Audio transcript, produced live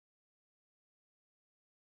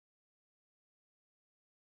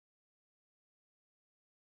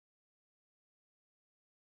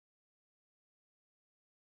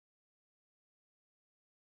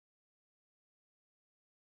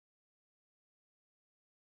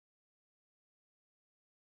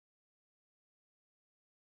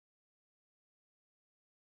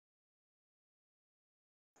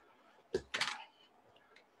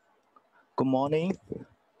Good morning,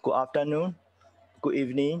 good afternoon, good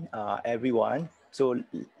evening, everyone. So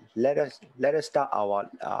let us start our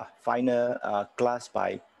final class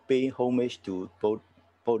by paying homage to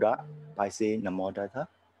Buddha by saying Namo Tassa.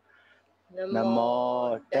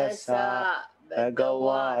 Namo Tassa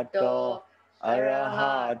Bhagavato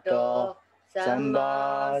Arahato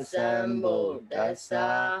Samba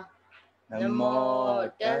Sambuddhassa. Namo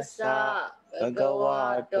Tassa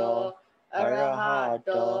Bhagavato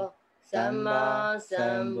Arahato Samba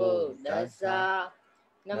Sambuddhassa.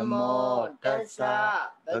 Namo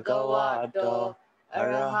Tassa Bhagavato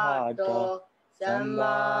Arahato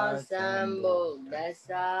Samba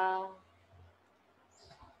Sambuddhassa.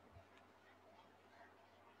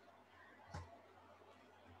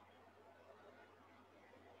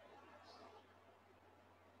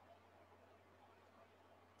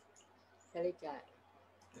 Sayalay chạy.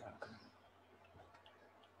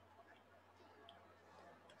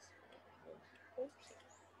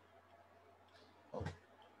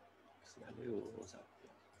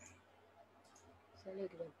 Sayalay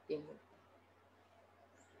dengan timur.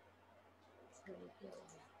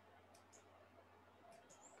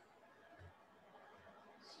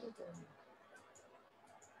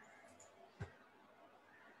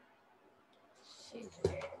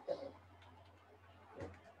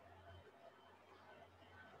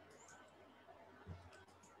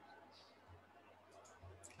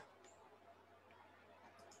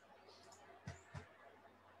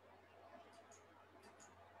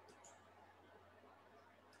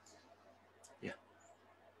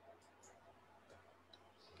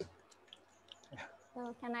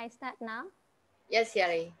 So can I start now? Yes,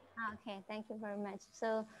 Sayalay. Okay, thank you very much.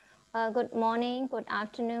 So good morning, good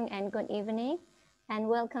afternoon, and good evening, and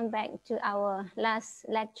welcome back to our last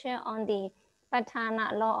lecture on the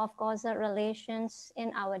Patthana law of causal relations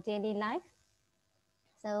in our daily life.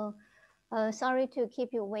 So sorry to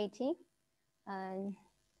keep you waiting.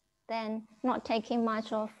 Then not taking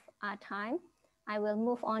much of our time, I will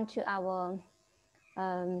move on to our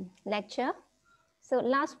lecture. So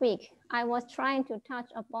last week, I was trying to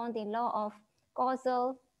touch upon the law of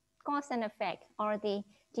cause and effect, or the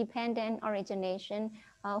dependent origination,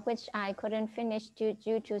 which I couldn't finish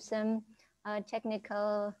due to some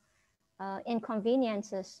technical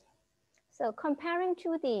inconveniences. So comparing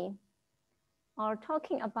to or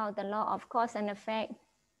talking about the law of cause and effect,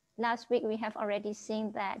 last week we have already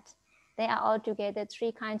seen that there are altogether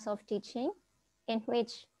three kinds of teaching, in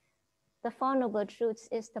which the Four Noble Truths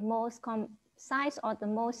is the most concise or the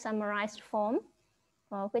most summarized form,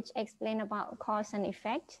 which explain about cause and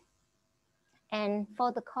effect. And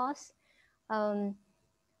for the cause,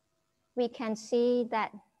 we can see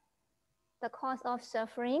that the cause of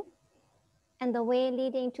suffering and the way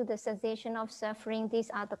leading to the cessation of suffering,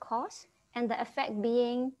 these are the cause, and the effect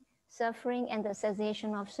being suffering and the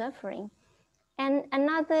cessation of suffering. And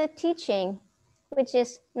another teaching, which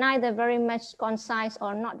is neither very much concise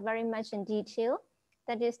or not very much in detail,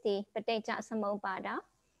 that is the Paticca Samuppada.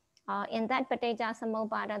 In that Paticca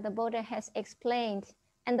Samuppada, the Buddha has explained,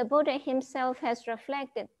 and the Buddha himself has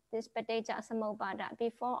reflected this Paticca Samuppada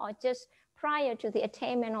before or just prior to the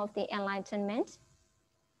attainment of the enlightenment.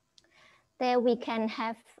 There we can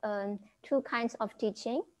have two kinds of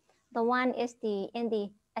teaching. The one is in the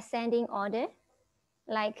ascending order,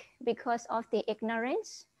 like because of the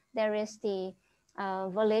ignorance, there is the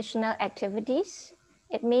volitional activities.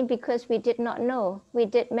 It means because we did not know, we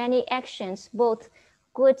did many actions, both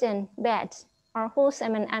good and bad, or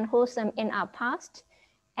wholesome and unwholesome in our past.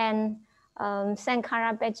 And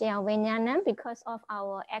Sankhara Paccaya Vijnana, because of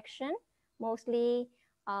our action, mostly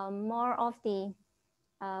more of the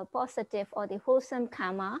positive or the wholesome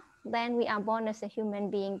karma, then we are born as a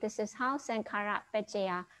human being. This is how Sankhara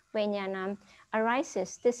Paccaya Vijnana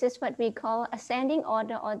arises. This is what we call ascending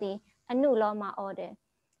order or the Anuloma order.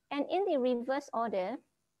 And in the reverse order,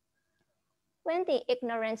 when the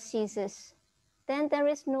ignorance ceases, then there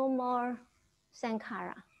is no more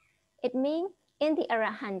Sankhara. It means in the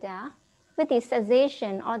Arahanta, with the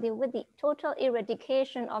cessation or with the total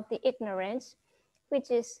eradication of the ignorance,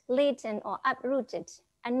 which is latent or uprooted,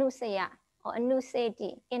 anusaya or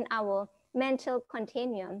anuseti in our mental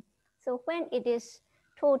continuum. So when it is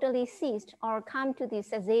totally ceased or come to the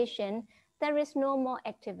cessation, there is no more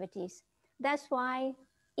activities. That's why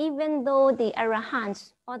even though the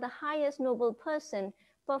arahants or the highest noble person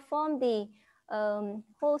perform the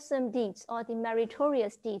wholesome deeds or the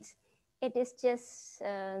meritorious deeds, it is just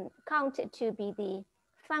counted to be the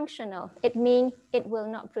functional. It means it will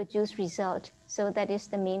not produce result. So that is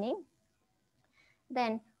the meaning.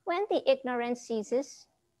 Then when the ignorance ceases,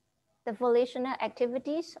 the volitional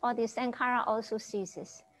activities or the sankhara also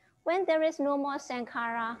ceases. when there is no more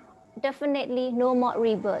sankhara, definitely no more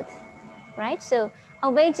rebirth, right? So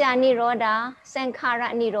avijja nirodha,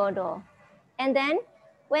 sankhara nirodho. And then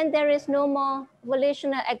when there is no more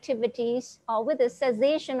volitional activities, or with the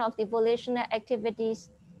cessation of the volitional activities,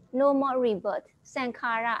 no more rebirth,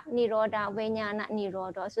 sankhara nirodha, vijnana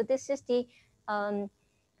nirodha. So this is the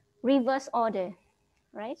reverse order,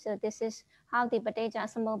 right? So this is how the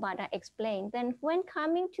Paticcasamuppada explained. Then when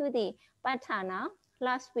coming to the Patthana,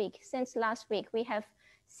 since last week, we have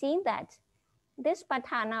seen that this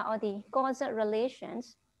Patthana, or the causal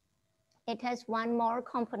relations, it has one more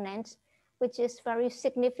component which is very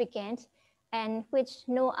significant and which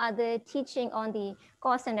no other teaching on the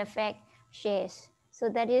cause and effect shares. So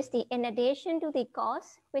that is the, in addition to the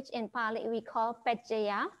cause, which in Pali we call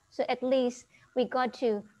paccaya. So at least we got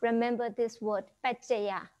to remember this word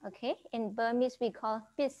paccaya, okay? In Burmese we call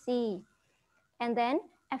pisi. And then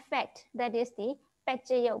effect, that is the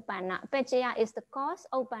paccaya upana. Paccaya is the cause,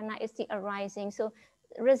 upana is the arising. So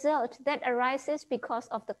result that arises because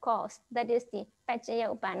of the cause, that is the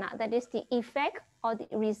paccaya upana, that is the effect or the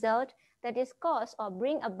result that is caused or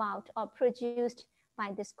bring about or produced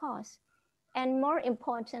by this cause. And more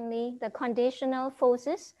importantly, the conditional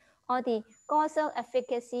forces or the causal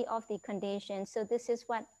efficacy of the condition. So this is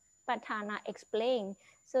what Patthana explained.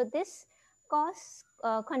 So this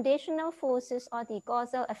conditional forces or the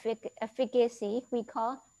causal efficacy we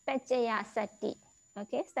call paccaya sati.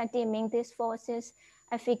 Okay, sati means these forces,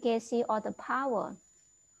 efficacy or the power.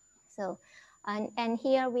 So, and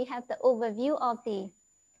here we have the overview of the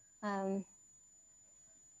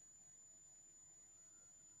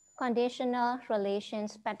conditional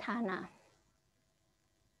relations Patthana.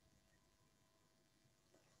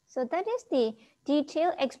 So that is the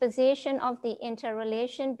detailed exposition of the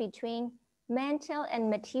interrelation between mental and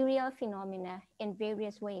material phenomena in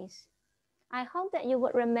various ways. I hope that you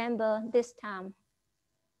would remember this time.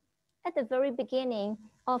 At the very beginning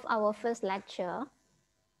of our first lecture,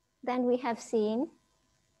 then we have seen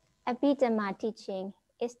Abhidhamma teaching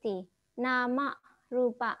is the Nama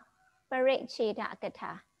Rupa Paricheda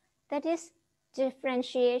Katha. That is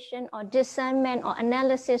differentiation or discernment or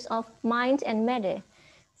analysis of mind and matter.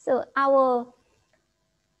 So our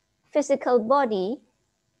physical body,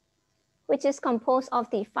 which is composed of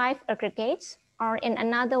the 5 aggregates, or in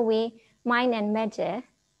another way, mind and matter,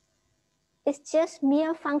 is just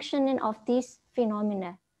mere functioning of these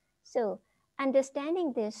phenomena. So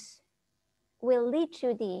understanding this will lead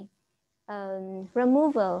to the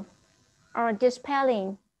removal or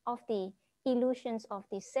dispelling of the illusions of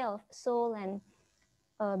the self, soul, and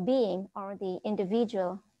being, or the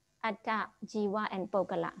individual, atta, jiva, and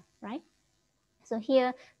pokala, right? So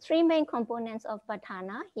here, 3 main components of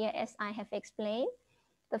Patthana, here as I have explained.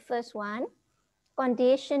 The first one,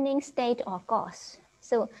 conditioning state or cause.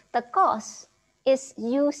 So the cause is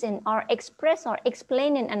used in or expressed or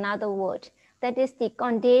explained in another word. That is the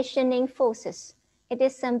conditioning forces. It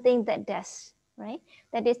is something that does, right?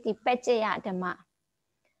 That is the paccaya dhamma.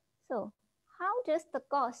 So how does the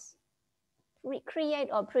cause create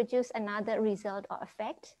or produce another result or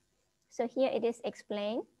effect? So here it is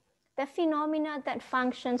explained. The phenomena that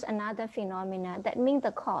functions another phenomena, that means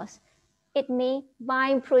the cause, it may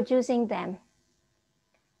by producing them.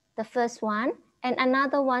 The first one, and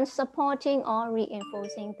another one supporting or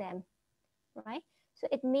reinforcing them, right? So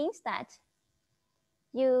it means that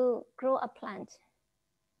you grow a plant.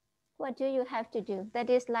 What do you have to do? That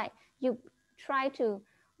is like you try to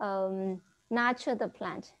nurture the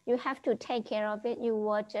plant. You have to take care of it, you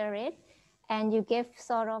water it, and you give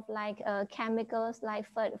sort of like chemicals like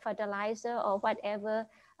fertilizer or whatever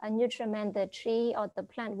nutriment the tree or the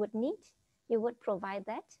plant would need. You would provide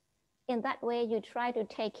that. In that way, you try to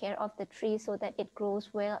take care of the tree so that it grows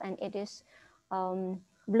well and it is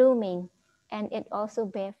blooming and it also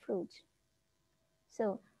bear fruit.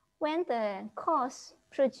 So when the cause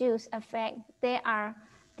produce effect, they are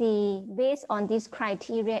based on these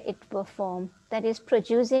criteria it perform. That is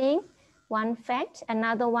producing one fact,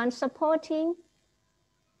 another one supporting,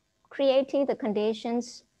 creating the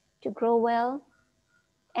conditions to grow well,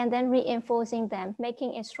 and then reinforcing them,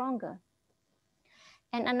 making it stronger.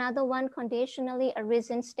 And another one, conditionally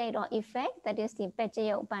arisen state or effect, that is the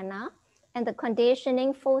paccaya upana, and the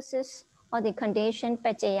conditioning forces or the condition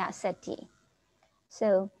paccaya sati.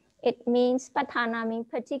 So it means Patthana means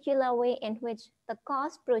particular way in which the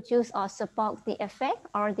cause produce or support the effect,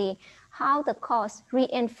 or how the cause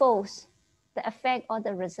reinforce the effect or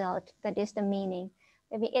the result. That is the meaning.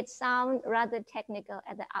 Maybe it sounds rather technical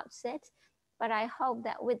at the outset, but I hope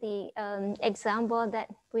that with the example that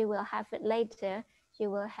we will have it later, you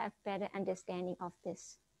will have better understanding of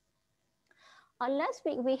this. last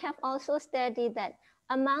week, we have also studied that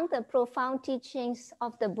among the profound teachings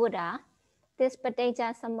of the Buddha, this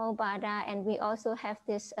Paticca Samuppada, and we also have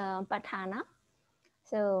this Patthana.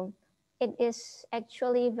 So it is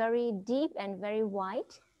actually very deep and very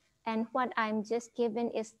wide. And what I'm just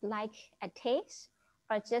giving is like a taste,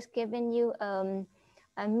 or just giving you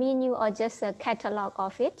a menu or just a catalog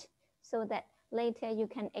of it, so that later you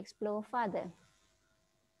can explore further.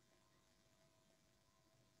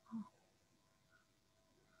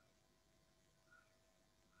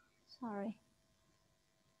 Sorry.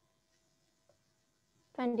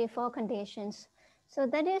 24 conditions. So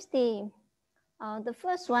that is the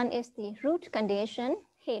first one is the root condition,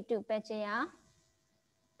 hetu paccaya.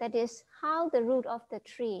 That is how the root of the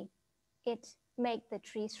tree, it makes the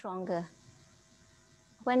tree stronger.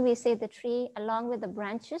 When we say the tree, along with the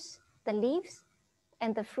branches, the leaves,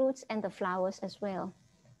 and the fruits and the flowers as well.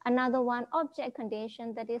 Another one, object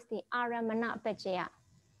condition, that is the aramana paccaya.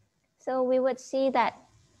 So we would see that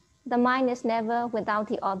the mind is never without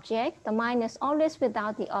the object. The mind is always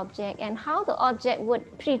without the object, and how the object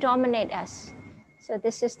would predominate us. So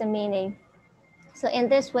this is the meaning. So in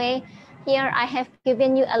this way, here I have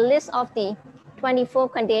given you a list of the 24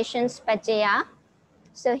 conditions paccaya.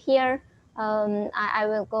 So here I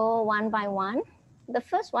will go one by one. The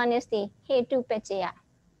first one is the hetu paccaya.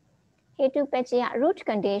 Hetu paccaya, root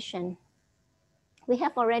condition. We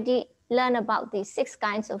have already learned about the 6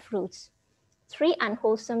 kinds of roots. 3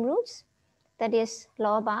 unwholesome roots, that is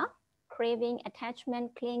lobha, craving,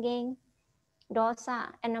 attachment, clinging; dosa,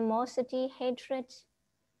 animosity, hatred,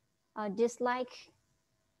 dislike,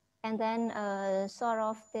 and then sort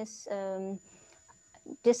of this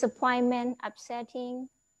disappointment, upsetting,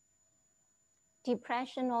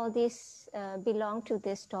 depression. All these belong to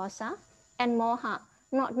this dosa. And moha,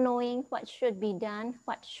 not knowing what should be done,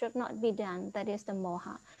 what should not be done, that is the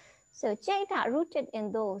moha. So jeta rooted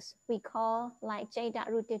in those we call like jeta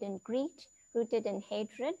rooted in greed, rooted in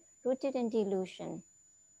hatred, rooted in delusion.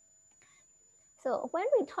 So when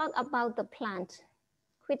we talk about the plant,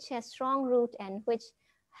 which has strong root and which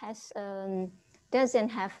has doesn't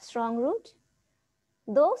have strong root,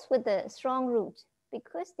 those with the strong root,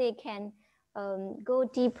 because they can go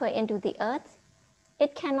deeper into the earth,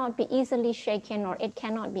 it cannot be easily shaken or it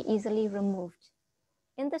cannot be easily removed.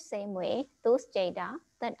 In the same way, those jeta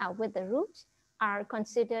that are with the root are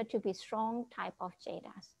considered to be strong type of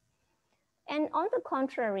jetas. And on the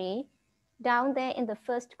contrary, down there in the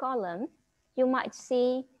first column, you might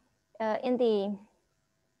see in the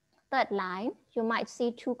third line, you might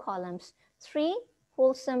see 2 columns, 3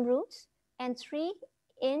 wholesome roots and 3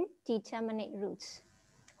 indeterminate roots.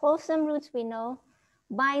 Wholesome roots, we know,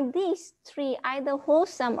 by these 3, either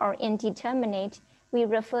wholesome or indeterminate, we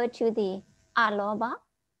refer to the alobha,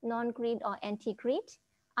 non-greed or anti-greed;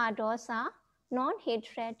 adosa,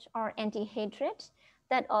 non-hatred or anti-hatred,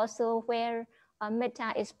 that also where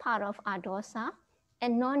metta is part of adosa;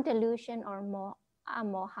 and non-delusion or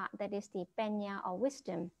amoha, that is the panya or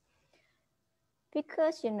wisdom.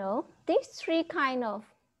 Because these 3 kind of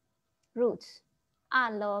roots,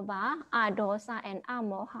 alobha, adosa, and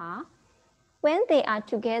amoha, when they are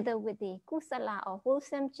together with the kusala or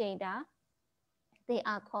wholesome jeta, they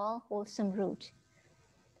are called wholesome root.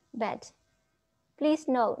 But please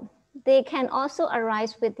note, they can also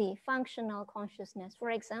arise with the functional consciousness.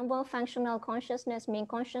 For example, functional consciousness means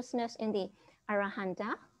consciousness in the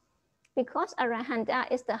arahanta. Because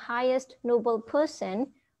arahanta is the highest noble person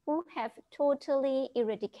who have totally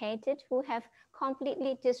eradicated, who have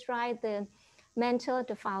completely destroyed the mental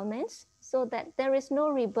defilements, so that there is no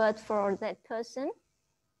rebirth for that person,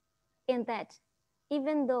 in that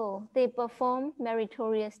even though they perform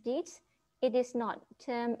meritorious deeds, it is not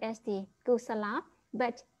termed as the kusala,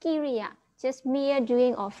 but kiriya, just mere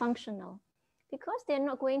doing or functional. Because they're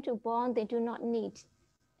not going to born, they do not need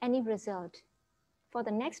any result for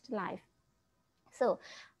the next life. So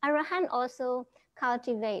Arahant also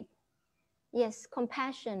cultivate, yes,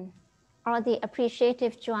 compassion or the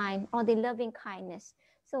appreciative joy or the loving kindness.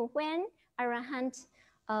 So when Arahant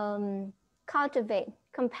cultivate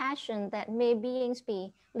compassion that may beings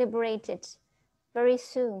be liberated very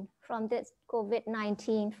soon from this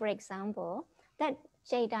COVID-19, for example, that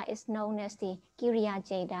jeta is known as the Kiriya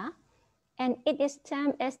jeta, and it is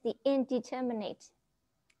termed as the indeterminate.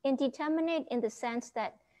 Indeterminate in the sense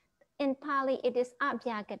that in Pali it is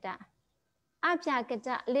abhyagata.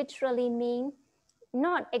 Abhyagata literally means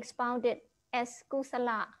not expounded as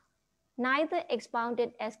kusala, neither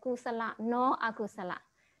expounded as kusala nor akusala.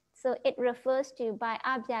 So it refers to, by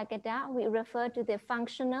abhyagata, we refer to the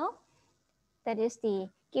functional, that is the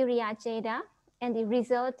kiriya jeta, and the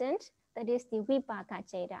resultant, that is the vipaka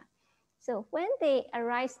jeta. So when they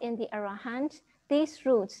arise in the Arahant, these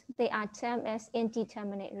roots, they are termed as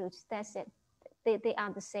indeterminate roots. That's it. They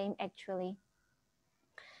are the same actually.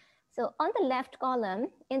 So on the left column,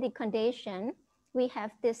 in the condition, we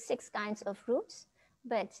have these 6 kinds of roots,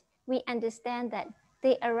 but we understand that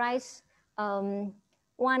they arise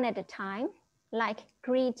one at a time, like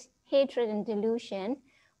greed, hatred, and delusion.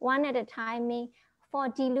 One at a time, means for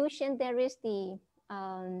delusion, there is the,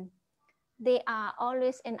 they are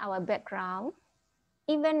always in our background.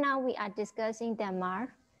 Even now we are discussing Dhamma.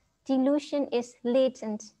 Delusion is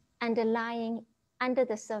latent, underlying under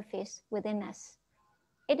the surface within us.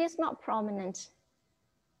 It is not prominent,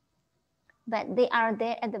 but they are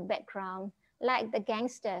there at the background, like the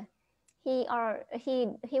gangster. He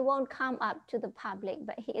won't come up to the public,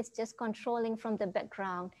 but he is just controlling from the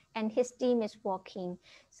background, and his team is working.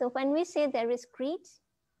 So when we say there is greed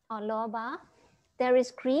or lobha, there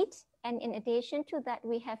is greed, and in addition to that,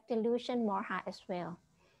 we have delusion, moha as well.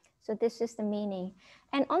 So this is the meaning.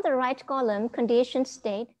 And on the right column, conditioned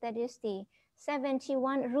state, that is the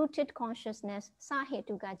 71 rooted consciousness,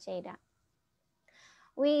 sahetuka cheda.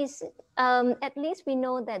 At least we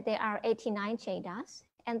know that there are 89 chedas,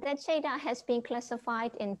 and that cheda has been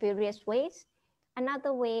classified in various ways.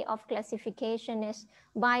 Another way of classification is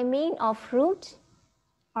by means of root,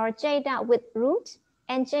 or cheda with root,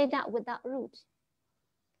 and cheda without root.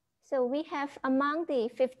 So we have among the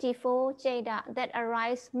 54 cheda that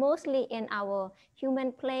arise mostly in our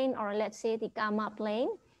human plane, or let's say the karma plane,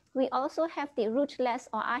 we also have the rootless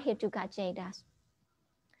or ahetuka chedas.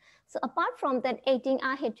 So apart from that 18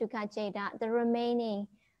 ahetuka cheda, the remaining,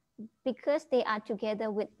 because they are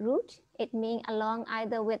together with root, it means along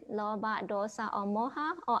either with lobha, dosa, or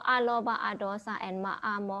moha, or alobha, adosa, and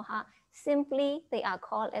ma'a, moha. Simply, they are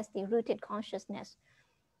called as the rooted consciousness.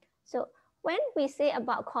 So when we say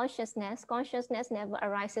about consciousness, consciousness never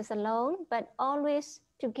arises alone, but always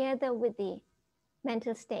together with the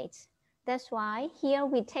mental states. That's why here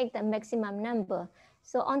we take the maximum number.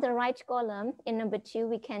 So on the right column, in number 2,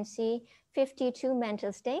 we can see 52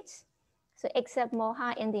 mental states. So except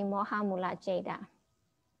moha in the moha mula cheda.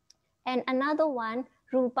 And another one,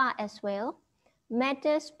 rupa as well,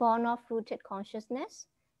 matters born of rooted consciousness.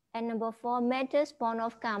 And number 4, matters born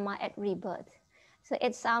of karma at rebirth. So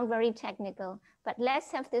it sounds very technical, but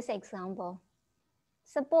let's have this example.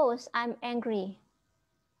 Suppose I'm angry.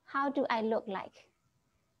 How do I look like?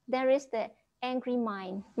 There is the angry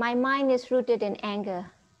mind. My mind is rooted in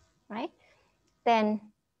anger, right? Then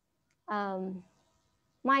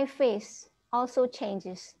my face also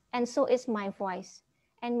changes, and so is my voice.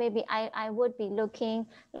 And maybe I would be looking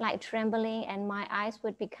like trembling, and my eyes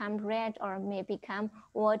would become red or may become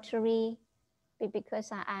watery,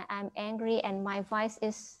 because I'm angry, and my voice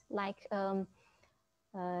is like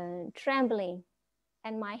trembling,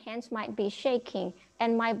 and my hands might be shaking,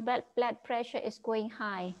 and my blood pressure is going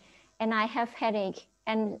high, and I have headache,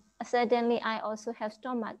 and suddenly I also have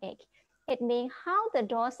stomach ache. It means how the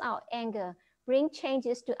doors of anger bring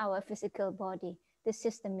changes to our physical body. This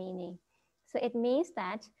is the meaning. So it means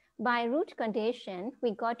that by root condition,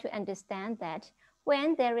 we got to understand that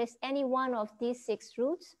when there is any one of these 6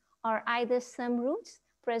 roots, or either some roots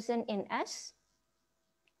present in us,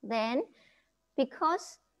 then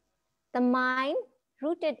because the mind,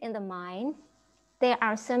 rooted in the mind, there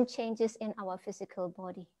are some changes in our physical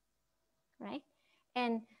body, right?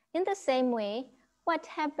 And in the same way, what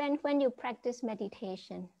happens when you practice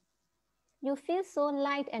meditation? You feel so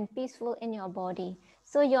light and peaceful in your body.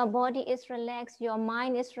 So your body is relaxed, your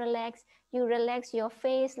mind is relaxed, you relax your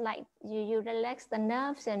face, like you relax the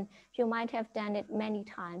nerves, and you might have done it many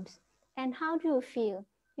times. And how do you feel?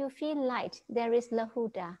 You feel light, there is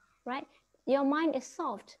lahuda, right? Your mind is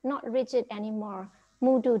soft, not rigid anymore,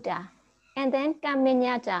 mududa. And then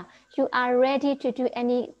kaminyata, you are ready to do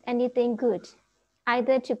anything good,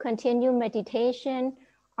 either to continue meditation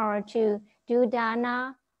or to do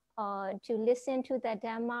dana, or to listen to the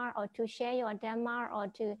Dhamma, or to share your Dhamma, or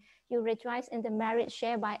to you rejoice in the merit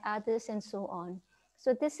shared by others, and so on.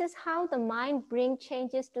 So this is how the mind brings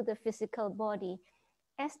changes to the physical body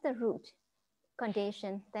as the root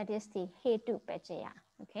condition, that is the hetu pachaya,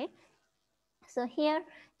 okay? So here,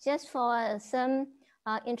 just for some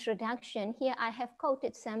introduction, here I have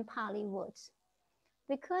quoted some Pali words.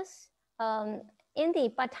 Because in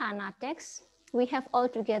the Patana text, we have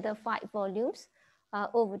altogether 5 volumes,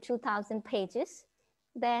 over 2,000 pages.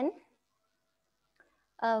 Then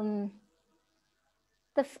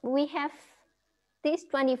we have these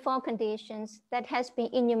 24 conditions that has been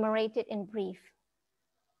enumerated in brief.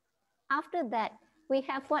 After that, we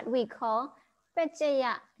have what we call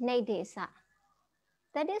Pachaya Nedesa.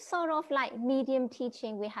 That is sort of like medium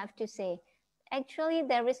teaching, we have to say. Actually,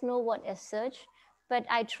 there is no word as such, but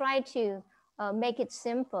I try to make it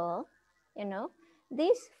simple, you know.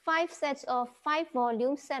 These 5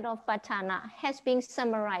 volume set of Patana has been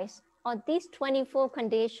summarized, or these 24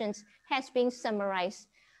 conditions has been summarized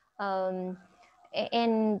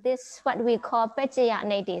in this, what we call Pachaya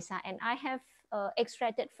Nedesa, and I have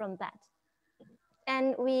extracted from that.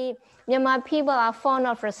 And we, Myanmar people are fond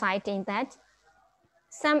of reciting that.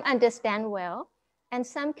 Some understand well, and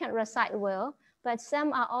some can recite well, but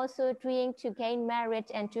some are also doing to gain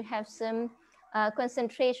merit and to have some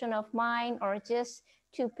concentration of mind, or just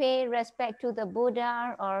to pay respect to the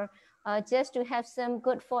Buddha, or just to have some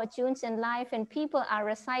good fortunes in life. And people are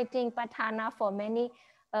reciting Patana for many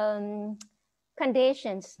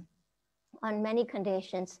conditions, on many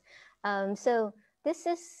conditions. So this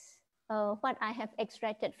is what I have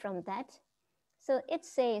extracted from that. So it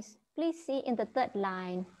says, please see in the 3rd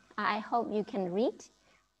line. I hope you can read,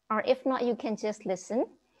 or if not, you can just listen.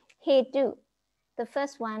 Hey do. The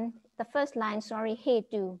first line, sorry, hey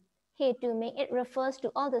do. Hey do means it refers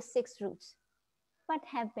to all the 6 roots. What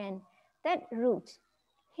happened? That root,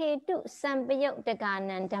 hey do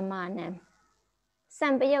sampayokdaganan dhammanam.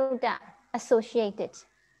 Sampayokda, associated.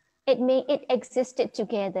 It means it existed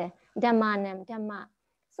together. Dhammanam, dhamma.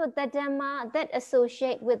 So the dhamma that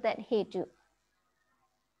associate with that hetu,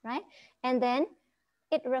 right? And then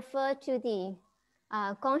it refers to the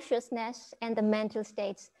consciousness and the mental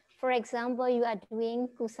states. For example, you are doing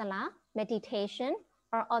kusala, meditation,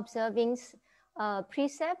 or observing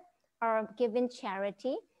precept, or giving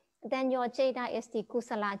charity. Then your jada is the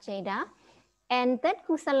kusala jada. And that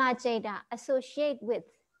kusala jada associate with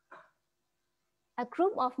a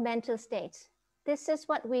group of mental states. This is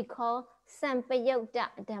what we call sampayokda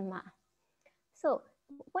dhamma. So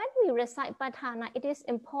when we recite Patana, it is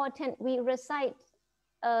important we recite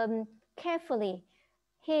carefully.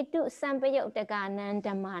 Hetu sampayokdaganan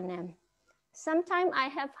dhammanam. Sometimes I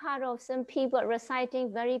have heard of some people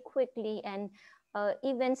reciting very quickly, and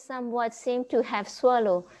even somewhat seem to have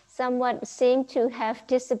swallowed, somewhat seem to have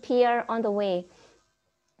disappeared on the way,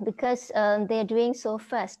 because they're doing so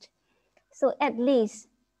fast. So at least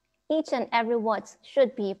each and every word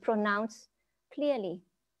should be pronounced clearly.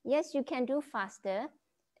 Yes, you can do faster.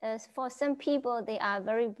 For some people, they are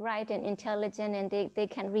very bright and intelligent, and they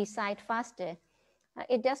can recite faster.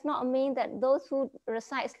 It does not mean that those who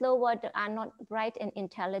recite slower are not bright and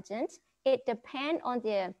intelligent. It depends on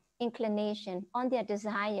their inclination, on their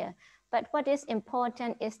desire. But what is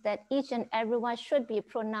important is that each and every word should be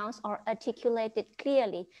pronounced or articulated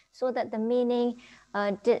clearly, so that the meaning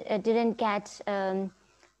didn't get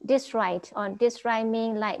disright, or disright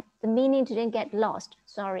mean like the meaning didn't get lost,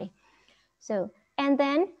 sorry. So, and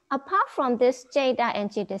then apart from this jada and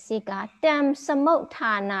jitasika, tam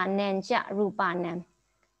samothana nanja rupanam.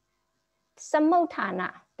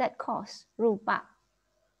 Samothana, that cause, rupa.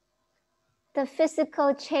 The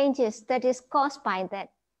physical changes that is caused by that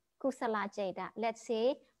kusala jada. Let's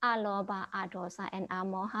say aloba, adosa, and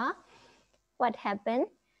amoha. What happened?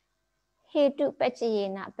 Hetu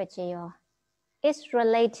pachayena pachayo. Is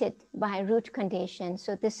related by root condition.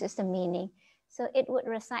 So this is the meaning. So it would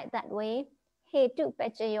recite that way. Hetu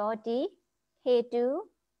pachayoti, hetu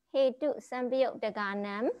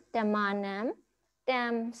sampayokdaganam, dhammanam,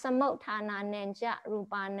 tam samothana nenja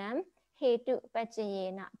rupanam, hetu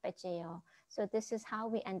pachayena pachayo. So this is how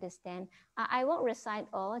we understand. I won't recite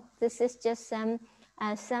all. This is just some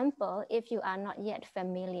sample if you are not yet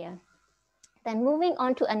familiar. Then moving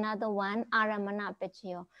on to another one, aramana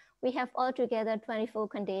pachayo. We have altogether 24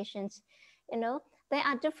 conditions. You know, there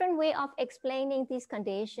are different ways of explaining these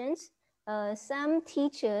conditions. Some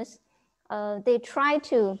teachers, they try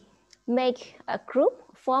to make a group,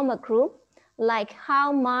 form a group, like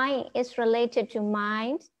how mind is related to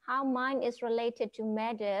mind, how mind is related to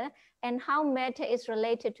matter, and how matter is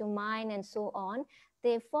related to mind, and so on.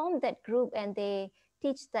 They form that group and they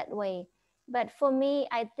teach that way. But for me,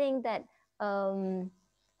 I think that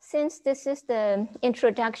since this is the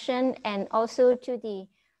introduction and also to the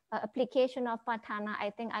application of Patana,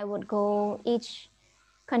 I think I would go each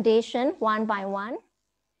condition one by one.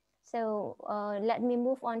 So let me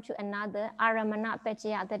move on to another, aramana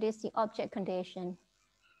pachaya, that is the object condition.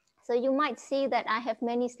 So you might see that I have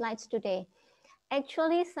many slides today.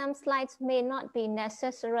 Actually, some slides may not be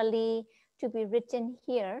necessarily to be written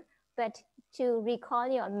here, but to recall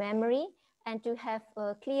your memory and to have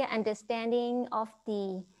a clear understanding of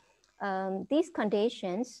the these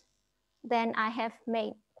conditions, then I have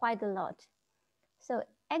made quite a lot. So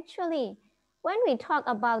actually, when we talk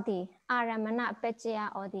about the aramana pachaya,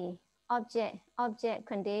 or the object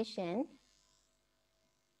condition,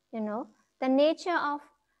 You know, the nature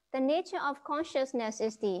of consciousness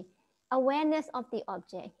is the awareness of the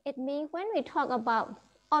object. It means when we talk about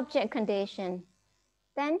object condition,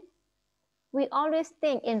 then we always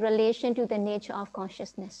think in relation to the nature of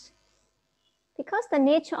consciousness. Because the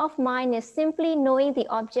nature of mind is simply knowing the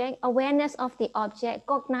object, awareness of the object,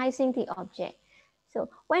 cognizing the object. So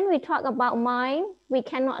when we talk about mind, we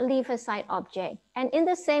cannot leave aside object. And in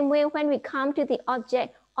the same way, when we come to the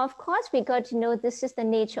object, of course, we got to know this is the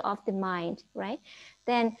nature of the mind, right?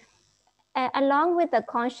 Then along with the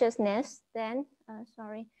consciousness, then,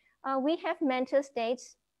 we have mental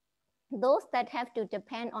states, those that have to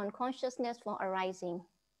depend on consciousness for arising.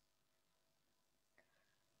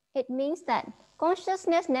 It means that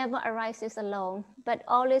consciousness never arises alone, but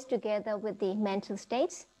always together with the mental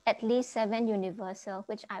states, at least 7 universal,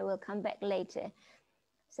 which I will come back later.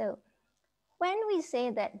 So when we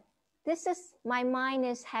say that this is, my mind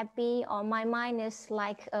is happy, or my mind is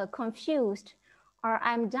like confused, or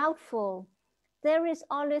I'm doubtful, there is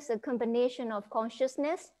always a combination of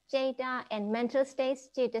consciousness, jeta, and mental states,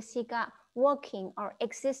 cetasika, working or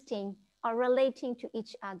existing or relating to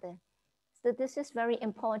each other. So this is very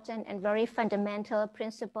important and very fundamental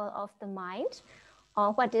principle of the mind,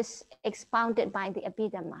 or what is expounded by the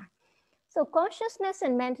Abhidhamma. So consciousness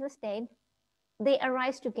and mental state, they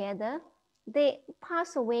arise together, they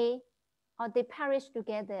pass away, or they perish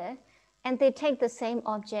together, and they take the same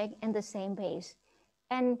object and the same base.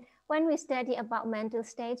 And when we study about mental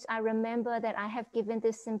states, I remember that I have given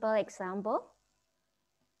this simple example.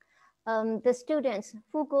 The students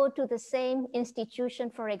who go to the same institution,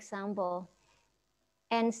 for example,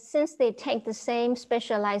 and since they take the same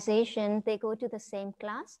specialization, they go to the same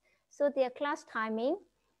class. So their class timing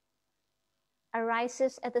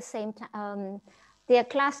arises at the same time. Their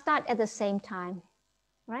class start at the same time,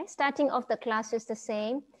 right? Starting of the class is the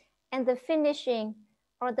same, and the finishing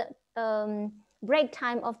or the break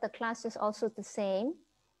time of the class is also the same.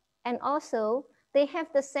 And also they have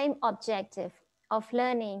the same objective of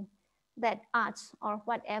learning, that arts or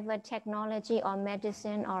whatever, technology or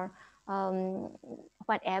medicine or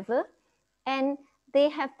whatever, and they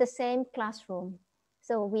have the same classroom.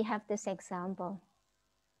 So we have this example.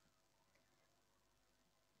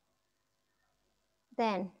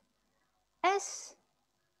 Then, as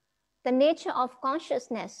the nature of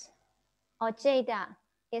consciousness or jeta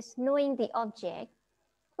is knowing the object,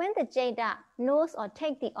 when the jeta knows or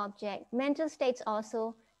take the object, mental states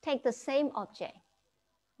also take the same object,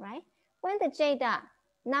 right? When the jeta,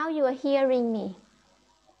 now you are hearing me,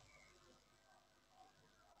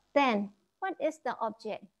 then what is the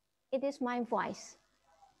object? It is my voice.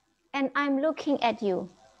 And I'm looking at you.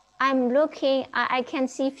 I can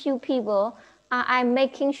see few people. I'm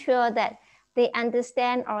making sure that they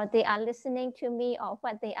understand or they are listening to me or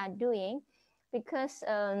what they are doing. Because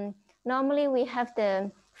normally we have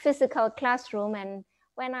the physical classroom, and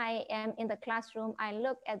when I am in the classroom, I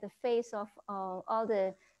look at the face of all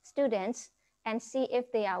the students and see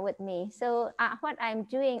if they are with me. So what I'm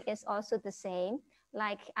doing is also the same.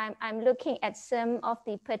 Like I'm looking at some of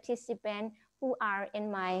the participants who are in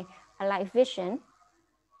my live vision.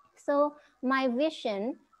 So my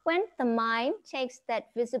vision, when the mind takes that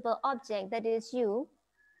visible object that is you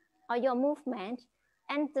or your movement,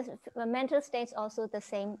 and the mental states also the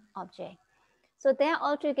same object. So there are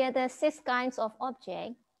altogether 6 kinds of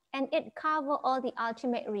object, and it covers all the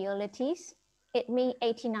ultimate realities. It means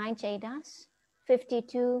 89 jetas,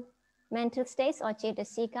 52 mental states or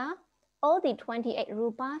cetasika, all the 28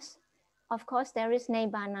 rupas. Of course, there is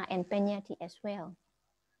nibbana and paññatti as well.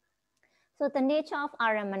 So the nature of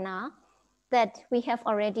aramana that we have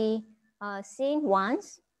already seen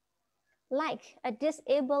once, like a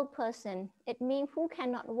disabled person, it means who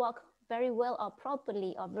cannot walk very well or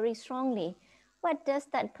properly or very strongly. What does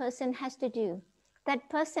that person has to do? That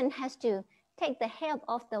person has to take the help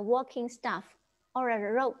of the walking staff or a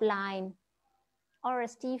rope line or a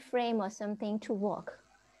steel frame or something to walk.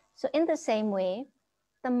 So in the same way,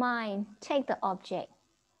 the mind take the object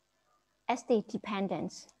as the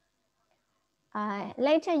dependence.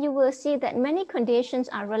 Later you will see that many conditions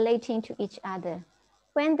are relating to each other.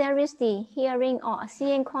 When there is the hearing or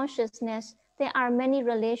seeing consciousness, there are many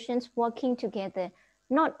relations working together,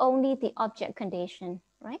 not only the object condition,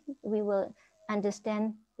 right? We will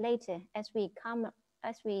understand later as we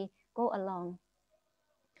go along.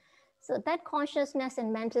 So that consciousness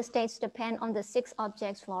and mental states depend on the 6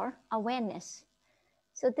 objects for awareness.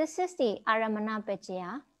 So this is the aramana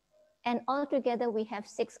paccaya, and altogether we have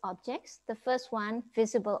 6 objects. The first one,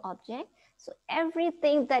 visible object. So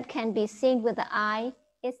everything that can be seen with the eye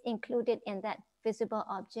is included in that visible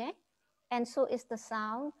object. And so is the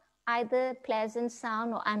sound. either pleasant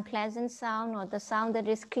sound or unpleasant sound, or the sound that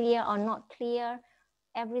is clear or not clear,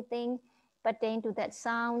 everything pertain to that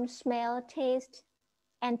sound, smell, taste,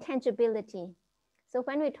 and tangibility. So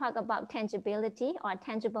when we talk about tangibility or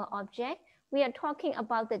tangible object, we are talking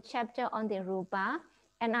about the chapter on the rupa,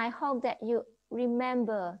 and I hope that you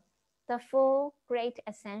remember the four great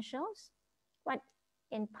essentials, what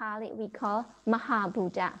in Pali we call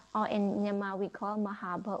Mahabhuta, or in Myanmar we call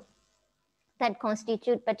Mahabhut, that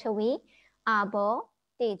constitute Patavi, Abo,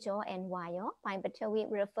 Tejo, and Vayo. By Patavi,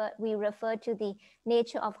 we refer to the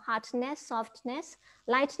nature of hardness, softness,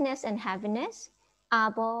 lightness, and heaviness.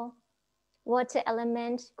 Abo, water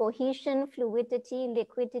element, cohesion, fluidity,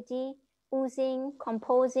 liquidity, oozing,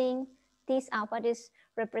 composing. These are what is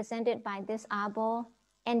represented by this Abo.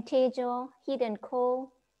 And Tejo, heat and cold,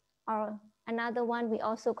 or another one we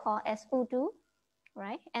also call as Udu,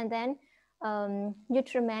 right? And then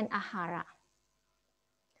nutriment Ahara.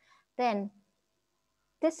 Then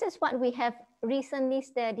this is what we have recently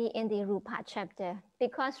studied in the Rupa chapter,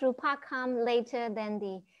 because Rupa come later than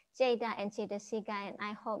the Jada and Cetasika, and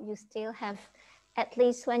I hope you still have, at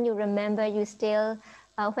least when you remember, you still,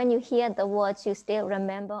 when you hear the words, you still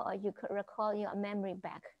remember, or you could recall your memory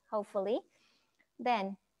back, hopefully.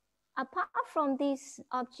 Then, apart from this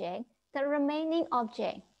object, the remaining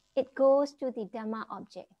object, it goes to the Dhamma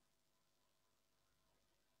object.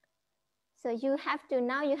 So you have to,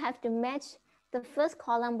 now you have to match the first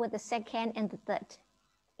column with the second and the third.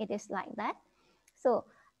 It is like that. So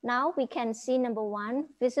now we can see number one,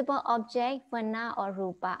 visible object, Varna or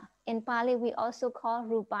Rupa. In Pali, we also call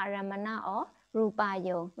Rupa Ramana or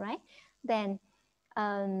Rupayo, right? Then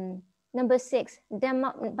number six,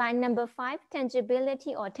 by number five,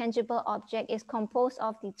 tangibility or tangible object is composed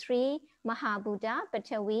of the three Mahabhuta,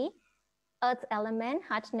 Patavi, earth element,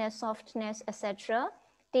 hardness, softness, etc.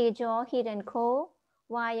 Tejo, heat and cold,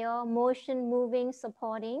 Vayo, motion, moving,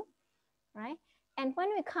 supporting, right? And when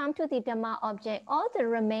we come to the Dhamma object, all the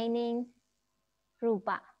remaining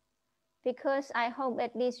Rupa, because I hope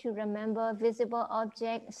at least you remember visible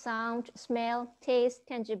object, sound, smell, taste,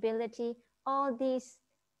 tangibility, all these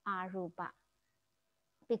are Rupa,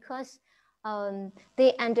 because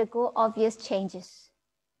they undergo obvious changes.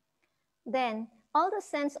 Then all the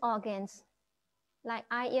sense organs, like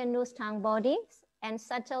eye, ear, nose, tongue, body, and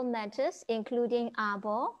subtle matters, including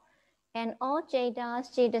Abo, and all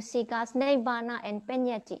Jadas, Jetasikas, Nibbana, and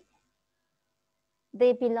Penyati,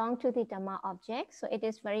 they belong to the Dhamma object, so it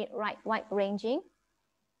is very wide-ranging.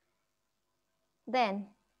 Then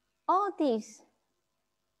all these,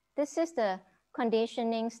 this is the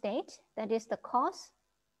conditioning state, that is the cause.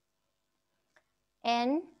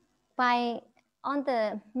 And on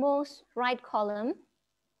the most right column,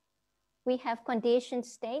 we have conditioned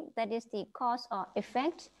state, that is the cause or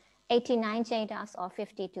effect, 89 Jadas or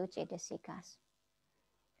 52 Jetasikas.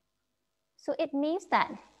 So it means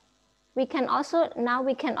that we can also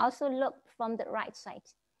look from the right side.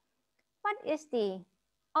 What is the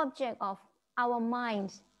object of our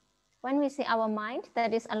mind? When we say our mind,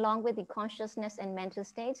 that is along with the consciousness and mental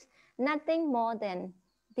states, nothing more than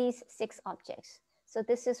these six objects. So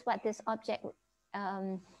this is what this object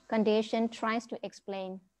condition tries to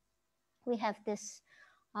explain. We have this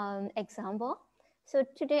example. So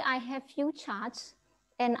today I have few charts,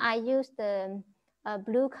 and I use the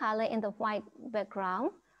blue color in the white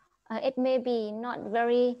background. It may be not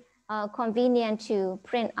very convenient to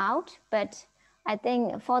print out, but I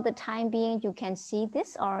think for the time being, you can see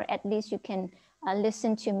this, or at least you can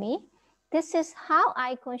listen to me. This is how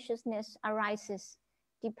eye consciousness arises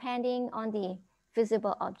depending on the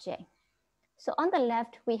visible object. So on the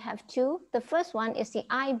left, we have two. The first one is the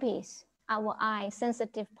eye base, our eye,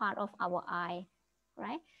 sensitive part of our eye,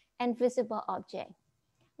 right? And visible object.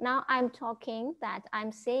 Now I'm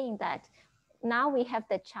saying that now we have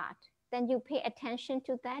the chart. Then you pay attention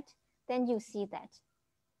to that, then you see that,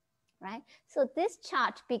 right? So this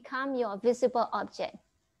chart become your visible object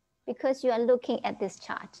because you are looking at this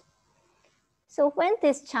chart. So when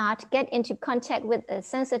this chart get into contact with a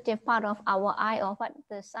sensitive part of our eye, or what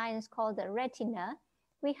the science call the retina,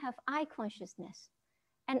 we have eye consciousness.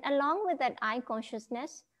 And along with that eye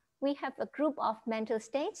consciousness, we have a group of mental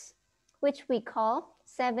states, which we call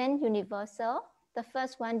 7 universal. The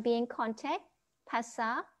first one being contact,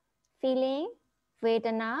 phassa, feeling,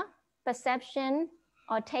 vedana, perception,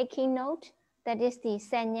 or taking note, that is the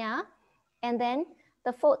sanya. And then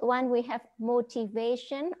the fourth one, we have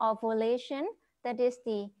motivation or volition, that is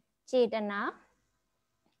the cetana.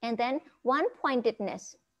 And then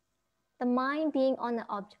one-pointedness, the mind being on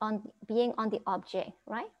the object,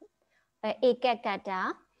 right?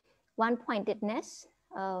 Ekagata, one-pointedness.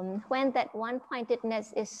 When that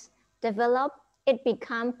one-pointedness is develop, it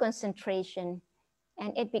becomes concentration,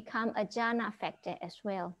 and it becomes a jhana factor as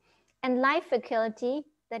well. And life faculty,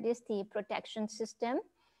 that is the protection system,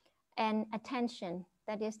 and attention,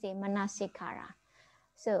 that is the manasikara.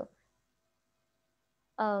 So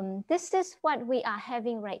this is what we are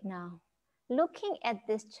having right now. Looking at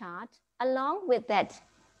this chart, along with that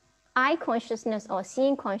eye consciousness or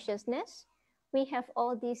seeing consciousness, we have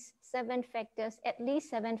all these 7 factors, at least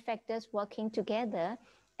 7 factors working together,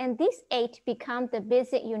 and these 8 become the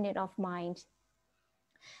basic unit of mind.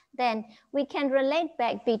 Then we can relate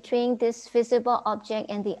back between this visible object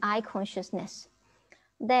and the eye consciousness.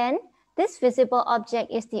 Then this visible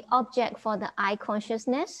object is the object for the eye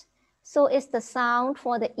consciousness, so is the sound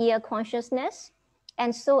for the ear consciousness,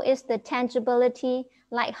 and so is the tangibility,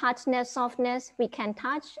 like hardness, softness, we can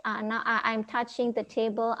touch. Now I'm touching the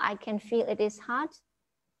table, I can feel it is hard.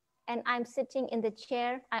 And I'm sitting in the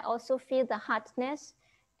chair, I also feel the hardness.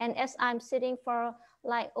 And as I'm sitting for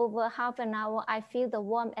like over half an hour, I feel the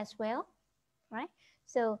warmth as well, right?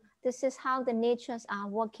 So this is how the natures are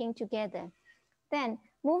working together. Then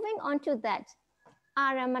moving on to that,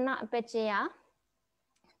 aramana pachaya.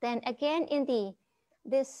 Then again in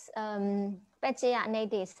this pachaya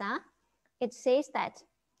nedesa, it says that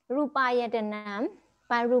rupayadanam,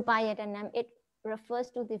 by rupayadanam, it refers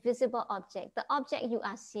to the visible object, the object you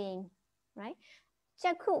are seeing, right?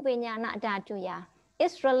 Chakku vinyana dhatuya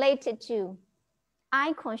is related to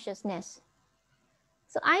eye consciousness.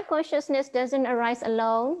 So eye consciousness doesn't arise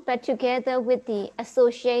alone, but together with the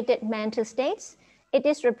associated mental states, it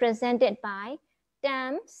is represented by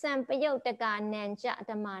Dham Sampayotaka Nanja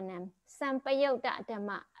Dhammanam. Sampayota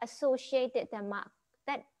Dhamma, associated Dhamma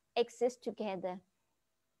that exist together.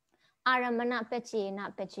 Aramana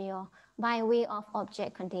Pachena Pachayo, by way of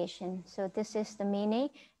object condition. So this is the meaning.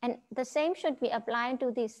 And the same should be applied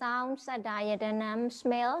to the sound, Sadayadanam,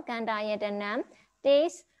 smell, Gandayadanam,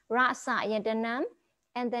 taste, Rasayadanam,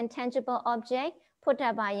 and then tangible object,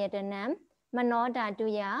 Puttabayadanam,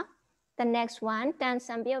 Manodaduya. The next one, Tan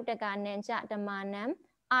Sambyotaka Nenja Dhammanam,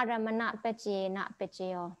 Aramana Pachena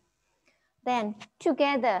Pachayo. Then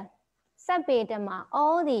together, Sabbe Dhamma,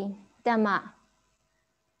 all the Dhamma,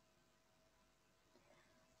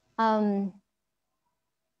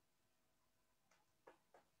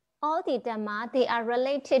 all the Dhamma, they are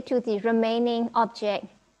related to the remaining object,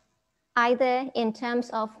 either in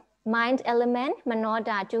terms of mind element,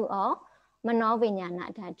 Manodhatu, or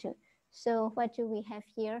Manovinyana dhatu. So what do we have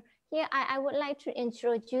here? Here I would like to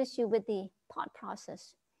introduce you with the thought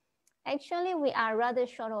process. Actually, we are rather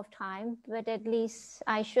short of time, but at least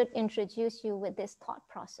I should introduce you with this thought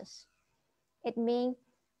process. It means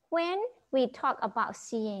when we talk about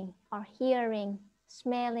seeing or hearing,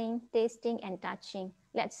 smelling, tasting, and touching,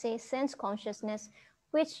 let's say sense consciousness,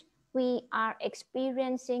 which we are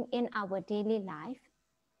experiencing in our daily life,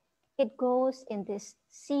 it goes in this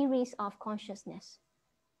series of consciousness.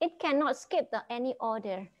 It cannot skip any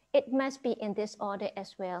order. It must be in this order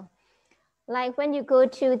as well. Like when you go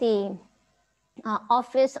to the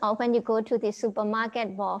office or when you go to the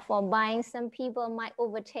supermarket for buying, some people might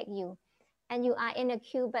overtake you and you are in a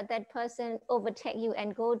queue, but that person overtake you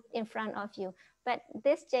and go in front of you. But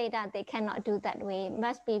this jada, they cannot do that way. It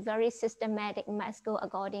must be very systematic, must go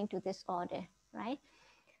according to this order, right?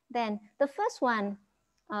 Then the first one,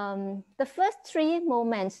 the first 3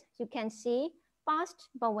 moments you can see, past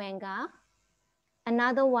bhavanga,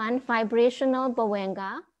 another one, vibrational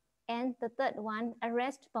bhavanga, and the third one,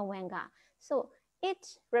 arrest bhavanga. So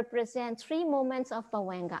it represents 3 moments of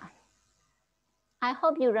bhavanga. I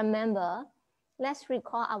hope you remember. Let's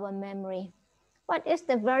recall our memory. What is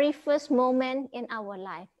the very first moment in our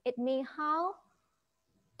life? It means how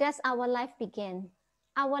does our life begin?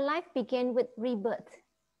 Our life begins with rebirth,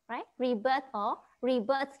 right? Rebirth or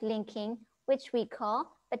rebirth linking, which we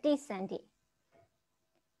call patisandhi.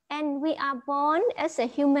 And we are born as a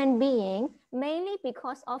human being mainly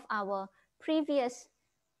because of our previous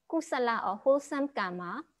kusala or wholesome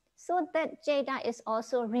karma. So that jada is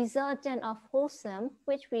also resultant of wholesome,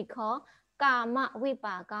 which we call Kama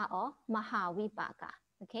Vipaka or Maha Vipaka.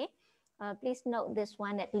 Okay, please note this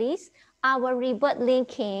one at least. Our rebirth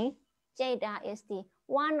linking jada is the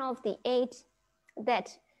one of the 8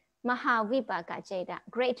 that Maha Vipaka jada,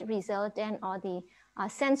 great resultant or the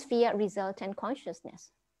sense sphere resultant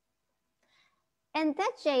consciousness. And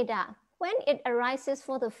that jada, when it arises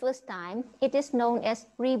for the first time, it is known as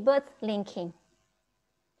rebirth linking.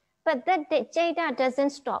 But that jada doesn't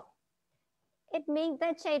stop. It means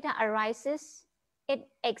that jada arises, it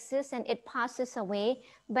exists and it passes away,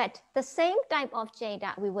 but the same type of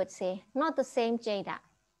jada, we would say, not the same jada.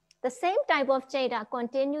 The same type of jada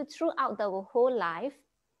continues throughout the whole life,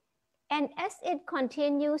 And as it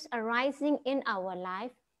continues arising in our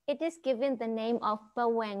life, it is given the name of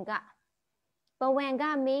Bhavanga.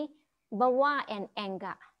 Bhavanga means Bhava and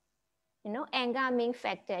Anga. You know, Anga means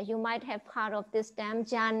factor. You might have heard of this term,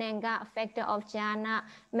 Jananga, factor of Jana,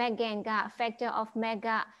 Meganga, factor of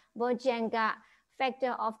Mega, Bojanga,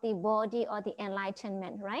 factor of the body or the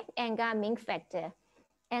enlightenment, right? Anga means factor.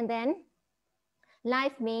 And then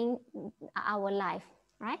life means our life,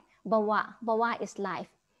 right? Bhava is life.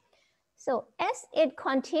 So as it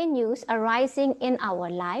continues arising in our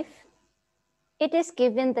life, it is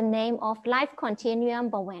given the name of life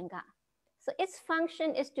continuum Bhavanga. So its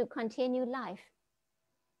function is to continue life.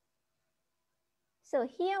 So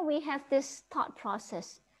here we have this thought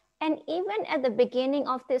process. And even at the beginning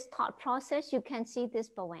of this thought process, you can see this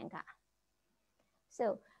Bhavanga.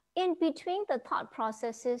 So in between the thought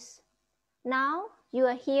processes, now you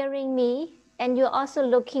are hearing me and you're also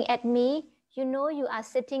looking at me. You know you are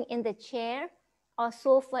sitting in the chair or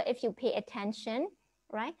sofa if you pay attention,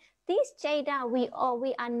 right? These Jada, we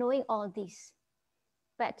are knowing all these.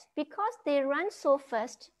 But because they run so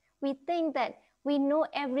fast, we think that we know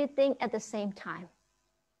everything at the same time,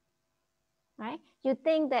 right? You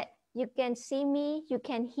think that you can see me, you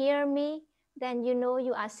can hear me, then you know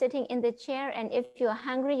you are sitting in the chair, and if you're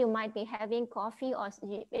hungry, you might be having coffee, or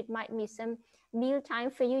it might be some meal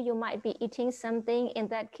time for you, you might be eating something. In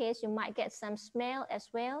that case, you might get some smell as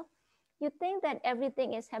well. You think that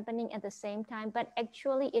everything is happening at the same time, but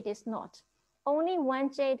actually it is not. Only one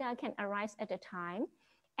Jada can arise at a time.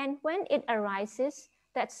 And when it arises,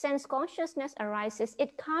 that sense consciousness arises,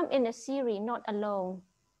 it comes in a series, not alone,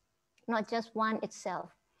 not just one itself.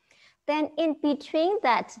 Then in between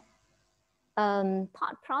that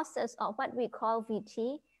thought process of what we call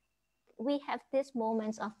VT, we have these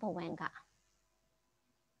moments of Bhavanga.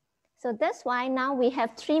 So that's why now we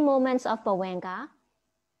have 3 moments of Bhavanga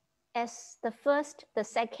as the first, the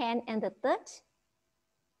second, and the third.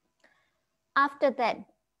 After that,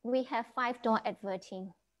 we have 5 door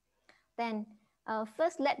adverting. Then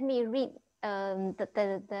first let me read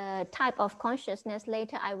the type of consciousness.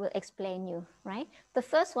 Later I will explain you, right? The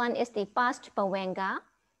first one is the past Bhavanga.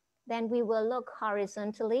 Then we will look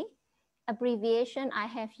horizontally. Abbreviation I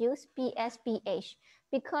have used PSPH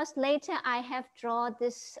because later I have drawn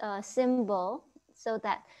this symbol so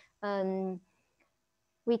that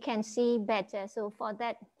we can see better. So for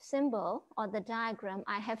that symbol or the diagram,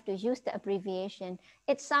 I have to use the abbreviation.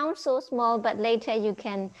 It sounds so small, but later you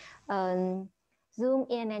can zoom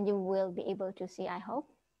in and you will be able to see, I hope.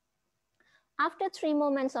 After 3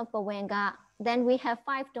 moments of Bhavanga, then we have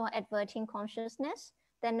 5 door adverting consciousness.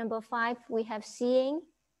 Then number 5, we have seeing,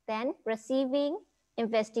 then receiving,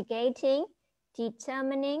 investigating,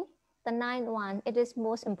 determining. The 9th one, it is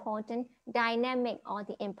most important, dynamic or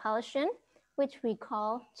the impulsion, which we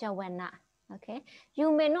call Javana, okay?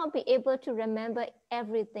 You may not be able to remember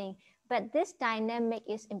everything, but this dynamic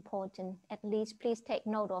is important. At least please take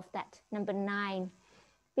note of that. Number 9,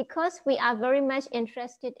 because we are very much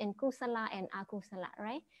interested in Kusala and Akusala,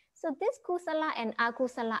 right? So this Kusala and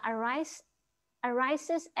Akusala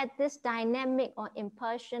arises at this dynamic or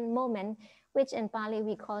impulsion moment, which in Pali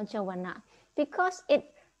we call Javana, because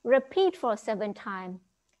it repeats for 7 times.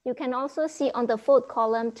 You can also see on the 4th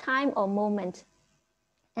column, time or moment.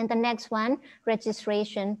 And the next one,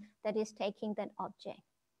 registration, that is taking that object.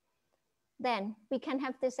 Then we can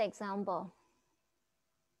have this example.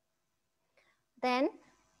 Then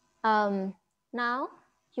now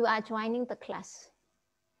you are joining the class.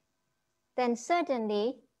 Then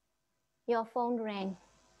suddenly your phone rang.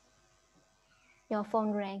 Your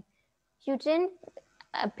phone rang. You didn't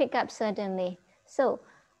pick up suddenly. So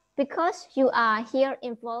because you are here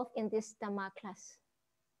involved in this Dhamma class,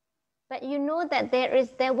 but you know that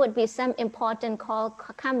there would be some important call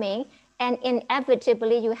coming, and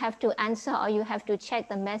inevitably you have to answer or you have to check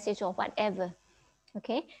the message or whatever.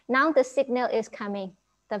 Okay, now the signal is coming,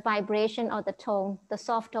 the vibration or the tone, the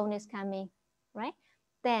soft tone is coming, right?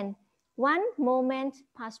 Then 1 moment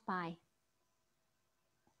passed by.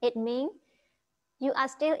 It means you are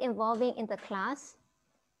still involving in the class.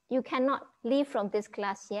 You cannot leave from this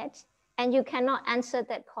class yet, and you cannot answer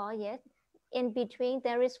that call yet. In between,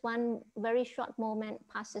 there is 1 very short moment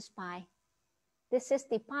passes by. This is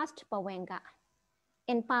the past Bhavanga.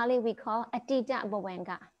 In Pali, we call Atita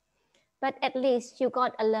Bhavanga. But at least you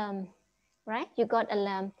got alarm, right? You got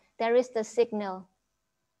alarm. There is the signal,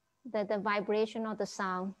 the vibration or the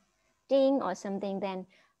sound, ding or something, then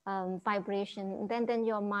vibration. Then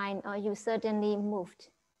your mind, or you certainly moved.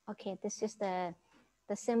 Okay, this is the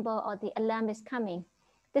symbol or the alarm is coming.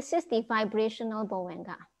 This is the vibrational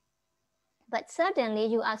Bhavanga. But certainly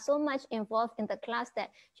you are so much involved in the class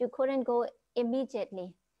that you couldn't go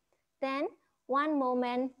immediately. Then one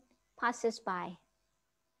moment passes by.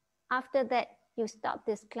 After that, you stop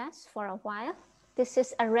this class for a while. This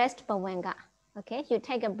is a rest bhavenga. Okay, you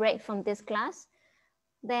take a break from this class.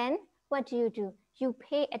 Then what do? You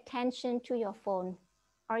pay attention to your phone,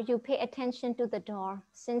 or you pay attention to the door,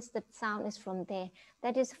 since the sound is from there.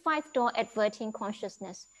 That is 5-door adverting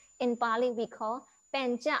consciousness. In Pali, we call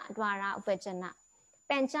Pancha Dwara Vajana.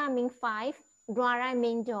 Pancha means 5, Dwara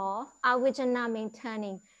means door, Avijana means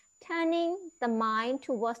turning. Turning the mind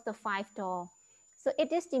towards the 5-door. So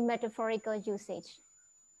it is the metaphorical usage,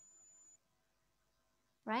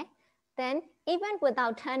 right? Then even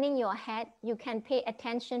without turning your head, you can pay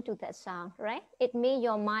attention to that sound, right? It means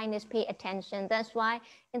your mind is pay attention. That's why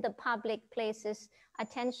in the public places,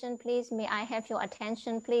 attention please, may I have your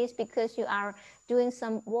attention please, because you are doing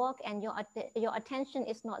some work and your attention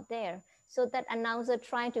is not there. So that announcer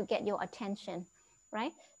trying to get your attention,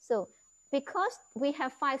 right? So because we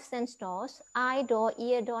have 5 sense doors, eye door,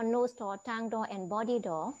 ear door, nose door, tongue door, and body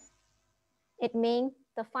door, it means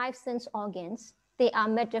the 5 sense organs, they are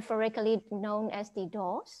metaphorically known as the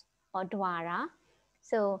doors or dwara.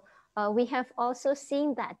 So we have also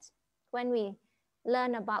seen that when we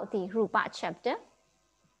learn about the Rupa chapter,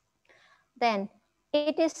 then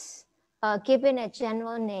it is given a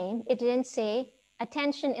general name. It didn't say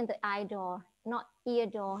attention in the eye door, not ear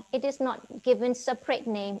door. It is not given separate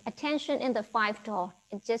name, attention in the 5 door.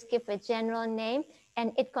 It just gives a general name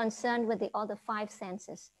and it concerned with the other 5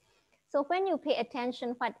 senses. So when you pay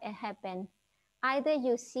attention, what happened? Either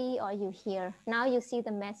you see or you hear. Now you see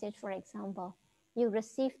the message, for example. You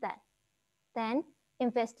receive that. Then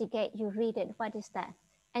investigate, you read it. What is that?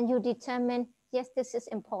 And you determine, yes, this is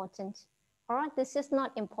important. Or this is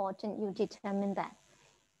not important, you determine that.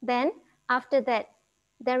 Then after that,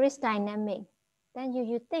 there is dynamic. Then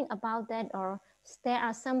you think about that, or there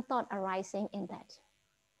are some thought arising in that.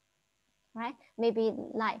 Right? Maybe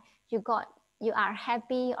like you are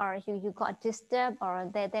happy, or you got disturbed,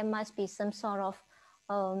 or there must be some sort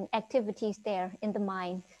of activities there in the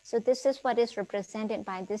mind. So this is what is represented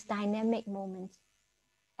by this dynamic moment.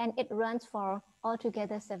 And it runs for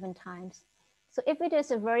altogether 7 times. So if it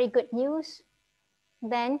is a very good news,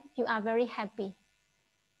 then you are very happy.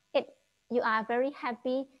 You are very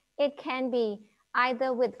happy. It can be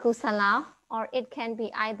either with kusala, or it can be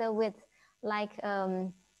either with like,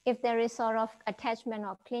 if there is sort of attachment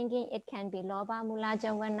or clinging, it can be loba mula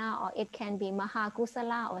javana, or it can be maha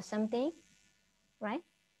kusala or something, right?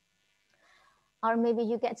 Or maybe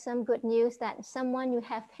you get some good news that someone you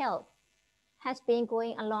have helped has been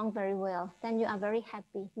going along very well. Then you are very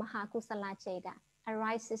happy. Maha kusala cheda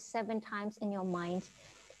arises 7 times in your mind.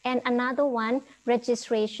 And another one,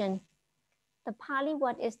 registration. The Pali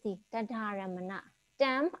word is the tadaramana.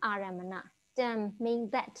 Dam aramana. Dam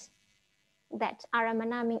means that. That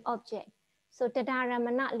aramana means object. So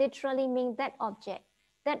tadaramana literally means that object.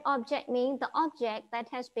 That object means the object that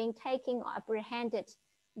has been taken or apprehended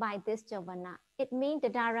by this javana. It means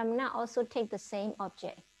the dharamana also take the same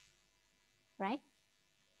object, right?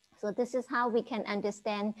 So this is how we can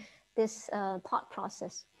understand this thought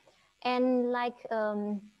process. And like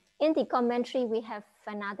in the commentary, we have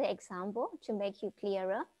another example to make you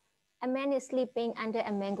clearer. A man is sleeping under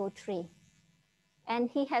a mango tree, and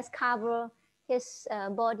he has covered his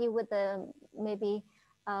body with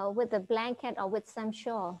with a blanket or with some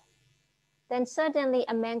shawl. Then suddenly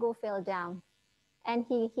a mango fell down, and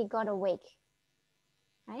he got awake,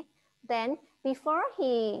 right? Then before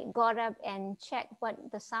he got up and checked what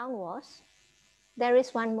the sound was, there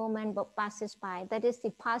is one moment that passes by. That is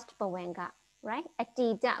the past bhavenga, right?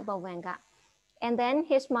 Atita bhavenga. And then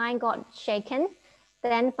his mind got shaken.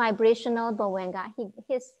 Then vibrational bhavenga.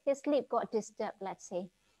 His sleep got disturbed, let's say.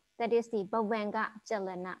 That is the bhavenga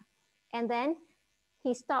jalana. And then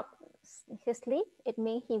he stopped his sleep. It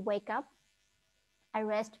means he wake up,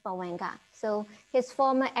 arrest bhavenga. So his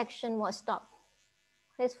former action was stopped.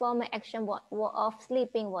 His former action of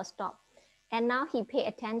sleeping was stopped. And now he pay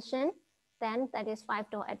attention. Then that is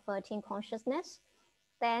 5-door adverting consciousness.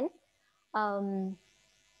 Then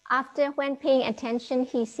after when paying attention,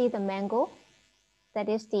 he see the mango. That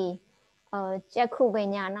is the jakku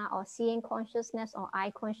vijnana, or seeing consciousness or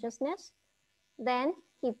eye consciousness. Then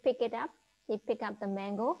he pick it up. He pick up the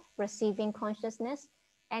mango, receiving consciousness,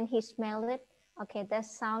 and he smell it. Okay, that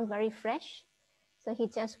sound very fresh. So he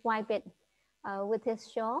just wipe it with his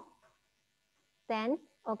shawl. Then,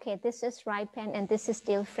 okay, this is ripened and this is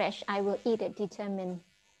still fresh. I will eat it, determined.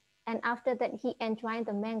 And after that, he enjoyed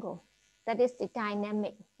the mango. That is the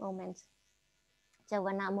dynamic moment,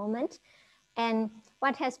 javana moment. And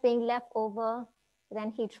what has been left over,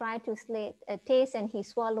 then he tried to taste and he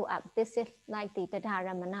swallow up. This is like the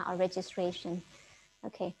Tadharamana or registration.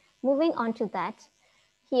 Okay, moving on to that.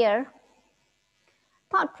 Here,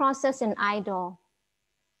 thought process in idol.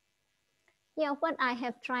 Here, what I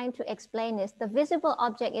have tried to explain is the visible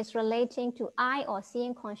object is relating to eye or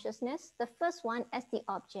seeing consciousness, the first one as the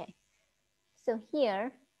object. So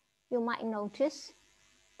here, you might notice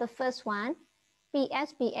the first one,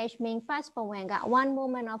 PSPH means past Pavanga, one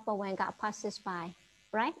moment of Pavanga passes by,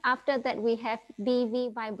 right? After that, we have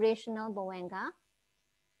BV vibrational Pavanga.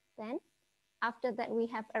 Then after that, we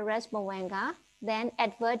have arrest Pavanga. Then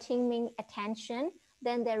adverting means attention.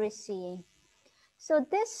 Then there is seeing. So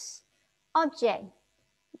this object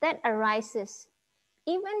that arises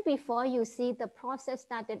even before you see, the process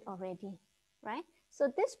started already, right?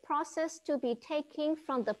 So this process to be taken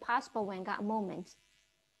from the past Pavanga moment,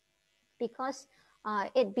 because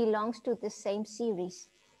it belongs to the same series.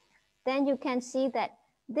 Then you can see that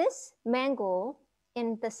this mango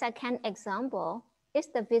in the second example is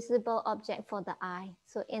the visible object for the eye.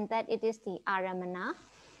 So in that it is the aramana.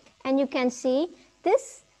 And you can see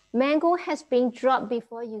this mango has been dropped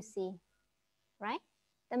before you see, right?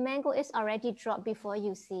 The mango is already dropped before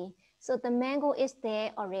you see. So the mango is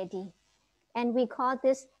there already. And we call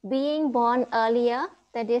this being born earlier,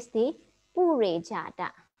 that is the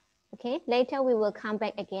purejata. Okay, later we will come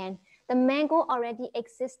back again. The mango already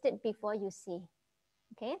existed before you see.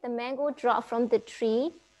 Okay, the mango dropped from the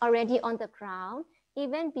tree already on the ground.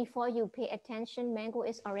 Even before you pay attention, mango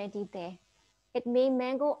is already there. It means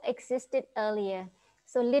mango existed earlier.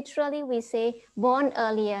 So literally we say born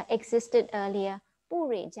earlier, existed earlier.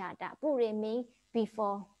 Purejata. Pure means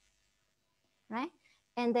before, right?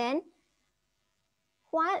 And then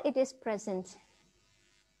while it is present,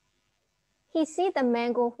 he see the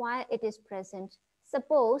mango while it is present.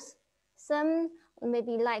 Suppose some,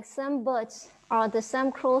 maybe like some birds or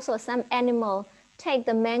some crows or some animal take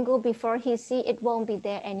the mango before he see, it won't be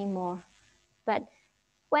there anymore. But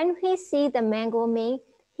when he see the mango mean,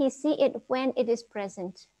 he see it when it is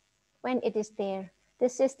present, when it is there.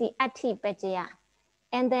 This is the ati pajaya.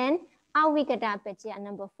 And then avigata pajaya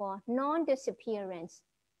number 4, non-disappearance.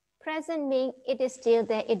 Present means it is still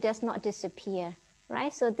there, it does not disappear,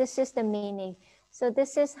 right? So this is the meaning. So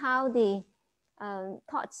this is how the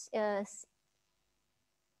thought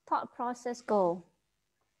process go.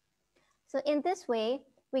 So in this way,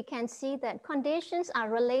 we can see that conditions are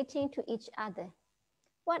relating to each other.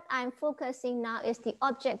 What I'm focusing now is the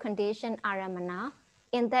object condition aramana,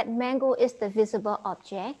 in that mango is the visible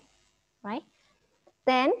object, right?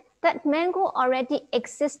 Then that mango already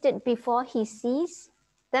existed before he sees.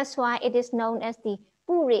 That's why it is known as the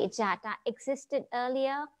purejata, existed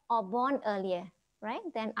earlier or born earlier, right?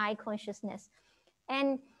 Than eye consciousness.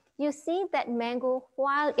 And you see that mango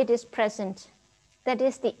while it is present. That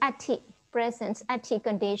is the ati, presence, ati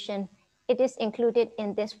condition. It is included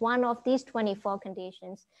in this one of these 24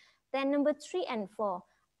 conditions. Then number 3 and 4,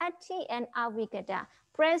 ati and avigata,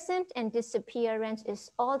 present and disappearance is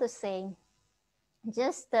all the same.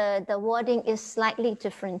 Just the wording is slightly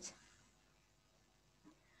different.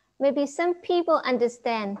 Maybe some people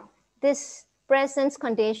understand this presence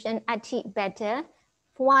condition ati better,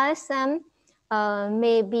 while some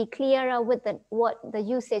may be clearer with the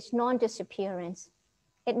usage non-disappearance.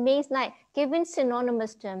 It means like given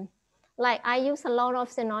synonymous term, like I use a lot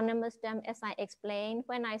of synonymous term as I explained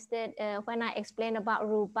when I explained about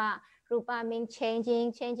rupa. Rupa means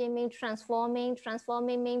changing, changing means transforming,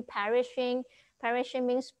 transforming means perishing, perishing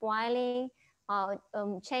means spoiling,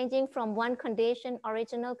 changing from one condition,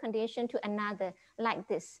 original condition to another, like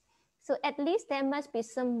this. So at least there must be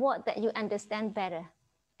some word that you understand better,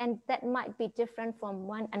 and that might be different from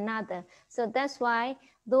one another. So that's why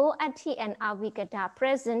though ati and avigata,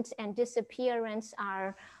 present and disappearance,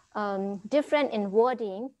 are different in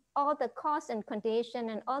wording, all the cause and condition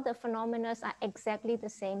and all the phenomena are exactly the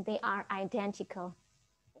same. They are identical.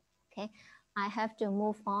 Okay, I have to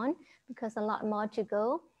move on because a lot more to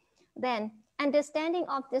go. Then understanding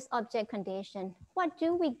of this object condition. What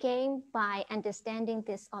do we gain by understanding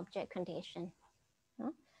this object condition?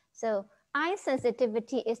 So eye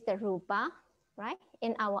sensitivity is the rupa, right?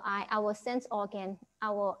 In our eye, our sense organ,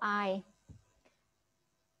 our eye.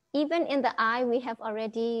 Even in the eye, we have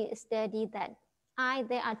already studied that eye,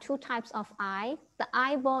 there are 2 types of eye. The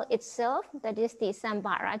eyeball itself, that is the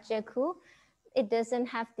sambhara jaku, it doesn't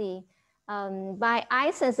have the, by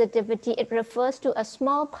eye sensitivity, it refers to a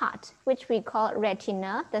small part, which we call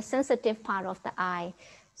retina, the sensitive part of the eye.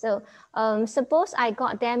 So suppose I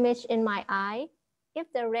got damage in my eye,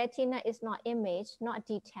 If the retina is not imaged, not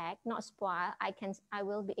detect, not spoil, I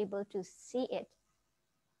will be able to see it.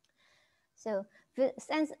 So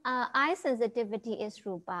since eye sensitivity is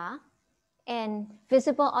rupa, and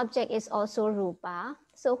visible object is also rupa.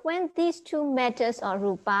 So when these two matters or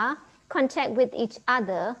rupa contact with each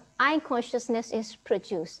other, eye consciousness is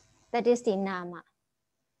produced. That is the nama.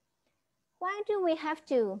 Why do we have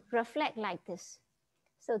to reflect like this?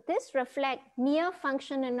 So this reflect mere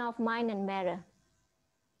functioning of mind and matter.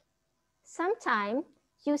 Sometimes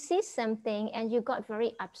you see something and you got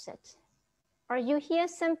very upset. Or you hear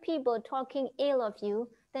some people talking ill of you,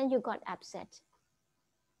 then you got upset.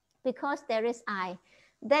 Because there is I.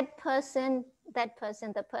 The person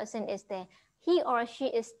is there. He or she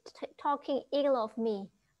is talking ill of me.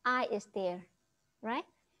 I is there, right?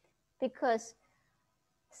 Because,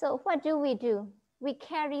 so what do? We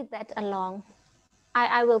carry that along.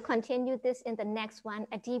 I will continue this in the next one,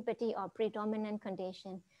 adipati or predominant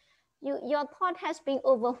condition. Your thought has been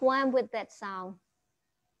overwhelmed with that sound.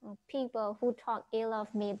 People who talk ill of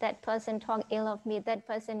me, that person talk ill of me, that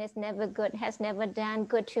person is never good, has never done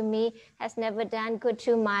good to me, has never done good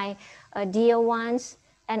to my dear ones,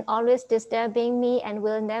 and always disturbing me and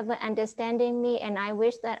will never understanding me, and I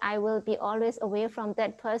wish that I will be always away from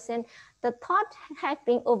that person. The thought has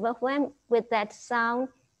been overwhelmed with that sound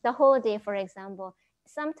the whole day, for example.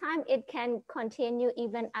 Sometimes it can continue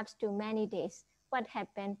even up to many days. What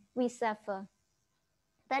happened? We suffer.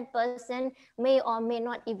 That person may or may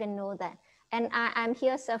not even know that. And I'm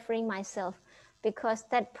here suffering myself because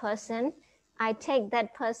that person, I take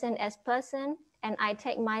that person as person and I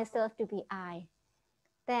take myself to be I.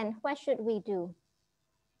 Then what should we do?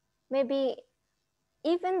 Maybe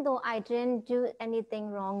even though I didn't do anything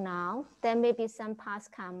wrong now, there may be some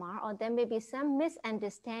past karma or there may be some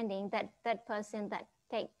misunderstanding that person that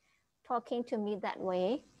talking to me that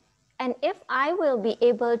way. And if I will be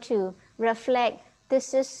able to reflect,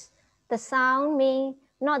 this is the sound, me,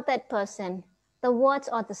 not that person, the words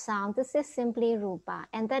or the sound, this is simply rupa.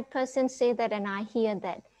 And that person say that and I hear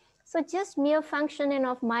that. So just mere functioning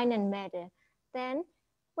of mind and matter. Then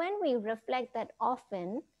when we reflect that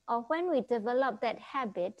often, or when we develop that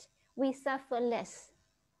habit, we suffer less.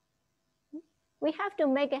 We have to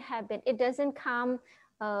make a habit. It doesn't come,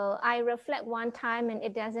 I reflect one time and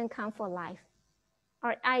it doesn't come for life.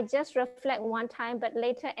 Or I just reflect one time, but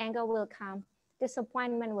later anger will come,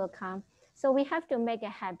 disappointment will come. So we have to make a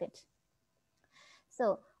habit.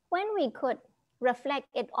 So when we could reflect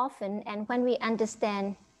it often and when we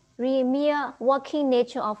understand the mere working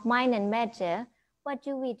nature of mind and matter, what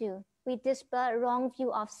do? We dispel wrong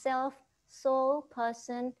view of self, soul,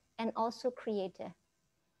 person, and also creator.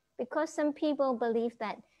 Because some people believe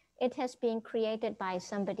that it has been created by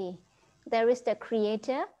somebody. There is the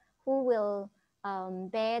creator who will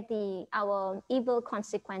bear our evil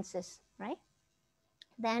consequences, right?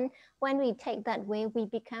 Then when we take that way, we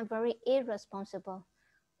become very irresponsible.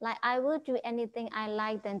 Like I will do anything I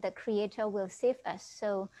like, then the creator will save us.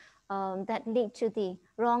 So that leads to the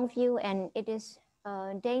wrong view and it is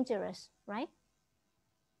dangerous, right?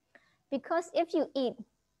 Because if you eat,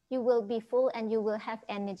 you will be full and you will have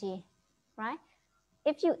energy, right?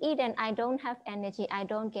 If you eat and I don't have energy, I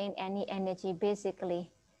don't gain any energy basically.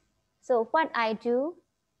 So what I do,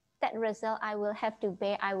 that result I will have to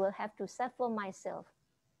bear, I will have to suffer myself.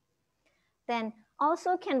 Then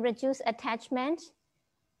also can reduce attachment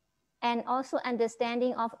and also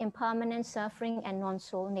understanding of impermanent suffering and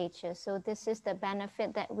non-soul nature. So this is the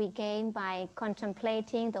benefit that we gain by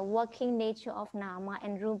contemplating the working nature of nama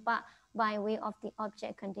and rupa by way of the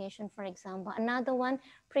object condition, for example. Another one,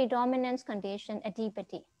 predominance condition,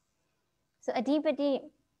 adipati. So adipati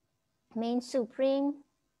means supreme,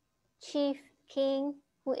 chief, king,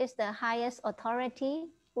 who is the highest authority,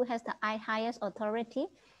 who has the highest authority,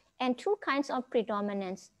 and two kinds of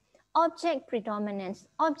predominance. Object predominance.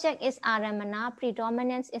 Object is aramana,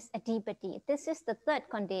 predominance is adipati. This is the third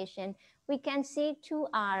condition. We can see two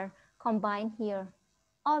are combined here.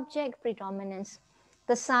 Object predominance.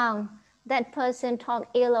 The sound, that person talk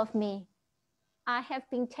ill of me. I have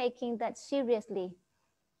been taking that seriously.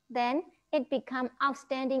 Then it becomes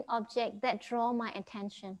outstanding object that draw my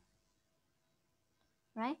attention.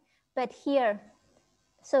 Right? But here,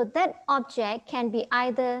 so that object can be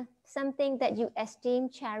either something that you esteem,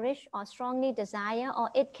 cherish, or strongly desire, or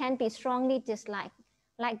it can be strongly disliked,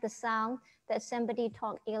 like the sound that somebody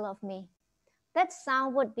talk ill of me. That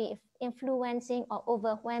sound would be influencing or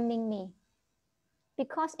overwhelming me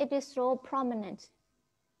because it is so prominent.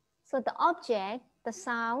 So the object, the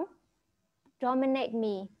sound, dominate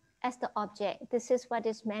me as the object. This is what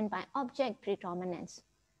is meant by object predominance.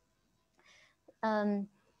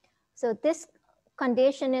 So this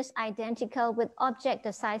condition is identical with object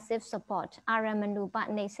decisive support, aramana,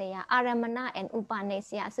 aramana and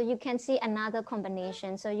upanesaya. So you can see another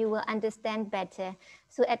combination, so you will understand better.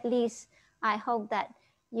 So at least I hope that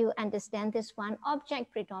you understand this one,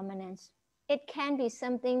 object predominance. It can be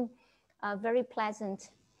something very pleasant.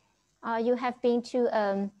 You have been to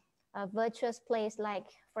a virtuous place like,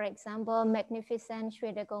 for example, magnificent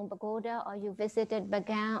Sri Dagong Pagoda, or you visited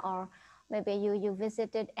Bagan, or maybe you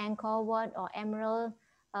visited Angkor Wat or Emerald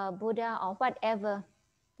Buddha or whatever.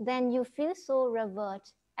 Then you feel so revered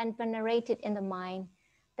and venerated in the mind.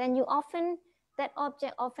 Then that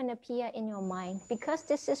object often appear in your mind because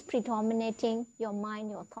this is predominating your mind,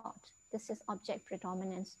 your thought. This is object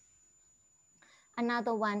predominance.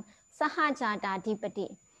 Another one, sahajata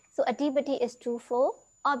adipati. So adipati is twofold,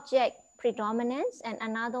 object predominance, and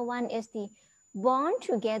another one is the born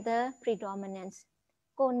together predominance,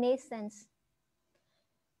 connaissance.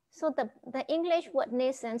 So the English word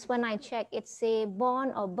nascence, when I check, it say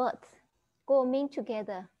born or birth. Go mean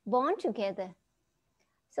together, born together.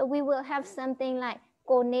 So we will have something like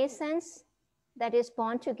connaissance, that is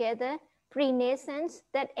born together, pre-nascence,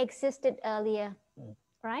 that existed earlier,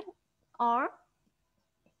 right? Or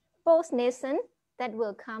post-nascent, that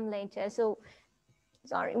will come later. So,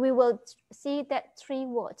 sorry, we will see that three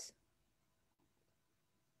words.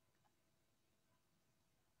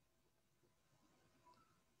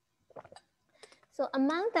 So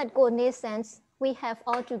among that connaissance, we have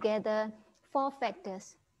altogether 4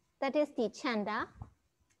 factors. That is the chanda,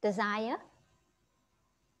 desire.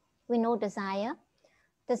 We know desire.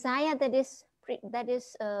 Desire that is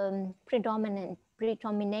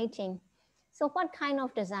predominating. So what kind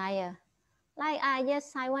of desire? Like,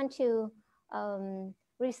 yes, I want to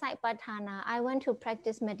recite Patthana. I want to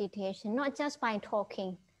practice meditation, not just by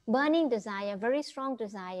talking. Burning desire, very strong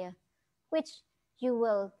desire, which you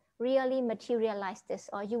will really materialize this,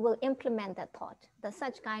 or you will implement that thought,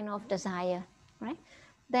 such kind of desire, right?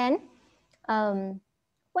 Then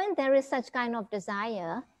when there is such kind of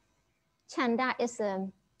desire, chanda is a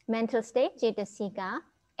mental state, cetasika,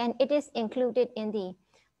 and it is included in the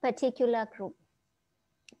particular group.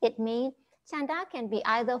 It means chanda can be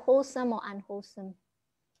either wholesome or unwholesome.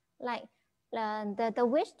 Like the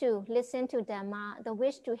wish to listen to Dhamma, the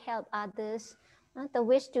wish to help others, the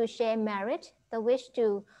wish to share merit, the wish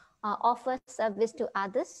to offer service to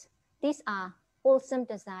others. These are wholesome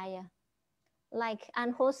desire. Like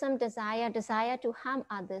unwholesome desire, desire to harm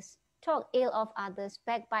others, talk ill of others,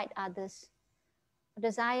 backbite others,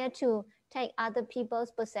 desire to take other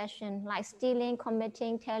people's possession, like stealing,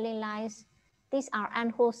 committing, telling lies. These are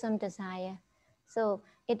unwholesome desire. So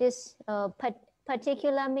it is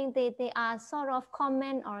particular, mean they are sort of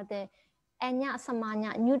common, or the anya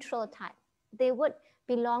samanya, neutral type. They would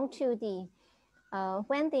belong to the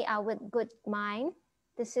when they are with good mind,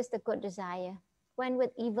 this is the good desire. When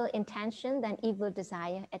with evil intention, then evil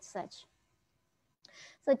desire as such.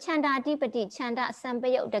 So chanda adipati, chanda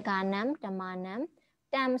sampayok daganam, dhamanam,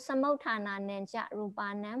 tam samauthana nenja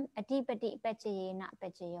rupanam, adipati pachayena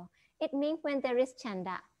pachayo. It means when there is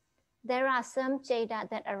chanda, there are some jada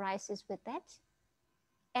that arises with that.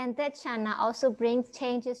 And that chanda also brings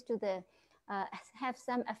changes to the, have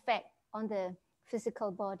some effect on the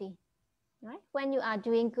physical body. Right? When you are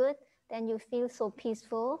doing good, then you feel so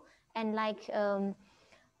peaceful. And like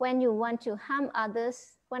when you want to harm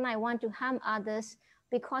others, when I want to harm others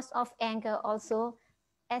because of anger also,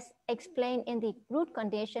 as explained in the root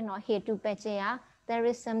condition or hetu pachaya, there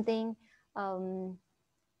is something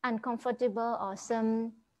uncomfortable or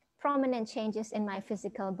some prominent changes in my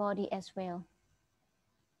physical body as well.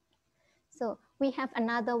 So we have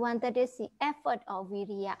another one, that is the effort of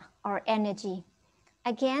viriya, or energy.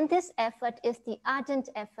 Again, this effort is the ardent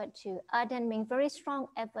effort to, ardent means very strong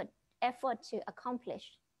effort to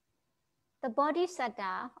accomplish. The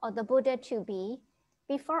Bodhisattva, or the Buddha to be,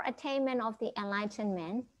 before attainment of the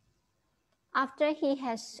enlightenment, after he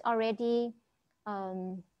has already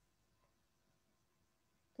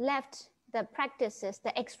left the practices,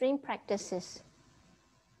 the extreme practices,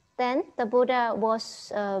 then the Buddha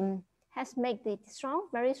was has made the strong,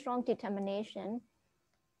 very strong determination,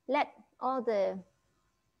 let all the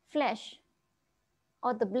flesh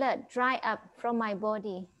or the blood dry up from my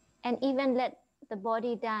body, and even let the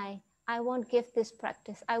body die. I won't give this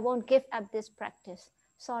practice. I won't give up this practice.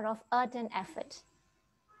 Sort of ardent effort,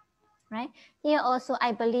 right? Here also,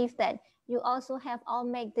 I believe that you also have all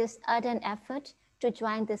made this ardent effort to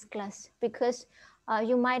join this class, because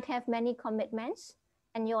you might have many commitments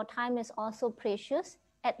and your time is also precious.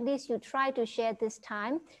 At least you try to share this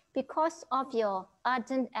time because of your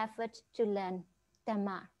ardent effort to learn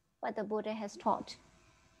Dhamma, what the Buddha has taught.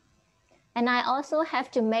 And I also have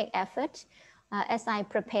to make effort as I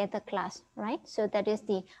prepare the class, right? So that is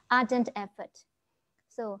the ardent effort.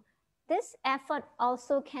 So this effort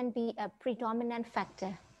also can be a predominant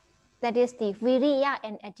factor. That is the viriya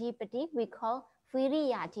and adipati, we call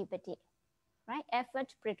viriya adipati, right?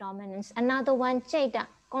 Effort predominance. Another one, jada,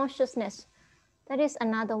 consciousness. That is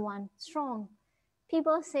another one, strong.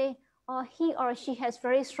 People say, oh, he or she has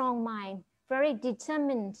very strong mind, very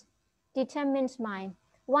determined mind.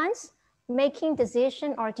 Once making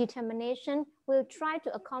decision or determination, will try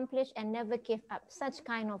to accomplish and never give up, such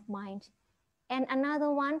kind of mind. And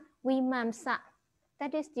another one, vimamsa,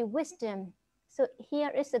 that is the wisdom. So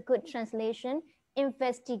here is a good translation,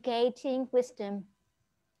 investigating wisdom,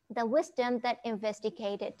 the wisdom that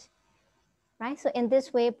investigated, right? So in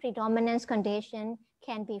this way, predominance condition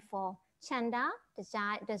can be for chanda,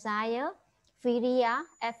 desire, viriya,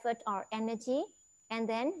 effort or energy, and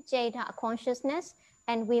then jada, consciousness,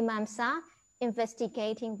 and vimamsa,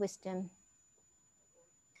 investigating wisdom.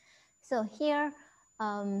 So here,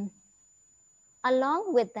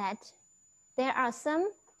 along with that, there are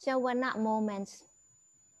some javana moments,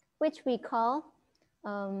 which we call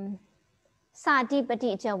sadipati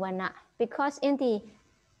javana, because in the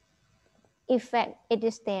effect, it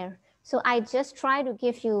is there. So I just try to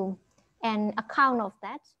give you an account of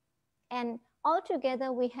that. And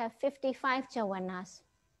altogether, we have 55 javanas.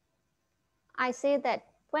 I say that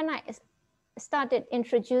when I started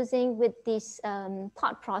introducing with this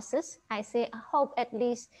thought process, I say, I hope at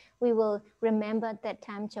least we will remember that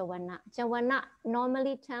time javana. Javana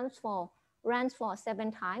normally runs for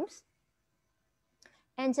 7 times.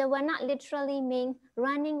 And javana literally means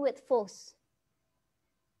running with force.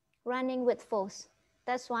 Running with force.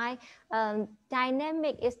 That's why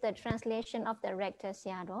dynamic is the translation of the Rector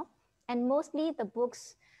Seattle. And mostly the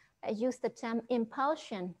books use the term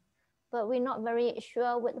impulsion, but we're not very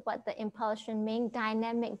sure with what the impulsion means.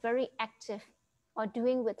 Dynamic, very active, or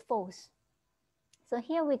doing with force. So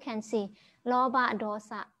here we can see loba,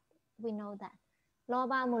 dosa, we know that.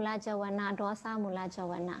 Loba mula javana, dosa mula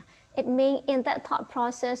javana. It means in that thought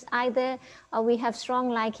process, either we have strong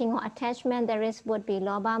liking or attachment, would be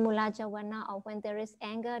loba mula javana, or when there is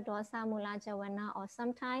anger, dosa mula javana, or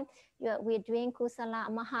sometimes we're doing kusala,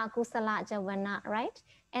 maha kusala javana, right?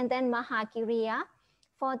 And then maha kiriya,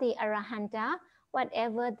 for the arahanta,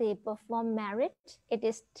 whatever they perform merit, it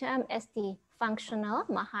is termed as the functional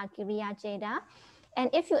maha kiriya jeda. And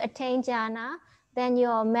if you attain jhana, then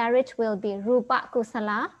your merit will be rupa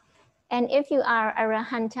kusala. And if you are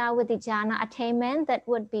arahanta with the jhana attainment, that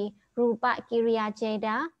would be rupa kiriya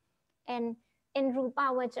jeda. And in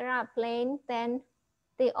rupa vajra plane, then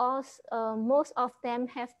they all, most of them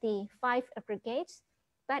have the 5 aggregates.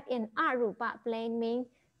 But in arupa plane means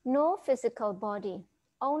no physical body,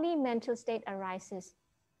 only mental state arises.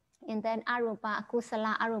 And then arupa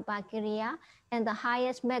kusala, arupa kiriya, and the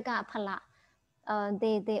highest mega phala,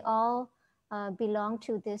 they all belong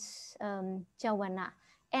to this javana.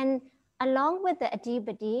 And along with the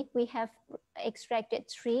adipati, we have extracted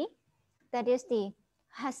 3. That is the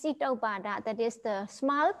hasitobada, that is the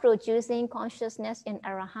smile producing consciousness in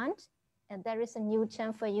arahant. And there is a new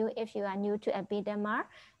term for you if you are new to Abhidhamma.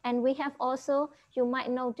 And we have also, you might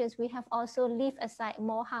notice, we have also leave aside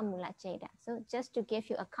moha mula jeda. So just to give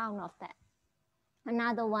you account of that.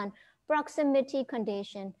 Another one, proximity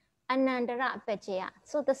condition, anandara pajaya.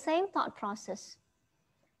 So the same thought process,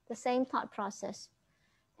 the same thought process.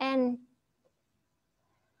 And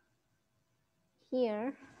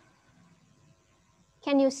here,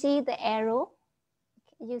 can you see the arrow?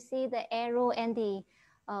 You see the arrow and the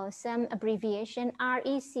some abbreviation,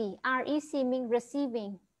 REC. REC means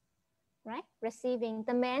receiving, right? Receiving.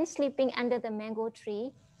 The man sleeping under the mango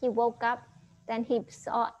tree, he woke up, then he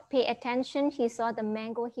saw, pay attention, he saw the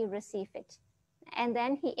mango, he received it. And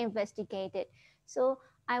then he investigated. So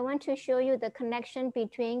I want to show you the connection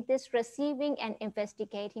between this receiving and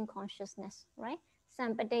investigating consciousness, right?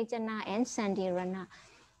 Sampadejana and Sandirana.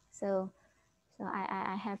 So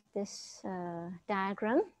I have this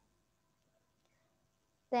diagram.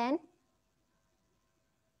 Then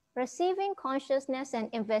receiving consciousness and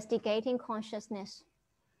investigating consciousness,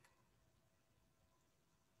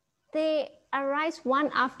 they arise one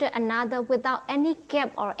after another without any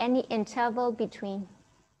gap or any interval between,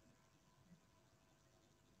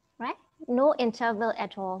 right? No interval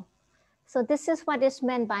at all. So this is what is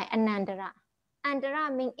meant by anandara. Andara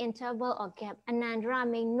means interval or gap. Anandara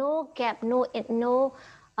means no gap, no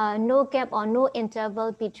gap or no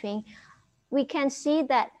interval between. We can see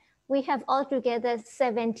that we have altogether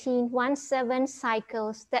 17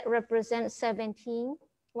 cycles that represent 17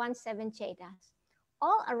 chetas.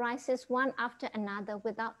 all arises one after another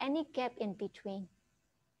without any gap in between.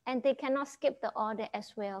 And they cannot skip the order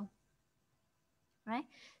as well, right?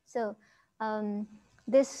 So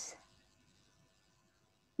this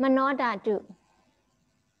Manodhatu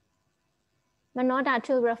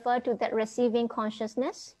refer to that receiving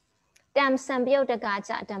consciousness. Tam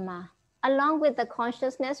Sambyodagaja Dhamma. Along with the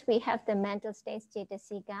consciousness, we have the mental states,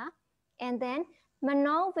 Cetasika. And then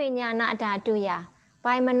Manovinyana Dhatuya.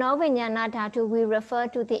 By Manovinyana Dhatu, we refer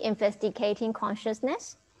to the investigating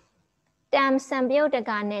consciousness. Tam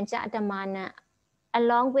Sambyodagaja Dhammana.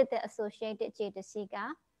 Along with the associated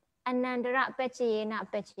Cetasika. Anandara Pachayena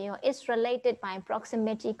Pachayo is related by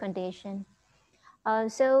proximity condition.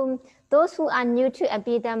 So those who are new to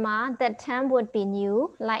Abhidhamma, that term would be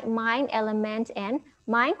new, like mind element and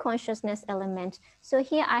mind consciousness element. So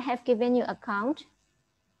here I have given you a count.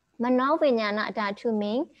 Manovinyana Dhatu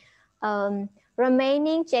mean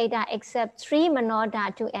remaining Jada except 3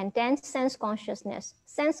 Manodhatu and 10 sense consciousness.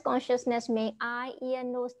 Sense consciousness mean eye, ear,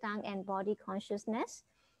 nose, tongue, and body consciousness.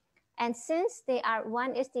 And since they are,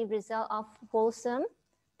 one is the result of wholesome,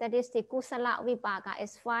 that is the kusala vipaka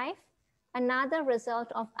is 5. Another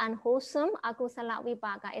result of unwholesome, akusala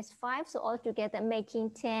vipaka is 5. So altogether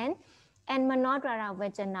making 10. And Manodhara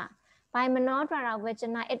Vajana. By Manodhara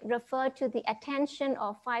Vajana, it referred to the attention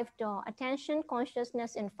of 5 door, attention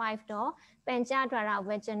consciousness in 5 door, Panchadhara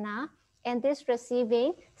Vajana, and this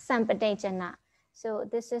receiving Sampadejana. So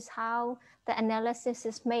this is how the analysis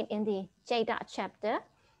is made in the Jada chapter.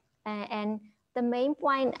 And the main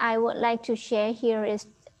point I would like to share here is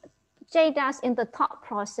Jadas in the thought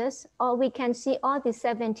process, or we can see all the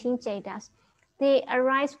 17 Jadas. They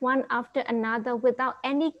arise one after another without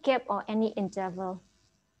any gap or any interval.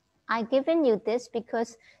 I've given you this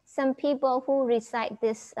because some people who recite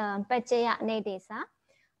this Pachaya Nedesa,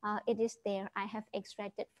 it is there. I have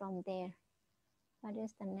extracted from there. What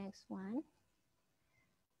is the next one?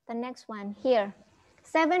 The next one here.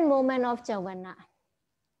 7 moments of Javana.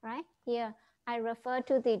 Right here, I refer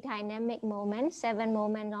to the dynamic moment, 7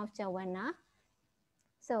 moments of Javana.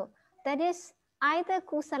 So that is either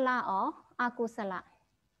kusala or akusala.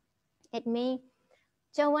 It means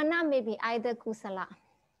Javana may be either kusala.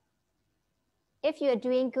 If you are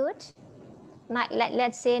doing good, like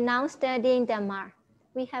let's say now studying Dhamma,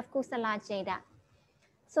 we have kusala jada.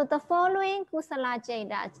 So the following kusala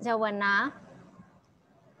jada, Javana,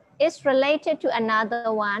 is related to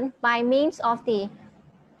another one by means of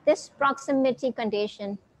this proximity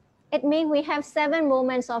condition. It means we have 7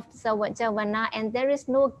 moments of Javana and there is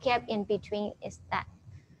no gap in between is that.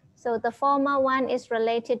 So the former one is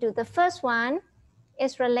related to the first one,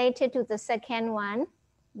 is related to the second one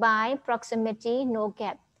by proximity, no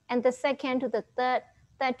gap. And the second to the third,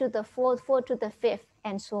 third to the fourth, fourth to the fifth,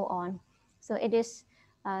 and so on. So it is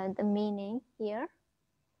the meaning here.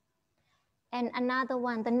 And another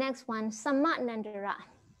one, the next one, Samanandara.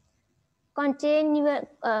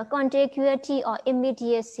 Contiguity or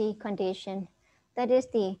immediacy condition. That is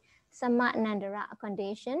the Samanandara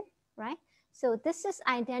condition, right? So this is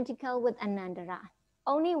identical with Anandara.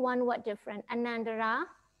 Only one word different. Anandara,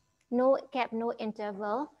 no gap, no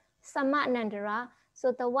interval. Samanandara,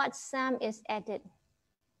 so the word sam is added.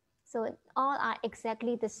 So all are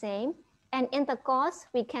exactly the same. And in the course,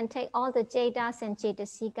 we can take all the Jadas and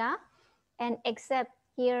Cetasika, and except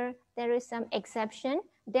here, there is some exception,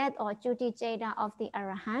 death or Chuti Jada of the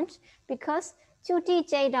Arahant, because Chuti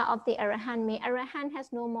Jada of the Arahant means Arahant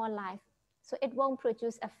has no more life, so it won't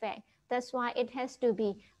produce effect. That's why it has to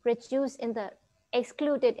be reduced in the,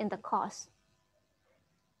 excluded in the course,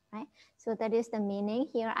 right? So that is the meaning.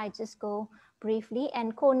 Here I just go briefly.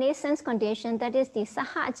 And connaissance condition, that is the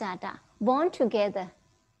Sahajada, born together,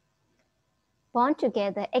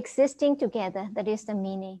 existing together, that is the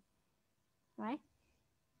meaning, right?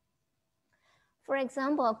 For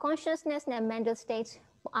example, consciousness and mental states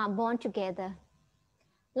are born together,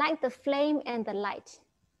 like the flame and the light,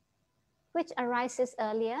 which arises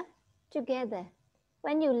earlier together.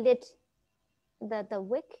 When you lit the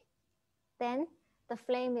wick, then the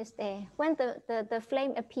flame is there. When the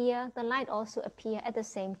flame appears, the light also appears at the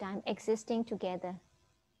same time, existing together.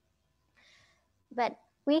 But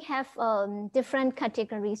we have different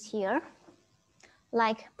categories here,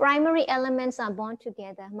 like primary elements are born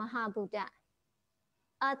together, Mahabhuta.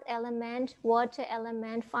 Earth element, water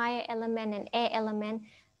element, fire element, and air element,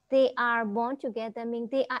 they are born together, meaning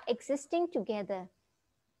they are existing together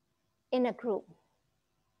in a group.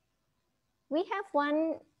 We have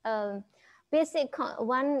one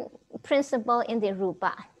one principle in the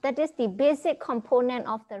Rupa, that is the basic component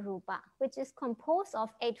of the Rupa, which is composed of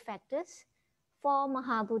 8 factors: 4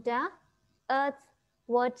 Mahabhuta, earth,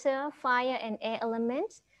 water, fire, and air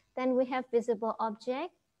elements. Then we have visible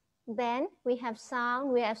object. Then we have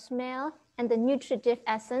sound, we have smell, and the nutritive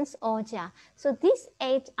essence, oja. So these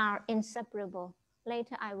 8 are inseparable.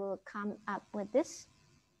 Later I will come up with this.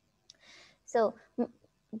 So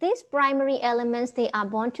these primary elements, they are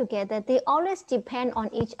born together. They always depend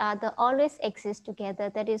on each other, always exist together.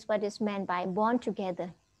 That is what is meant by born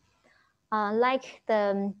together. Like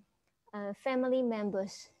the family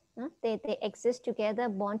members, they exist together,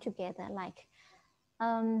 born together. Like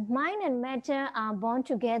mind and matter are born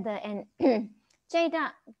together, and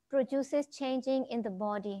Jada produces changing in the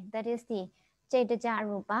body. That is the Jadaja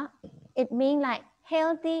Rupa. It means like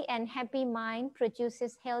healthy and happy mind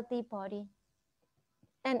produces healthy body.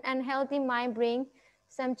 An unhealthy mind brings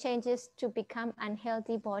some changes to become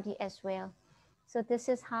unhealthy body as well. So this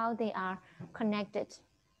is how they are connected.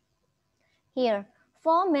 Here,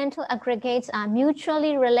 4 mental aggregates are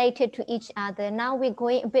mutually related to each other. Now we're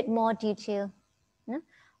going a bit more detail.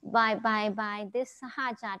 By this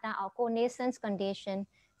sahajata or connaissance condition.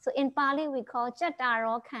 So in Pali we call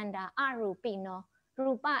Chattaro Khanda Arupino.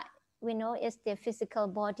 Rupa we know is the physical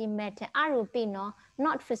body matter. Arupino,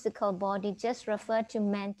 not physical body, just refer to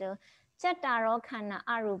mental. Chattaro Khanda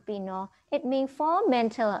Arupino, it means 4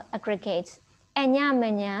 mental aggregates.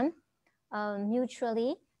 Anyamanyam,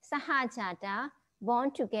 mutually, sahajata, born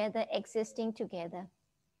together, existing together.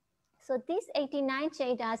 So these 89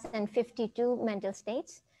 Jadas and 52 mental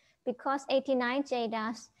states, because 89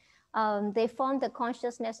 Jadas, they form the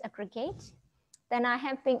consciousness aggregate. Then I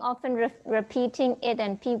have been often repeating it,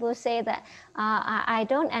 and people say that I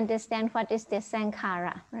don't understand what is the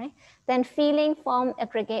sankhara, right? Then feeling form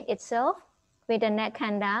aggregate itself, Vedana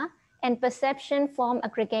Khanda, and perception form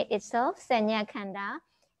aggregate itself, Sanya Khanda,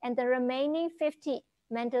 and the remaining 50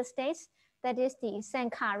 mental states, that is the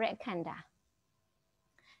Sankhara Khanda.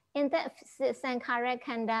 In that Sankhara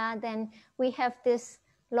Khanda, then we have this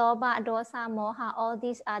Loba, Dosa, Moha, all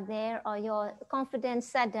these are there, or your confidence,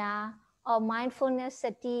 Sada, or mindfulness,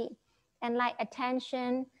 Sati, and like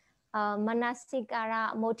attention,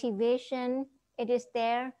 Manasikara, motivation, it is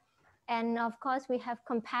there. And of course, we have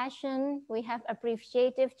compassion, we have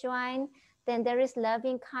appreciative joy, then there is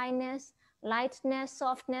loving kindness, lightness,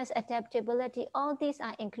 softness, adaptability, all these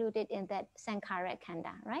are included in that Sankhara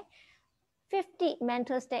Khanda, right? 50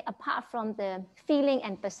 mental states apart from the feeling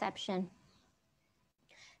and perception.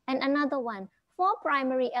 And another one, 4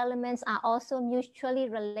 primary elements are also mutually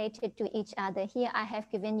related to each other. Here I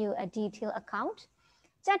have given you a detailed account.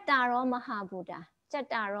 Chattaro Mahabuddha.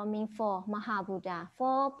 Chattaro means 4, Mahabuddha,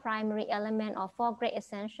 4 primary elements or 4 great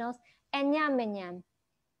essentials. Anyamanyam,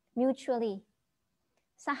 mutually.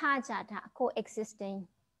 Sahajata, coexisting.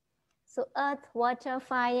 So earth, water,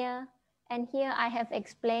 fire. And here I have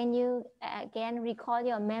explained you, again, recall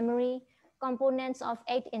your memory, components of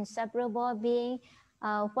 8 inseparable being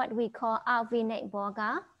what we call Avinek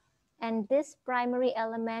Boga. And this primary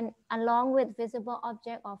element, along with visible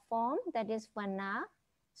object or form, that is Vana,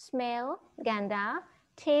 smell, Ganda,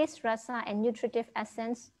 taste, Rasa, and nutritive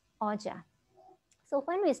essence, Oja. So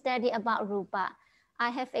when we study about Rupa, I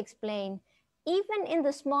have explained, even in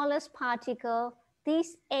the smallest particle,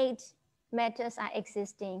 these 8 matters are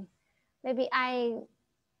existing. Maybe I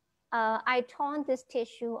torn this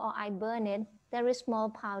tissue or I burn it, there is small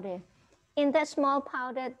powder. In that small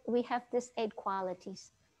powder, we have these 8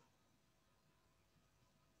 qualities.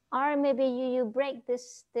 Or maybe you break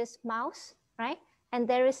this mouse, right? And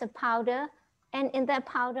there is a powder, and in that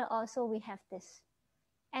powder also we have this.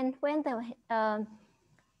 And when the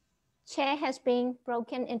chair has been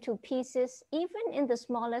broken into pieces, even in the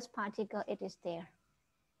smallest particle, it is there.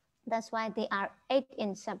 That's why they are 8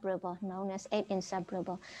 inseparable, known as 8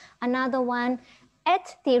 inseparable. Another one,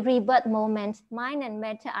 at the rebirth moment, mind and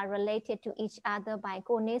matter are related to each other by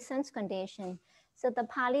connaissance condition. So the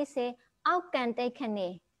Pali say, Aukante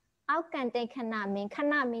kane. Aukante kana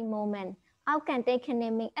mean moment. Aukante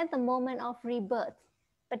kane mean at the moment of rebirth,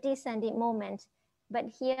 patisandhi moment. But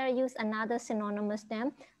here use another synonymous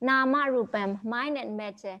term, Nama Rupam, mind and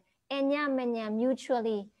matter, Enya menya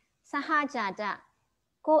mutually, Sahajata,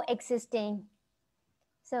 coexisting.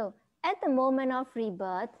 So at the moment of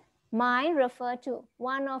rebirth, mind refer to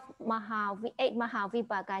one of 8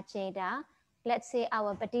 Mahavipaka Jeda, let's say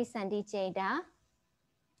our Patisandhi Jeda.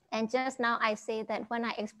 And just now I say that when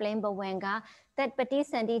I explain Bhavanga, that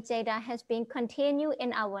Patisandhi Jeda has been continued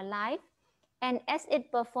in our life, and as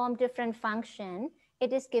it performs different function,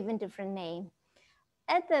 it is given different name.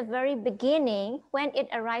 At the very beginning, when it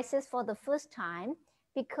arises for the first time,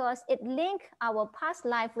 because it links our past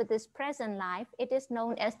life with this present life, it is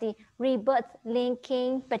known as the rebirth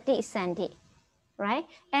linking Patisandhi, right?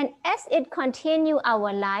 And as it continue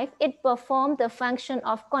our life, it perform the function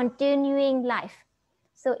of continuing life.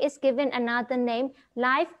 So it's given another name,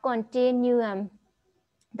 life continuum.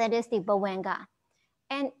 That is the Bhavanga.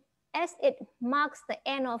 And as it marks the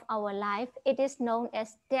end of our life, it is known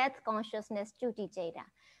as death consciousness Juti Jada.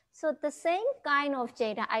 So the same kind of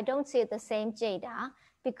Jada, I don't say the same Jada,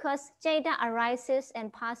 because Jada arises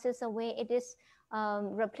and passes away, it is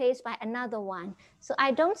replaced by another one. So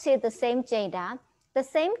I don't say the same Jada, the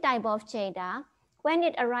same type of Jada. When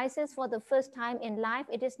it arises for the first time in life,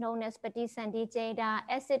 it is known as Patisandhi Jada.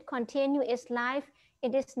 As it continues its life,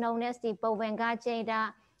 it is known as the Bhavanga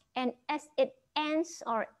Jada. And as it ends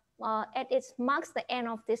or at its marks the end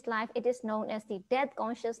of this life, it is known as the death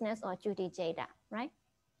consciousness or Juti Jada, right?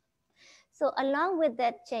 So along with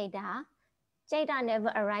that Jada, Jada never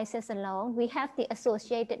arises alone. We have the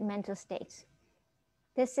associated mental states.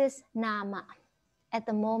 This is Nama at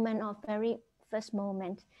the moment of very first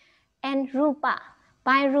moment. And Rupa.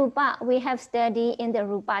 By Rupa, we have studied in the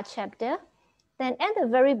Rupa chapter. Then at the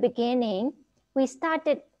very beginning, we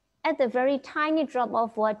started at the very tiny drop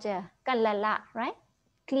of water, Kalala, right?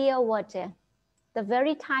 Clear water, the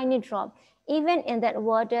very tiny drop. Even in that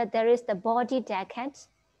water, there is the body decade.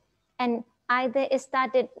 And either it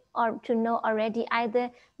started or to know already either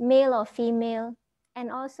male or female. And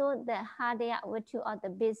also the Hadaya Vatu or the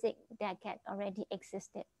basic decade already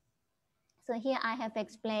existed. So here I have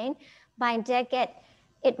explained, by decade,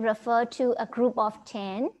 it refers to a group of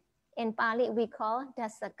 10. In Pali, we call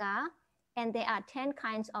Dasaka, and there are 10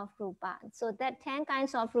 kinds of rupa. So that 10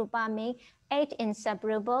 kinds of rupa mean 8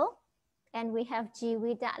 inseparable, and we have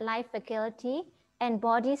jivita, life faculty, and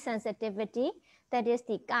body sensitivity, that is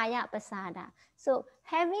the kaya pasada. So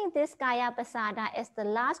having this kaya pasada as the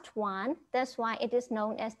last one, that's why it is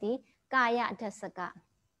known as the kaya dasaka.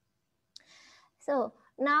 So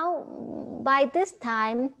now, by this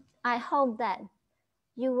time, I hope that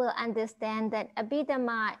you will understand that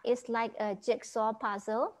Abhidhamma is like a jigsaw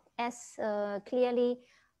puzzle, as clearly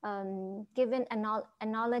given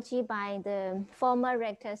analogy by the former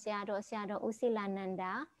rector Sayadaw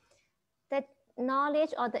Usilananda, that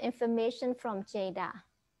knowledge or the information from Jada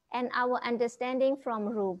and our understanding from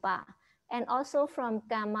Rupa and also from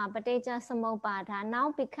Kama, Paticca Samuppada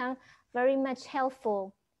now become very much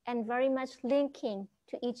helpful and very much linking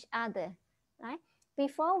to each other, right?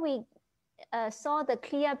 Before we saw the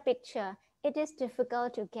clear picture, it is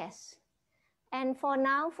difficult to guess. And for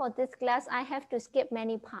now, for this class, I have to skip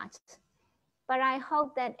many parts. But I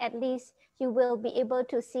hope that at least you will be able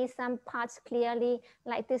to see some parts clearly,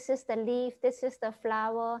 like this is the leaf, this is the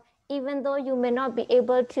flower, even though you may not be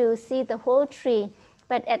able to see the whole tree,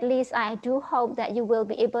 but at least I do hope that you will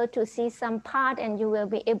be able to see some part and you will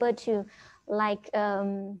be able to like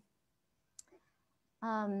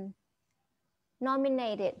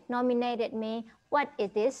nominated me what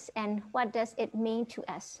it is and what does it mean to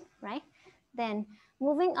us, right? Then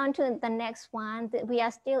moving on to the next one, we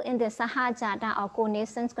are still in the Sahajata or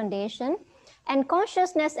connaissance condition, and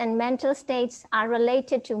consciousness and mental states are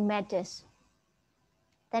related to matters.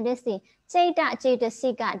 That is the Jeta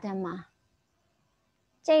Cetasika Dhamma.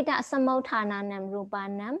 Jeta Samothananam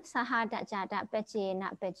Rupanam Sahada Jata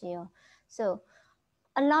Pachena Pachiyo. So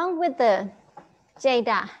along with the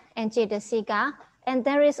Jeta and Cetasika, and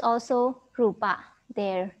there is also Rupa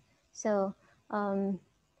there. So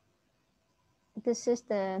this is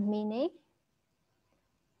the meaning.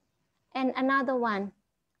 And another one,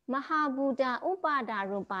 Mahabhuta Upada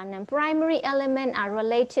Rupanam. Primary elements are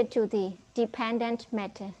related to the dependent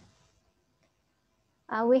matter.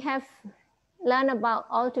 We have learned about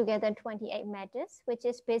altogether 28 matters, which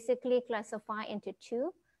is basically classified into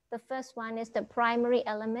two. The first one is the primary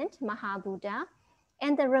element, Mahabhuta,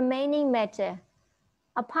 and the remaining matter.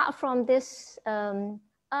 Apart from this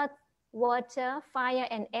earth, water, fire,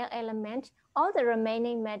 and air element, all the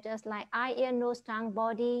remaining matters like eye, ear, nose, tongue,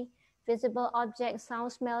 body, visible objects,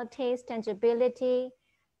 sound, smell, taste, tangibility,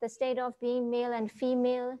 the state of being male and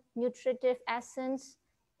female, nutritive essence,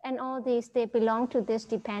 and all these, they belong to this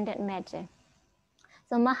dependent matter.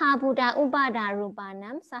 So Mahabhuta Upada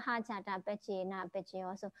Rupanam Sahajata Pachena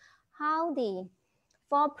Pachiyo. So how the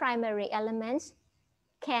four primary elements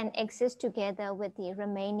can exist together with the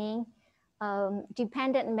remaining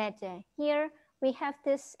dependent matter. Here we have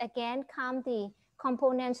this again, come the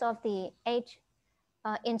components of the eight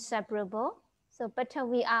inseparable. So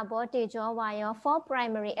Patavi, Abo, Tejo, Vaya, four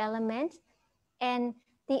primary elements, and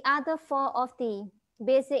the other four of the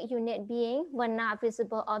basic unit being Vana,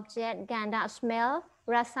 visible object, Ganda, smell,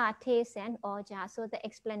 Rasa, taste, and Oja. So the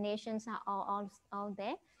explanations are all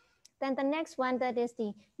there. Then the next one, that is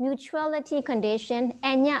the mutuality condition.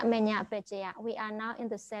 Enya menya pechaya. We are now in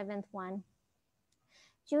the 7th one.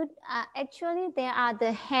 Actually, there are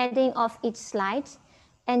the heading of each slide,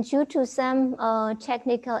 and due to some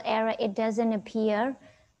technical error, it doesn't appear.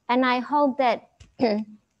 And I hope that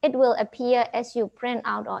it will appear as you print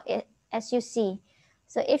out or as you see.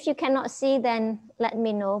 So if you cannot see, then let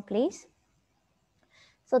me know, please.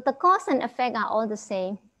 So the cause and effect are all the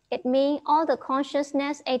same. It means all the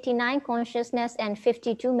consciousness, 89 consciousness and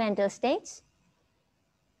 52 mental states,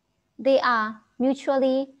 they are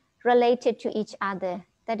mutually related to each other.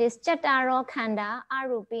 That is Chataro Khanda,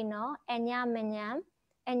 Arupino, Enya Menya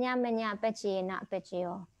Pechena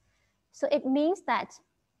Pecheo. So it means that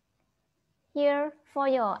here, for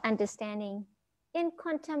your understanding, in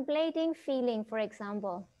contemplating feeling, for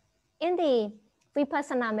example, in the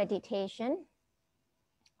Vipassana meditation,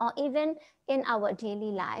 or even in our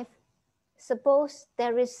daily life, suppose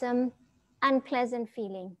there is some unpleasant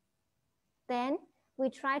feeling, then we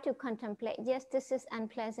try to contemplate, yes, this is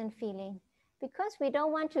unpleasant feeling, because we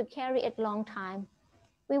don't want to carry it long time.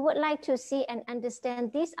 We would like to see and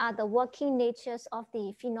understand these are the working natures of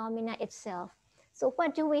the phenomena itself. So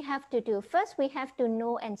what do we have to do? First, we have to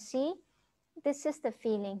know and see, this is the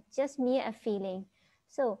feeling, just mere a feeling.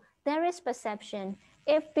 So there is perception.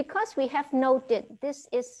 If because we have noted this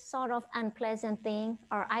is sort of unpleasant thing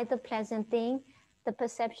or either pleasant thing, the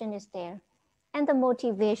perception is there. And the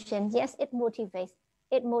motivation, yes, it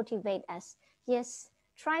motivates us. Yes,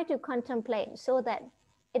 try to contemplate so that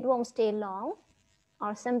it won't stay long,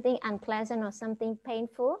 or something unpleasant or something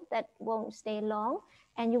painful that won't stay long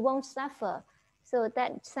and you won't suffer. So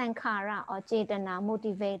that sankhara or cetana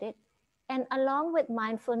motivated. And along with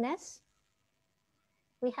mindfulness,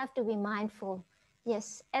 we have to be mindful.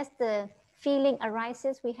 Yes, as the feeling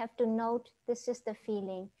arises, we have to note this is the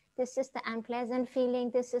feeling. This is the unpleasant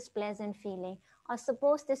feeling. This is pleasant feeling. Or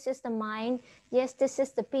suppose this is the mind. Yes, this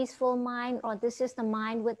is the peaceful mind, or this is the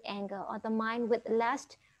mind with anger, or the mind with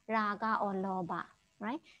lust, raga, or lobha,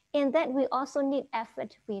 right? In that, we also need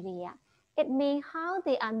effort, viriya. It means how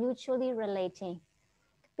they are mutually relating.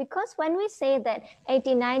 Because when we say that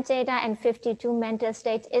 89 jeta and 52 mental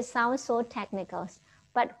states, it sounds so technical.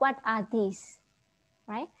 But what are these,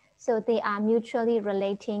 right? So they are mutually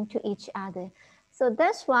relating to each other. So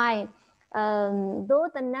that's why, though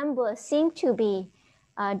the number seem to be,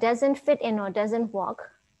 doesn't fit in or doesn't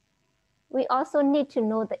work, we also need to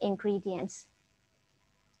know the ingredients,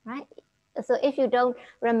 right? So if you don't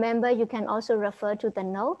remember, you can also refer to the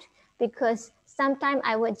note, because sometimes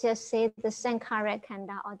I would just say the sankhara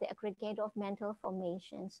khanda, or the aggregate of mental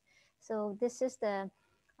formations. So this is the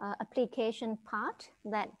application part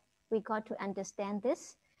that we got to understand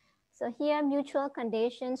this. So here, mutual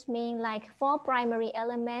conditions mean like 4 primary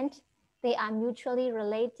elements. They are mutually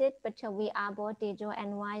related, Patavi, Abo, Tejo,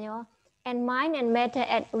 and Vayo. And mind and matter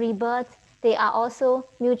at rebirth, they are also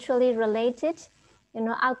mutually related. You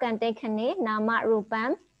know, Aukante Kane, Nama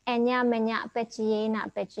Rupam, Enya Menya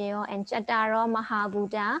Pechiyena Pechio, and Chataro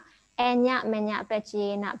Mahabuddha, Enya Menya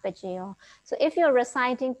Pechiyena Pechio. So if you're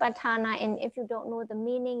reciting Patana and if you don't know the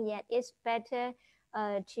meaning yet, it's better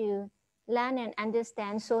to learn and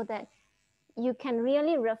understand so that you can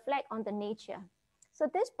really reflect on the nature. So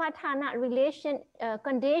this Patana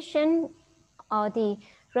condition, or the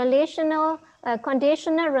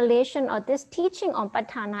conditional relation, or this teaching on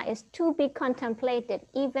Patana is to be contemplated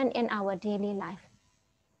even in our daily life.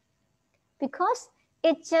 Because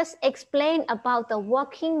it just explains about the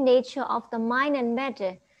working nature of the mind and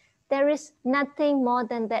matter. There is nothing more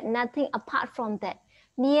than that, nothing apart from that.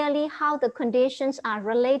 Merely how the conditions are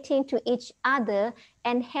relating to each other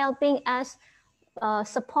and helping us,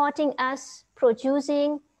 supporting us,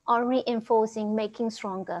 producing or reinforcing, making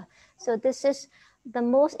stronger. So this is the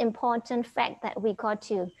most important fact that we got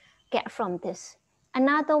to get from this.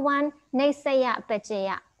 Another one, nesaya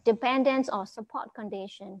pechaya, dependence or support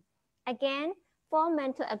condition. Again, 4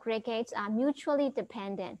 mental aggregates are mutually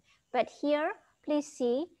dependent, but here, please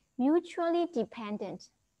see, mutually dependent.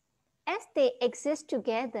 As they exist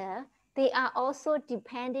together, they are also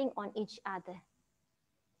depending on each other.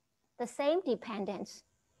 The same dependence.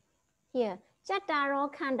 Here,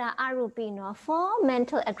 Chataro Khanda Arupino, 4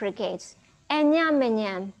 mental aggregates, Enya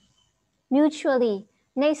Menyam, mutually,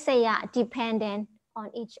 Nesaya, dependent on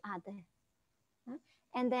each other.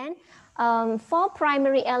 And then 4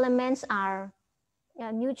 primary elements are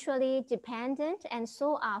mutually dependent, and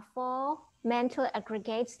so are 4 mental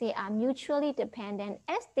aggregates. They are mutually dependent.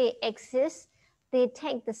 As they exist, they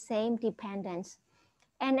take the same dependence.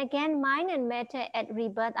 And again, mind and matter at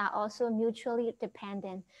rebirth are also mutually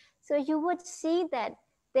dependent. So you would see that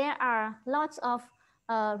there are lots of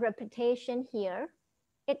repetition here,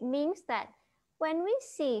 it means that when we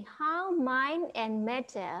see how mind and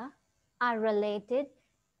matter are related,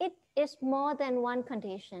 it is more than one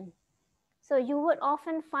condition. So you would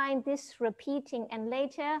often find this repeating, and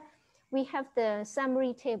later we have the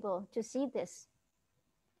summary table to see this.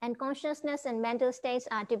 And consciousness and mental states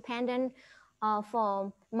are dependent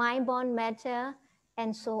for mind-born matter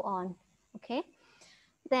and so on. Okay,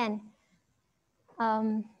 then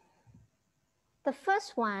the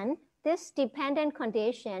first one, this dependent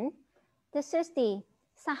condition, this is the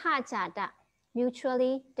sahajata,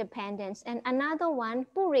 mutually dependence, and another one,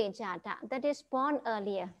 purejata, that is born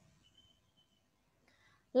earlier.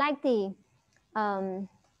 Like the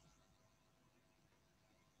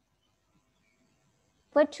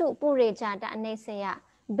Vatu purejata anesaya,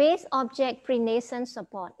 base object prenascent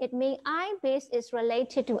support. It means I base is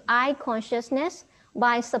related to I consciousness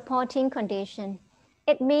by supporting condition.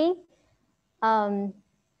 It means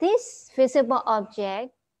this visible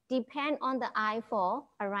object depend on the I for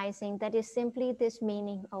arising. That is simply this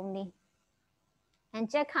meaning only. And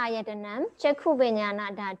Jakhayatanam, Chakhu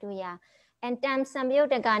Vinyana Dhatuya, and Tam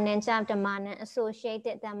Samyodaka Nenjab Dhamana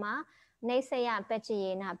associated Dhamma, Nesaya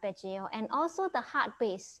Pechayena Pechayo, and also the heart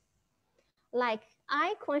base. Like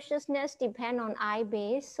I consciousness depend on I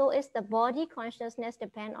base, so is the body consciousness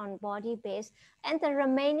depend on body base, and the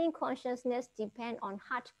remaining consciousness depend on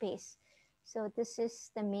heart base. So this is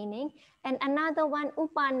the meaning. And another one,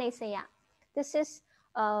 Upanesaya. This is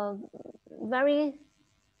very,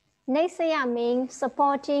 Nesaya means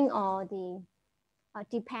supporting or the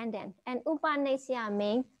dependent. And Upanesaya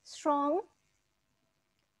means strong,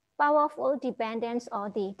 powerful dependence or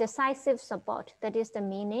the decisive support. That is the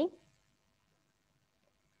meaning.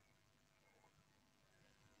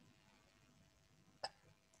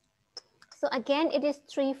 So again, it is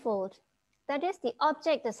threefold. That is the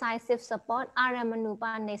object decisive support,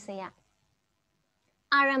 Aramanupanesaya.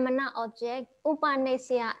 Aramana object,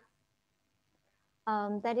 Upanesaya,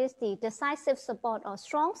 that is the decisive support or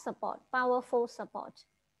strong support, powerful support.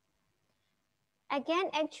 Again,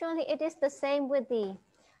 actually, it is the same with the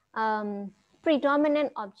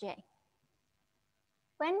predominant object.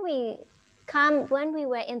 When we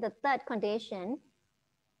were in the third condition,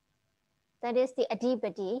 that is the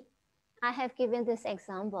adipati, I have given this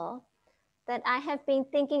example, that I have been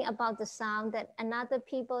thinking about the sound that another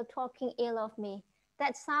people talking ill of me.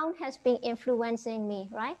 That sound has been influencing me,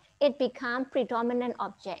 right? It become predominant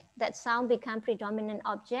object. That sound become predominant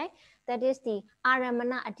object. That is the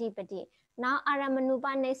aramana adipati. Now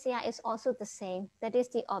aramanupanesaya is also the same. That is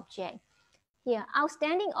the object. Here,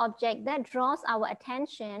 outstanding object that draws our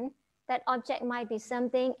attention. That object might be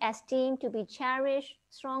something esteemed to be cherished,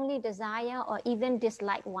 strongly desired, or even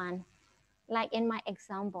disliked one, like in my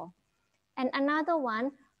example. And another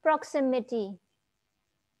one, proximity.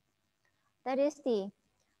 That is the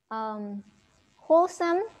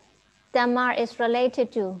wholesome Dhamma is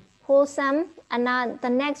related to wholesome, and the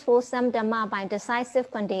next wholesome Dhamma by decisive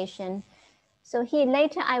condition. So here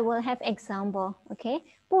later I will have example, okay?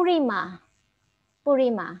 Purima.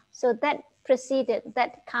 So that preceded,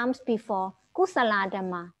 that comes before Kusala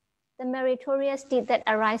Dhamma, the meritorious deed that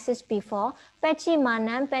arises before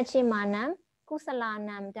Pechimanam,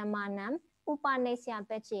 Kusalanam, Dhammanam, Upanesya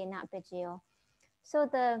Pechena Pechayo. So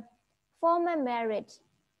the former merit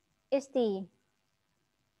is the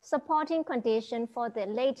supporting condition for the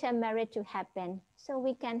later merit to happen. So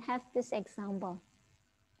we can have this example.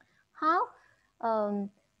 How?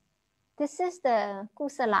 This is the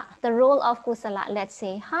kusala, the role of kusala, let's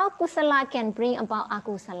say. How kusala can bring about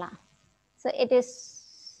akusala. So it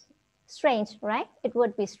is strange, right? It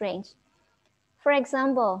would be strange. For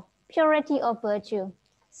example, purity of virtue.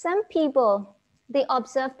 Some people, they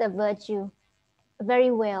observe the virtue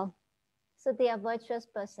very well. So they are virtuous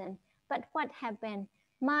person. But what happened?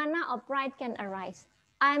 Mana or pride can arise.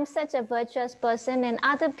 I am such a virtuous person and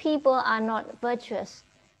other people are not virtuous.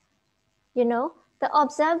 You know, the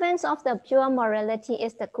observance of the pure morality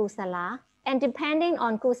is the kusala. And depending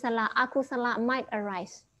on kusala, akusala might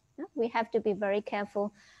arise. We have to be very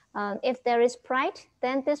careful. If there is pride,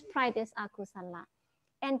 then this pride is akusala.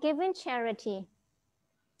 And giving charity,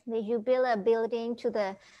 when you build a building to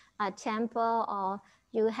the temple, or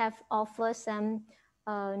you have offered some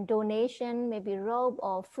donation, maybe robe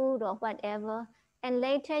or food or whatever, and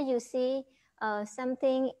later you see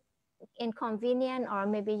something inconvenient, or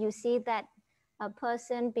maybe you see that a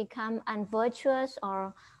person become unvirtuous,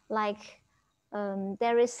 or like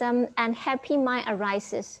there is some unhappy mind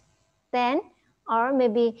arises, then, or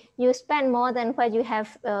maybe you spend more than what you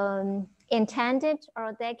have intended,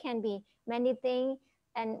 or there can be many things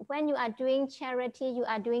And when you are doing charity, you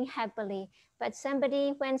are doing happily. But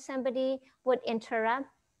when somebody would interrupt,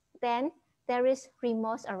 then there is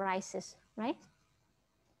remorse arises, right?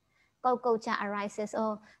 Gocha arises.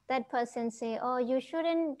 Oh, that person say, oh, you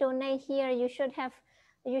shouldn't donate here. You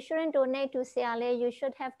shouldn't donate to Sayalay. You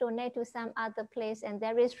should have donated to some other place. And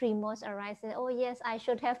there is remorse arises. Oh yes, I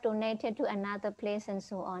should have donated to another place, and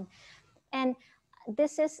so on. And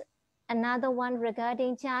this is another one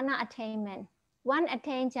regarding jhana attainment. One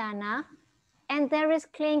attained jhana, and there is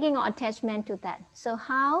clinging or attachment to that. So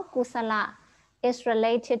how kusala is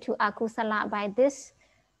related to akusala by this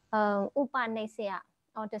upanasya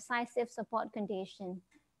or decisive support condition.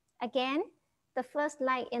 Again, the first,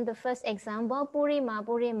 like in the first example, purima,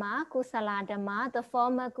 kusala dhamma, the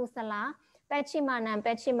former kusala, pachimana,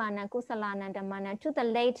 kusala dhammana, to the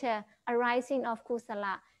later arising of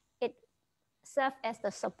kusala, it serves as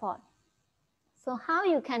the support. So how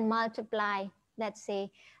you can multiply, let's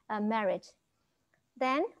say, merit?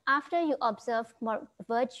 Then after you observe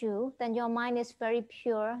virtue, then your mind is very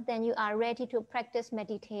pure, then you are ready to practice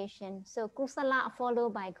meditation. So kusala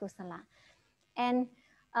followed by kusala. And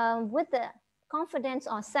with the confidence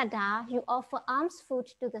or saddha, you offer alms food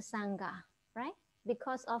to the sangha, right?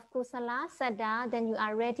 Because of kusala, saddha, then you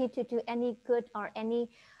are ready to do any good or any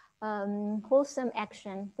wholesome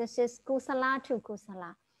action. This is kusala to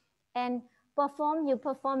kusala. And you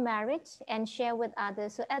perform marriage and share with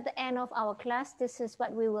others. So at the end of our class, this is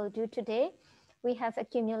what we will do today. We have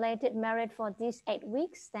accumulated merit for these 8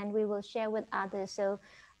 weeks, then we will share with others. So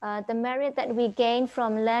the merit that we gain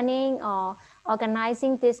from learning or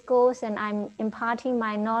organizing this course, and I'm imparting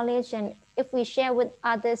my knowledge, and if we share with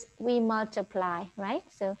others, we multiply, right?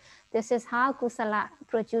 So this is how kusala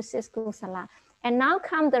produces kusala. And now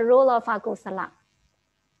come the role of akusala.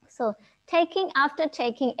 So after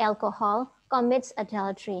taking alcohol commits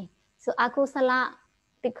adultery. So akusala,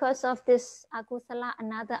 because of this akusala,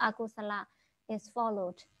 another akusala is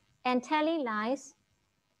followed. And telling lies,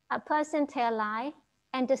 a person tell lie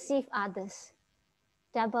and deceive others.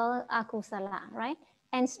 Double akusala, right?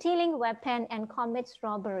 And stealing weapon and commits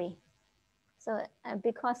robbery. So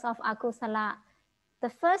because of akusala, the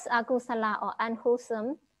first akusala or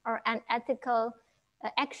unwholesome or unethical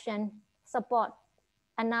action support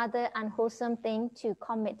another unwholesome thing to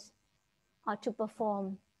commit or to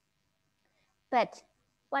perform. But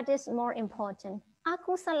what is more important?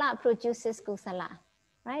 Akusala produces kusala,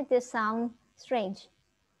 right? This sounds strange.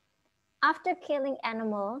 After killing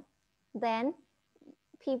animal, then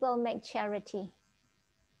people make charity,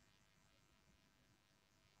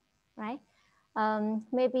 right?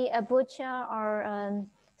 Maybe a butcher or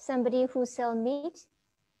somebody who sell meat,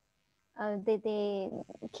 they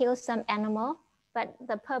kill some animal, but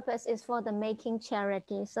the purpose is for the making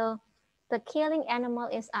charity. So the killing animal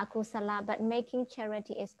is akusala, but making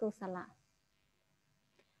charity is kusala.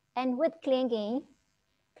 And with clinging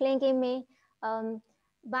me,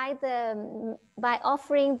 by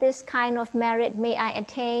offering this kind of merit, may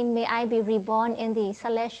I be reborn in the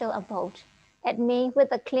celestial abode. It means with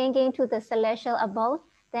the clinging to the celestial abode,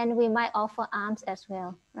 then we might offer alms as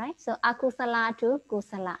well, right? So akusala to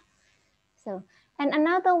kusala. So, and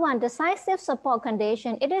another one, decisive support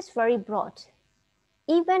condition, it is very broad.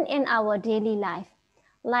 Even in our daily life,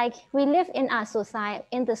 like we live in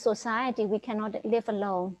the society, we cannot live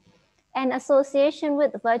alone. And association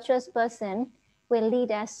with a virtuous person will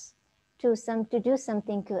lead us to do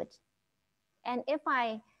something good. And if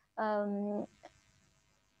I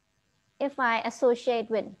associate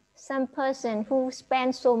with some person who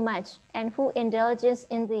spends so much and who indulges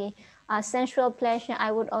in the sensual pleasure,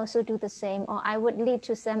 I would also do the same, or I would lead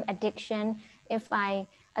to some addiction if I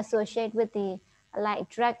associate with the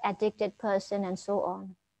drug addicted person and so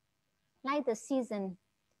on. Like the season,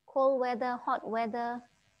 cold weather, hot weather,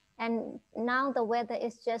 and now the weather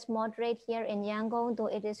is just moderate here in Yangon, though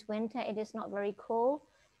it is winter, it is not very cold.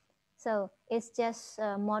 So it's just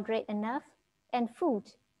moderate enough. And food,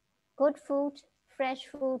 good food, fresh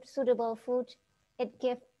food, suitable food, it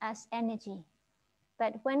gives us energy.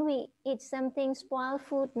 But when we eat something spoiled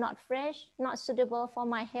food, not fresh, not suitable for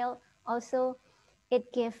my health, also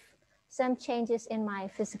it gives some changes in my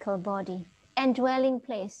physical body. And dwelling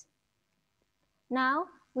place. Now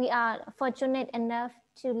we are fortunate enough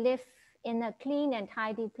to live in a clean and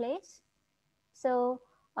tidy place. So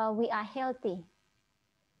we are healthy.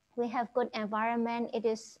 We have good environment. It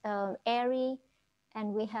is airy,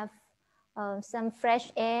 and we have some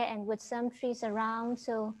fresh air and with some trees around.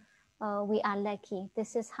 So we are lucky.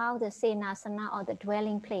 This is how the senasana or the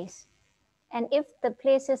dwelling place. And if the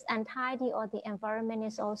place is untidy or the environment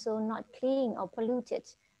is also not clean or polluted,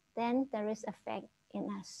 then there is effect in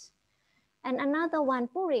us. And another one,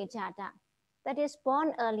 Purijata, that is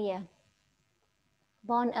born earlier.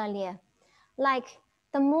 Born earlier. Like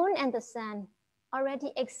the moon and the sun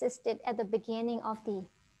already existed at the beginning of the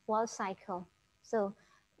world cycle. So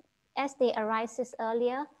as they arises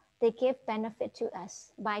earlier, they give benefit to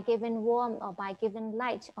us by giving warmth or by giving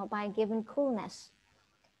light or by giving coolness.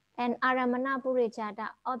 And Aramana Purijata,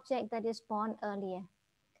 object that is born earlier.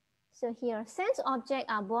 So here, sense objects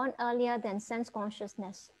are born earlier than sense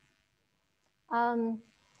consciousness.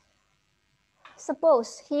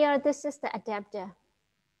 Suppose here, this is the adapter.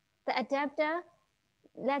 The adapter,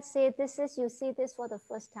 let's say this is, you see this for the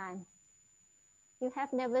first time. You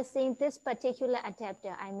have never seen this particular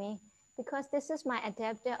adapter, I mean, because this is my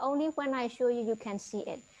adapter. Only when I show you, you can see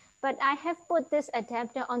it. But I have put this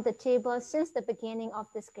adapter on the table since the beginning of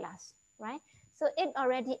this class, right? So it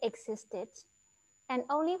already existed. And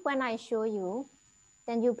only when I show you,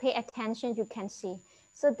 then you pay attention, you can see.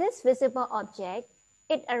 So this visible object,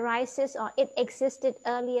 it arises or it existed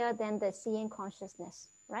earlier than the seeing consciousness,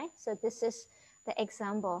 right? So this is the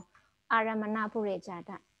example, Aramana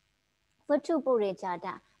Purejata. Virtu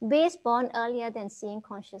Purejata, base born earlier than seeing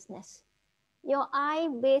consciousness. Your eye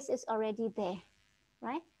base is already there,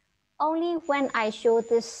 right? Only when I show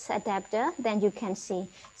this adapter, then you can see.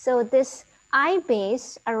 So this eye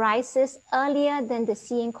base arises earlier than the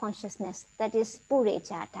seeing consciousness. That is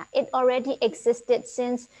Purejata. It already existed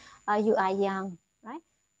since you are young, right?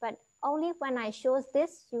 But only when I show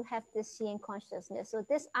this, you have this seeing consciousness. So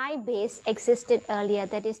this eye base existed earlier.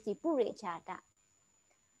 That is the Purejata.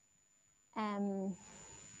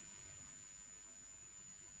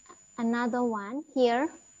 Another one here,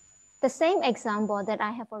 the same example that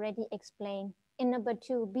I have already explained. In number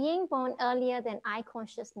 2, being born earlier than eye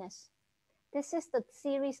consciousness. This is the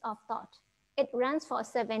series of thought. It runs for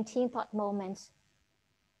 17 thought moments.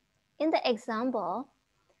 In the example,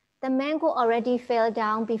 the mango already fell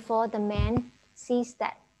down before the man sees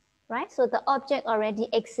that, right? So the object already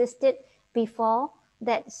existed before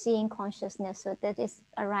that seeing consciousness. So that is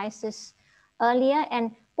arises earlier,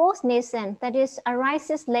 and post-nascent, that is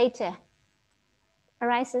arises later.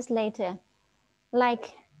 Arises later.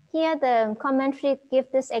 Like here the commentary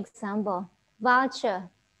give this example, vulture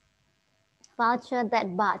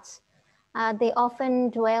that barks. They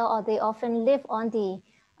often dwell or they often live on the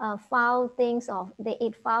foul things, or they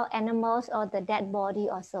eat foul animals or the dead body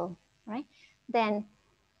or so, right? Then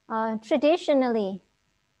traditionally,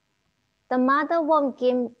 the mother won't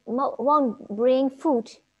bring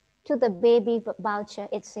food to the baby vulture,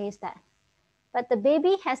 it says that. But the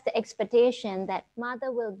baby has the expectation that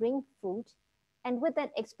mother will bring food, and with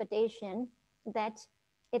that expectation that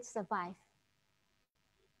it survives.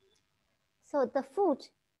 So the food,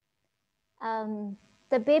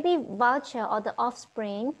 the baby vulture or the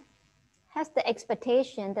offspring has the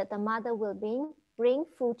expectation that the mother will bring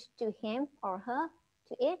food to him or her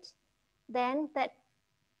to eat, then that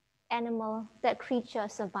animal, that creature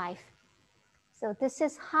survive. So this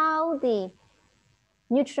is how the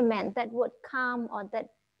nutriment that would come or that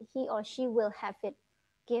he or she will have it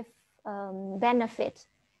give benefit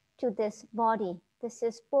to this body. This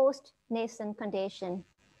is post-nascent condition.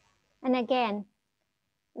 And again,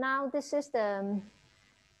 now this is the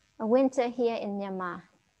winter here in Myanmar.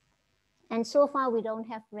 And so far we don't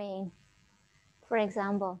have rain, for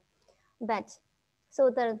example. But so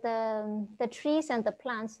the trees and the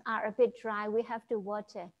plants are a bit dry, we have to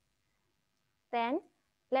water. Then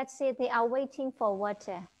let's say they are waiting for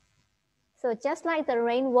water. So just like the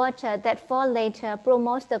rainwater that fall later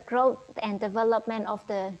promotes the growth and development of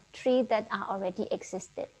the tree that are already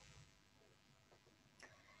existed.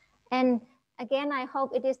 And again, I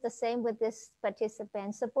hope it is the same with this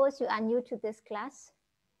participant. Suppose you are new to this class,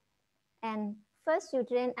 and first you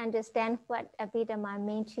didn't understand what Abhidhamma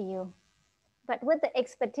means to you. But with the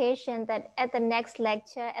expectation that at the next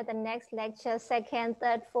lecture, second,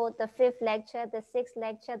 third, fourth, the fifth lecture, the sixth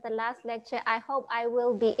lecture, the last lecture, I hope I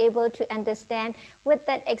will be able to understand with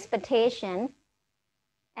that expectation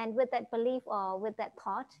and with that belief or with that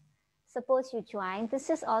thought. Suppose you join, this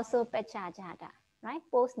is also Pachajada, right?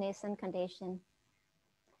 Post-nascent condition.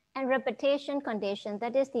 And repetition condition,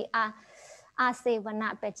 that is the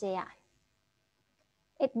Asevana Pachaya.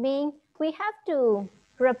 It means we have to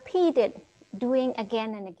repeat it, doing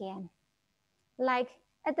again and again. Like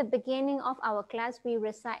at the beginning of our class, we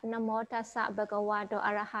recite Namo Tassa Bhagavato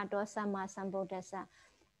Arahato Samma Sambuddhassa.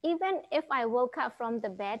 Even if I woke up from the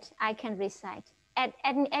bed, I can recite. At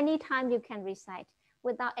any time you can recite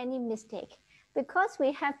without any mistake, because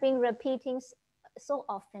we have been repeating so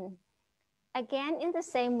often. Again, in the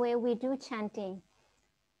same way we do chanting.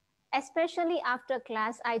 especially after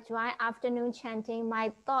class, I try afternoon chanting,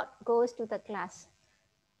 my thought goes to the class.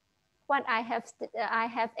 What I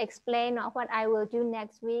have explained or what I will do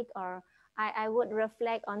next week, or I would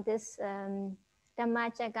reflect on this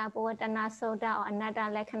Dhammacakkappavattana Sutta or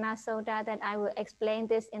another Lakkhana Sutta that I will explain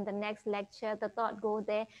this in the next lecture. The thought go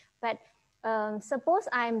there. But suppose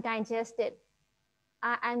I'm digested,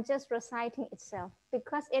 I'm just reciting itself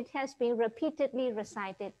because it has been repeatedly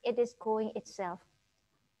recited. It is going itself.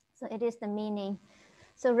 So it is the meaning.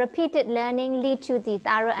 So repeated learning lead to the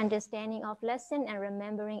thorough understanding of lesson and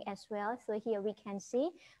remembering as well. So here we can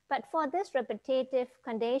see. But for this repetitive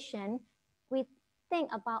condition, we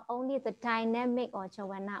think about only the dynamic or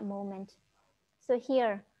Javana moment. So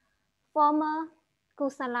here, former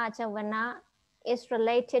Kusala Javana is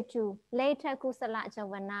related to later Kusala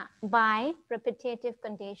Javana by repetitive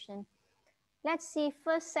condition. Let's see,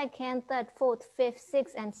 first, second, third, fourth, fifth,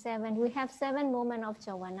 sixth, and seven. We have 7 moments of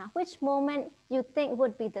Javana. Which moment you think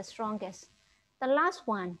would be the strongest? The last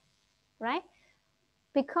one, right?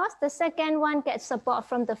 Because the second one gets support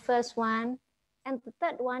from the first one, and the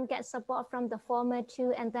third one gets support from the former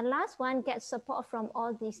 2, and the last one gets support from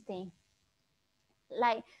all these things.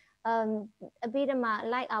 Like Abhidhamma,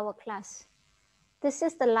 like our class. This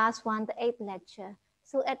is the last one, the 8th lecture.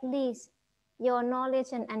 So at least your knowledge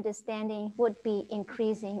and understanding would be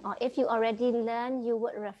increasing, or if you already learn, you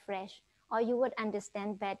would refresh, or you would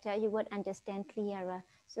understand better, you would understand clearer.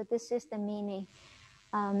 So this is the meaning.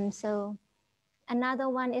 So another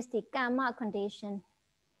one is the karma condition.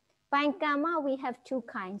 By karma, we have 2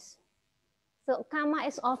 kinds. So karma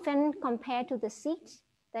is often compared to the seed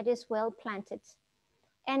that is well planted.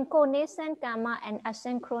 And co-nascent karma and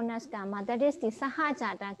asynchronous karma, that is the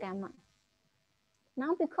sahajata karma.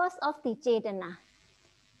 Now, because of the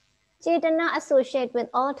Cetana associate with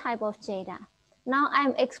all type of Ceta. Now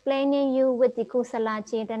I'm explaining you with the Kusala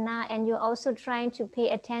Cetana, and you're also trying to pay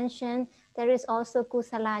attention. There is also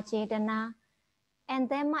Kusala Cetana. And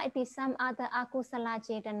there might be some other Akusala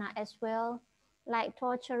Cetana as well, like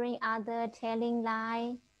torturing other, telling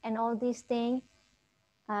lie, and all these things.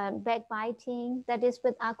 Backbiting, that is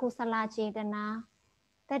with Akusala Cetana.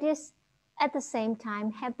 That is at the same time,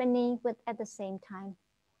 happening with at the same time.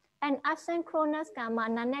 And asynchronous karma,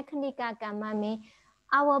 nanakanika karma means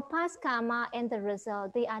our past karma and the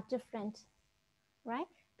result, they are different, right?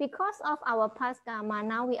 Because of our past karma,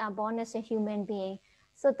 now we are born as a human being.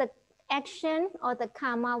 So the action or the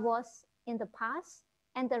karma was in the past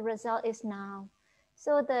and the result is now.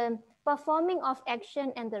 So the performing of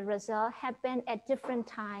action and the result happen at different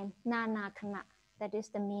time, nanakana, that is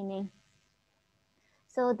the meaning.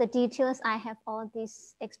 So the details, I have all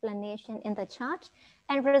this explanation in the chart.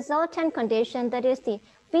 And resultant condition, that is the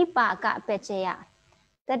vipaka pachaya.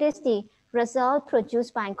 That is the result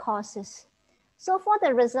produced by causes. So for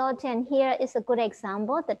the resultant, here is a good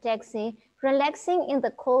example. The text says, relaxing in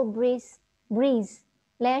the cold breeze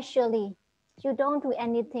leisurely. You don't do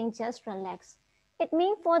anything, just relax. It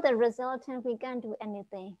means for the resultant, we can't do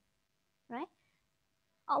anything, right?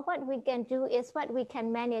 Or what we can do is what we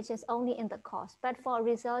can manage is only in the cause. But for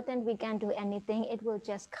resultant, we can't do anything. It will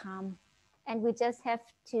just come. And we just have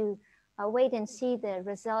to wait and see the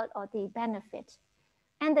result or the benefit.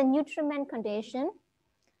 And the nutriment condition,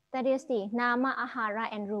 that is the nama ahara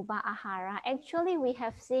and rupa ahara. Actually, we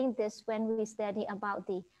have seen this when we study about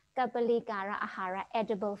the kappalikara ahara,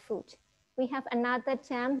 edible food. We have another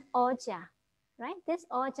term, oja, right? This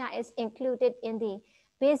oja is included in the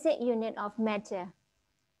basic unit of matter.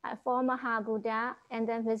 For Mahabhuta, and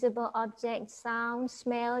then visible objects, sound,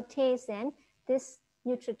 smell, taste, and this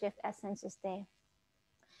nutritive essence is there.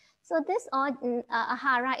 So this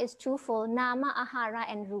ahara is twofold, nama ahara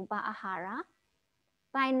and rupa ahara.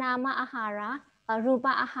 By nama ahara,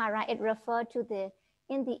 rupa ahara, it refers to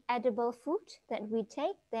in the edible food that we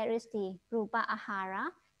take, there is the rupa ahara,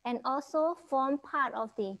 and also form part of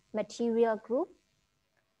the material group.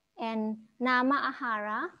 And nama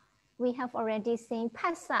ahara, we have already seen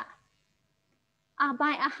phassa.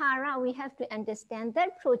 By ahara, we have to understand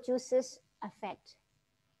that produces effect.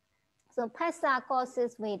 So phassa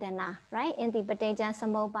causes vedana, right? In the paticca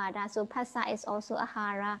samuppada. So phassa is also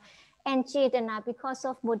ahara. And cetana, because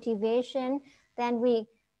of motivation, then we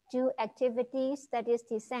do activities, that is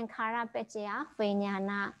the sankhara paccaya,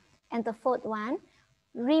 vijnana. And the 4th one,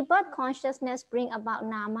 rebirth consciousness bring about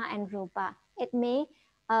nama and rupa. It may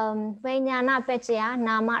vijnana paccaya,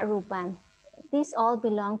 nama rupa. These all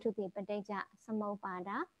belong to the paticca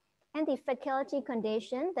samuppada. And the faculty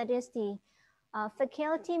condition, that is the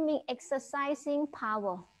faculty means exercising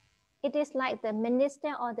power. It is like the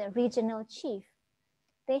minister or the regional chief.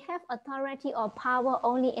 They have authority or power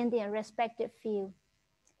only in their respective field.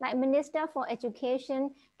 Like Minister for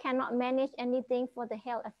Education cannot manage anything for the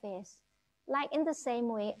health affairs. Like in the same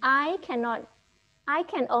way, I can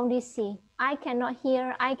only see, I cannot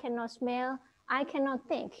hear, I cannot smell, I cannot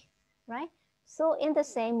think, right? So in the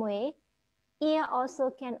same way, ear also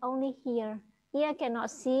can only hear, ear cannot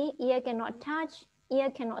see, ear cannot touch, ear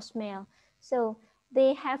cannot smell. So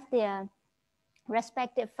they have their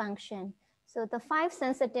respective function. So the 5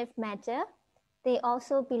 sensitive matter, they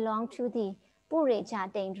also belong to the Pureja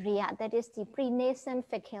Dendriya, that is the prenascent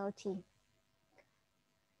faculty.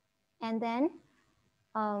 And then,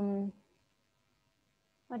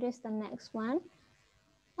 what is the next one?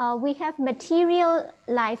 We have material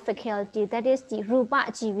life faculty, that is the Rupa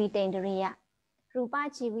Jividendriya. Rupa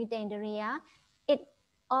Jividendriya, it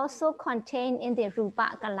also contained in the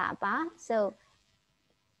Rupa Kalapa. So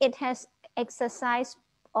it has exercise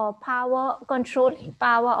or power, control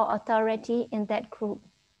power or authority in that group.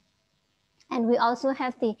 And we also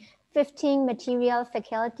have the 15 material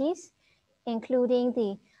faculties, including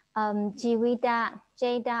the Jivida,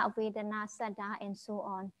 Jada, Vedana, Sada, and so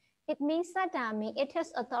on. It means Sada means it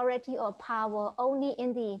has authority or power only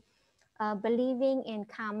in the believing in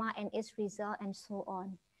karma and its result and so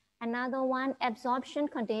on. Another one, absorption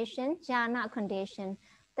condition, jhana condition.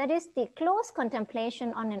 That is the close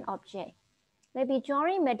contemplation on an object. Maybe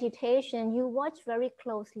during meditation, you watch very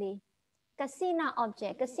closely. Kasina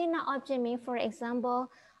object. Kasina object means, for example,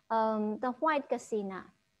 the white kasina.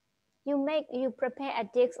 You prepare a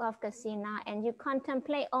dish of kasina and you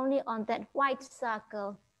contemplate only on that white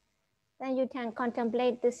circle. Then you can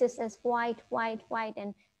contemplate this is as white, white, white,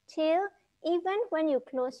 and till even when you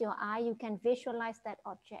close your eye, you can visualize that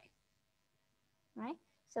object, right?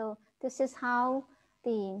 So this is how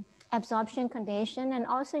the absorption condition, and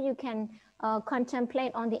also you can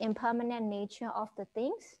contemplate on the impermanent nature of the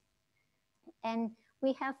things. And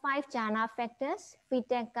we have 5 jhana factors: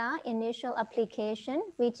 Videka, initial application;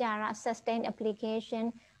 Vichara, sustained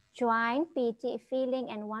application; joy, piti, feeling,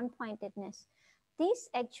 and one-pointedness. These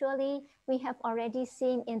actually we have already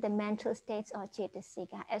seen in the mental states or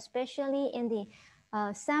cetasika, especially in the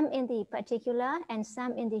some in the particular and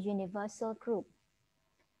some in the universal group.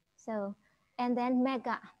 So, and then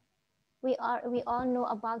mega. We all know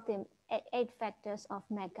about the 8 factors of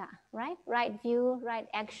mega, right? Right view, right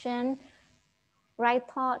action, right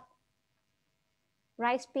thought,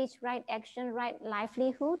 right speech, right action, right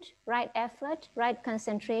livelihood, right effort, right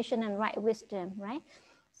concentration, and right wisdom, right?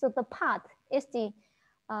 So the path is the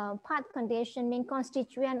path condition, mean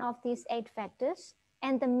constituent of these 8 factors,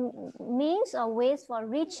 and the means or ways for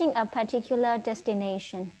reaching a particular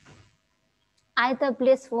destination, either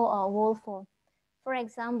blissful or woeful. For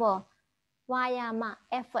example, vayama,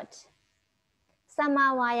 effort.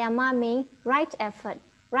 Sama vayama means right effort.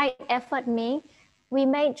 Right effort means we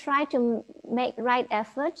may try to make right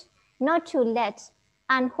effort, not to let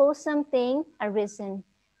unwholesome thing arisen.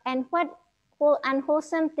 And what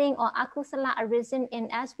unwholesome thing or akusala arisen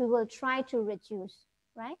in us, we will try to reduce,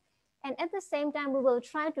 right? And at the same time, we will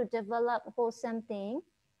try to develop wholesome thing.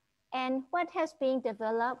 And what has been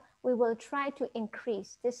developed, we will try to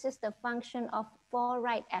increase. This is the function of 4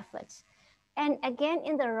 right efforts. And again,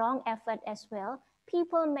 in the wrong effort as well,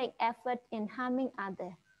 people make effort in harming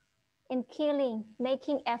others, in killing,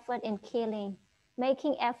 making effort in killing,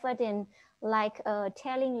 making effort in like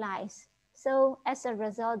telling lies. So as a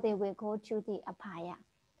result, they will go to the apaya.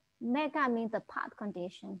 Mega means the path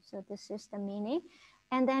condition. So this is the meaning.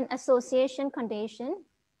 And then association condition,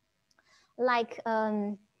 like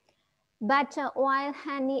butter, oil,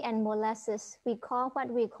 honey, and molasses. We call what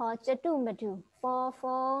we call jatu-madu.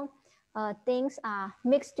 Four things are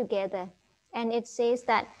mixed together. And it says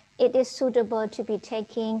that it is suitable to be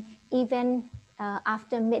taken even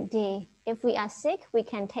after midday. If we are sick, we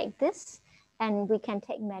can take this and we can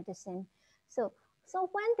take medicine. So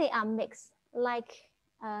when they are mixed, like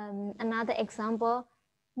another example,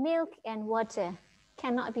 milk and water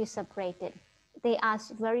cannot be separated. They are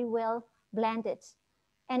very well blended.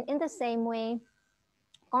 And in the same way,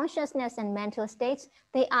 consciousness and mental states,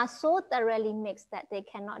 they are so thoroughly mixed that they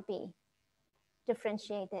cannot be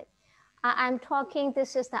differentiated. I'm talking,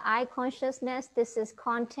 this is the eye consciousness, this is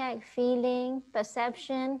contact, feeling,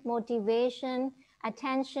 perception, motivation,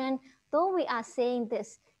 attention. Though we are saying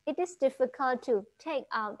this, it is difficult to take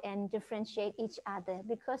out and differentiate each other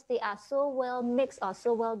because they are so well mixed or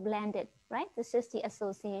so well blended, right? This is the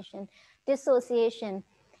association. Dissociation,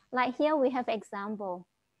 like here we have example.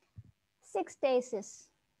 6 tastes: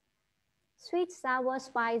 sweet, sour,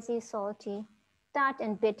 spicy, salty, tart,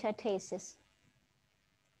 and bitter tastes.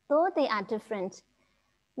 Though they are different,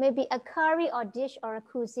 maybe a curry or dish or a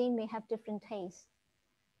cuisine may have different tastes.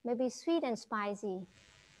 Maybe sweet and spicy,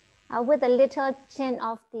 with a little tint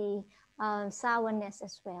of the sourness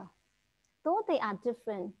as well. Though they are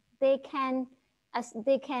different, they can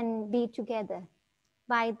be together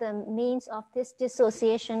by the means of this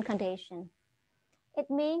dissociation condition. It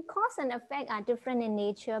means cause and effect are different in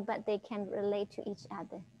nature, but they can relate to each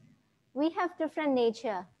other. We have different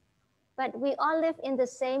nature, but we all live in the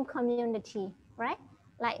same community, right?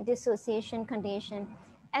 Like dissociation condition.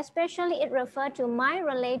 Especially it refers to mind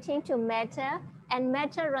relating to matter and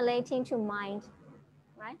matter relating to mind,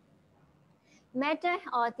 right? Matter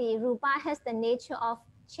or the rupa has the nature of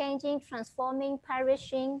changing, transforming,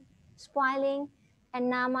 perishing, spoiling, and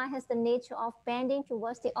nama has the nature of bending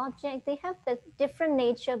towards the object. They have the different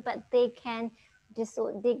nature, but they can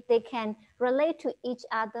relate to each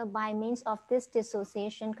other by means of this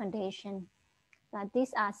dissociation condition. Now,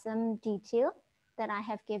 these are some details that I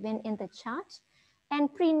have given in the chart. And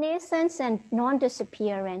prenascence and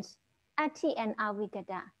non-disappearance, ati and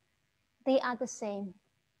avigada, they are the same.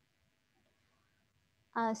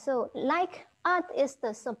 So like earth is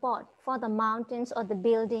the support for the mountains or the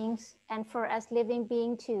buildings and for us living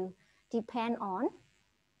being to depend on.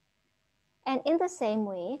 And in the same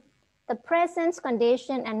way, the presence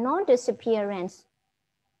condition and non-disappearance,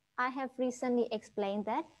 I have recently explained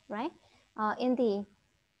that, right? In the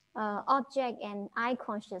object and I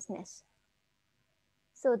consciousness.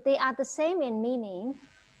 So they are the same in meaning.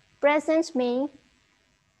 Presence means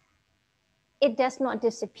it does not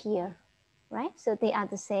disappear, right? So they are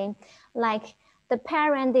the same. Like the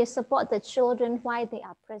parent, they support the children while they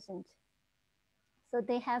are present. So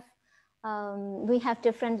they have, we have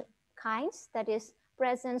different kinds. That is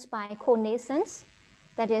presence by connaissance,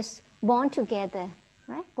 that is born together,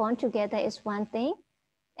 right? Born together is one thing.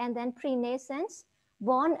 And then prenascence,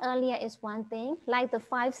 born earlier is one thing. Like the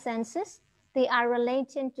five senses, they are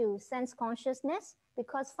related to sense consciousness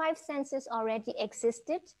because five senses already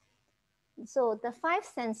existed. So the five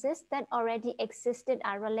senses that already existed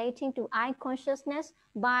are relating to I consciousness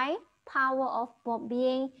by power of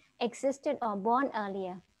being existed or born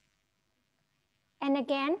earlier. And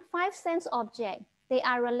again, five sense objects, they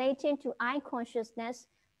are relating to I consciousness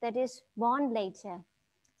that is born later.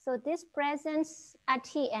 So this presence,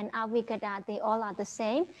 ati and avigada, they all are the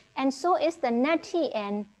same. And so is the nati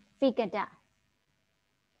and vigada.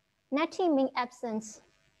 Nati means absence.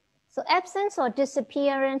 So absence or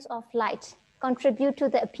disappearance of light contribute to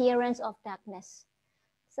the appearance of darkness.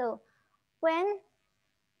 So when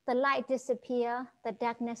the light disappears, the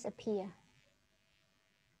darkness appears.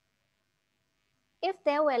 If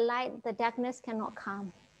there were light, the darkness cannot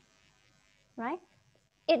come, right?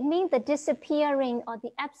 It means the disappearing or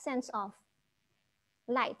the absence of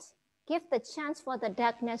light give the chance for the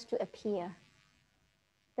darkness to appear.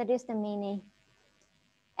 That is the meaning.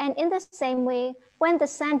 And in the same way, when the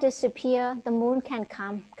sun disappears, the moon can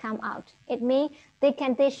come out. It means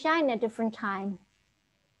they shine at different time.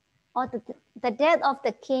 Or the death of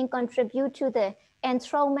the king contribute to the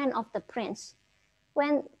enthronement of the prince.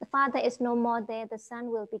 When the father is no more there, the son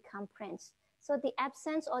will become prince. So the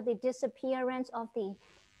absence or the disappearance of the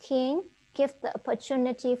king gives the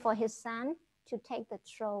opportunity for his son to take the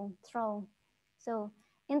throne. So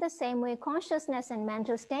in the same way, consciousness and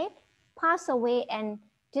mental state pass away and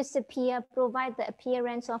disappear, provide the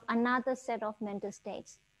appearance of another set of mental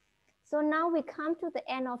states. So now we come to the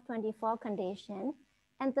end of 24 condition,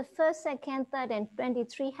 and the first, second, third, and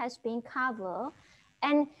 23 has been covered.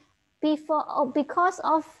 And because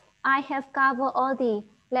of I have covered all the,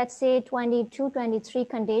 let's say 22, 23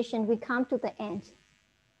 condition, we come to the end.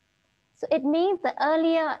 So it means the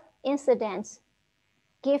earlier incidents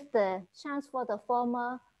give the chance for the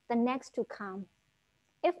former, the next to come.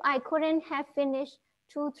 If I couldn't have finished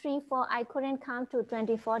 2, 3, 4, I couldn't come to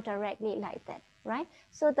 24 directly like that, right?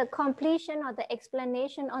 So the completion or the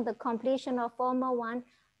explanation on the completion of former one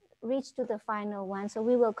reach to the final one. So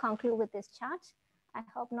we will conclude with this chart. I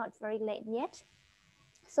hope not very late yet.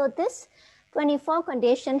 So this 24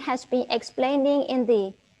 condition has been explained in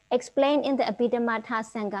the Abhidhamma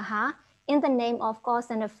Sangaha in the name of cause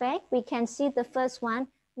and effect. We can see the first one,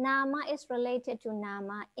 nama is related to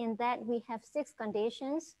nama in that we have 6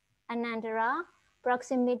 conditions, anandara,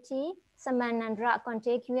 proximity, samanandra,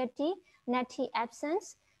 contiguity, nati,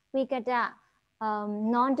 absence, vigada,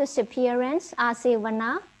 non-disappearance,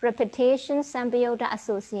 asevana, repetition, sambhyoga,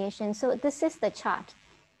 association. So this is the chart.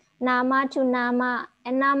 Nama to nama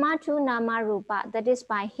and nama to nama rupa, that is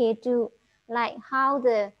by hetu, like how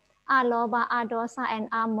the aloba, adosa, and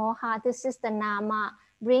amoha, this is the nama,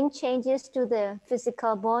 bring changes to the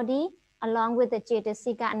physical body along with the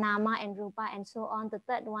cetasika, nama and rupa, and so on. The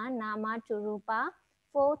third one, nama to rupa,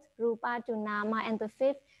 fourth, rupa to nama, and the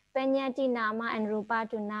fifth, Panyati Nama and Rupa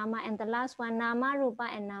to Nama, and the last one Nama Rupa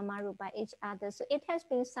and Nama Rupa each other. So it has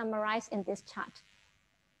been summarized in this chart.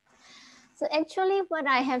 So actually what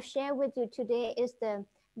I have shared with you today is the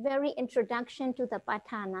very introduction to the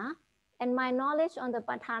Patthana, and my knowledge on the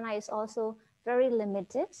Patthana is also very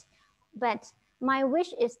limited. But my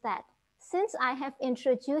wish is that since I have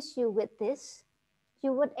introduced you with this,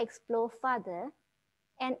 you would explore further.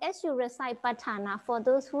 And as you recite Patthana, for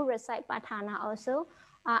those who recite Patthana also,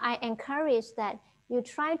 I encourage that you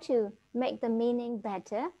try to make the meaning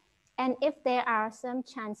better. And if there are some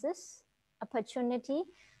chances, opportunity,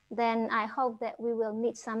 then I hope that we will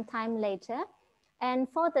meet sometime later. And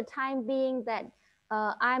for the time being that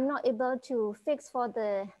I'm not able to fix for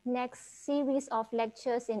the next series of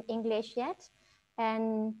lectures in English yet.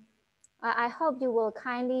 And I hope you will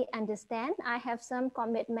kindly understand. I have some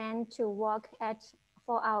commitment to work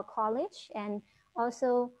for our college, and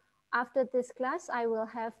also after this class, I will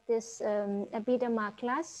have this Abhidhamma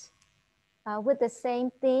class with the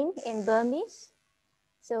same theme in Burmese.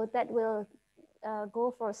 So that will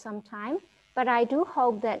go for some time, but I do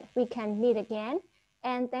hope that we can meet again.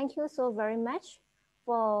 And thank you so very much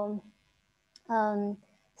for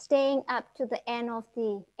staying up to the end of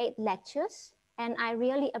the 8 lectures. And I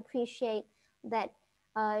really appreciate that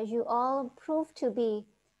you all proved to be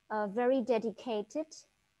very dedicated,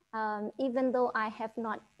 even though I have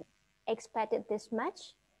not expected this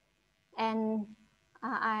much. And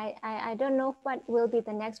I don't know what will be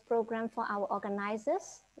the next program for our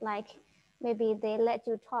organizers. Like maybe they let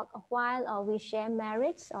you talk a while, or we share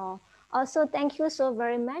merits. Or also thank you so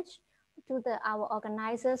very much to our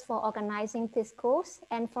organizers for organizing this course,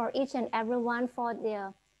 and for each and everyone for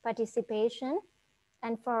their participation,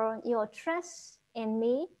 and for your trust in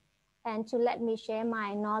me, and to let me share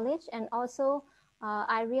my knowledge. And also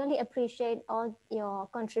I really appreciate all your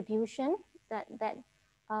contribution, that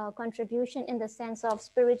contribution in the sense of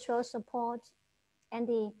spiritual support and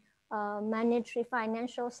the monetary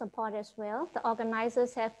financial support as well. The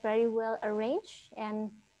organizers have very well arranged,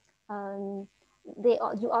 and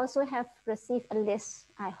you also have received a list,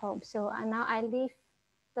 I hope. So now I leave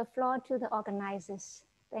the floor to the organizers.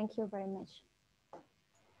 Thank you very much.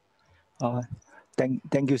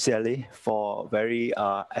 Thank you, Sayalay, for very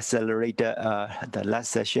accelerated the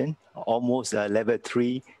last session, almost level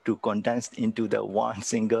 3 to condense into the one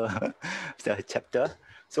single chapter.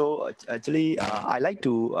 So actually, I like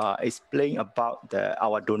to explain about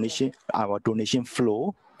our donation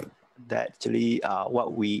flow. That actually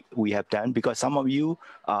what we have done, because some of you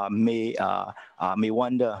may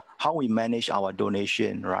wonder how we manage our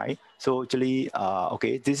donation, right? So actually,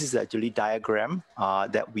 okay, this is actually diagram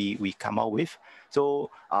that we come up with.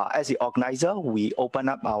 So as the organizer, we open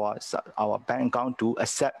up our bank account to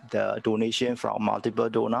accept the donation from multiple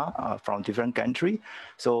donors from different country.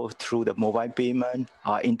 So through the mobile payment,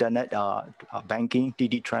 internet banking,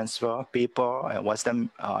 TD transfer, PayPal, and Western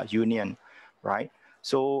Union, right?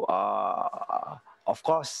 So of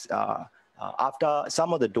course, after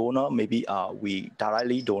some of the donor, maybe we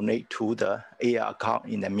directly donate to the AR account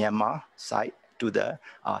in the Myanmar side to the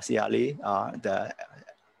Sayalay, the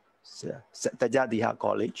Tajadiha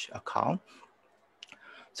College account.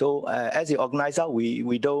 So as the organizer,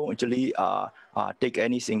 we don't actually take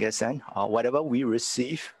any single cent. Whatever we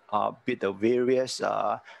receive with the various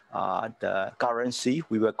the currency,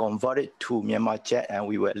 we will convert it to Myanmar Chat, and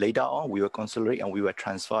we will later on we will consolidate and we will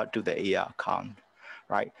transfer to the AR account.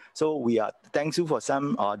 Right. So we are thankful for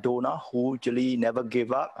some donor who actually never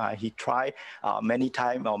gave up. He tried many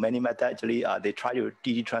times or many methods. Actually, they try to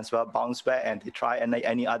TD transfer, bounce back, and they try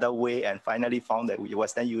any other way, and finally found that we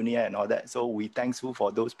Western Union and all that. So we thankful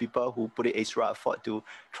for those people who put extra effort to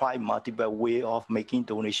try multiple way of making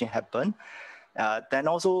donation happen. Then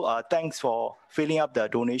also thanks for filling up the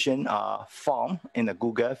donation form in the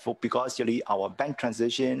Google because actually our bank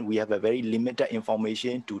transaction, we have a very limited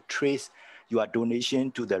information to trace your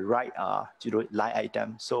donation to the right line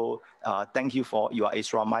item. So thank you for your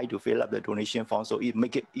extra mile to fill up the donation form. So it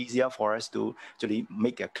make it easier for us to actually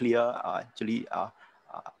make a clear the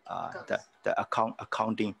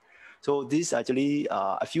accounting. So this actually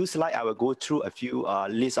a few slides, I will go through a few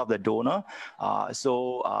lists of the donor.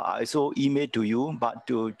 So I also email to you, but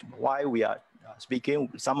why we are speaking,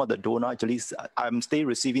 some of the donor, actually I'm still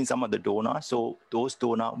receiving some of the donor. So those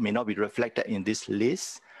donor may not be reflected in this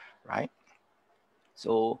list, right?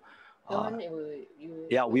 So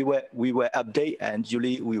yeah, we will update, and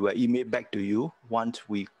usually we will email back to you once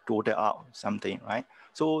we total out something, right?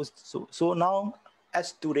 So now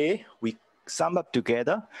as today we sum up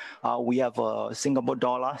together, we have Singapore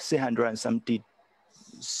dollar 670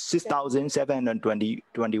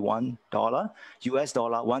 $6,721, US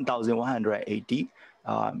dollar 1,180.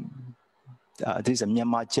 This is a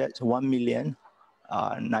Myanmar chat,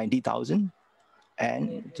 1,090,000.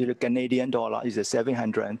 And to the Canadian dollar is a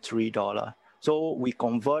 $703. So we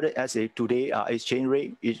convert it as a today exchange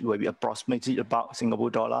rate. It will be approximately about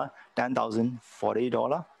Singapore dollar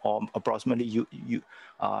 $10,040 or approximately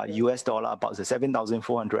US dollar about the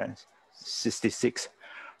 7,466.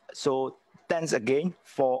 So thanks again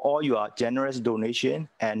for all your generous donation.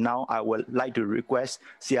 And now I would like to request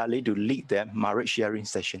Sayalay to lead the marriage sharing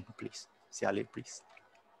session, please. Sayalay, please.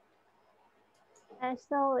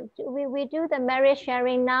 So we do the marriage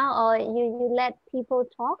sharing now, or you let people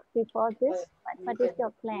talk before this? What is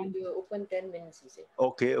your plan? You open 10 minutes, you say.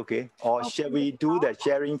 Okay. Or shall we do the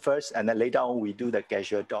sharing first and then later on we do the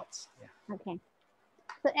casual thoughts? Yeah. Okay.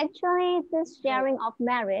 So actually this sharing of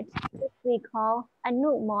marriage, which we call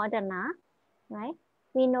anumodana, right?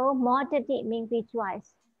 We know modati means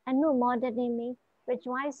rejoice. Anumodati means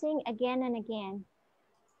rejoicing again and again.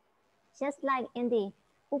 Just like in the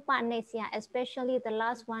Upanasya, especially the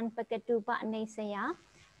last one, Pakatu Upanasya,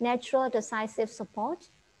 natural decisive support,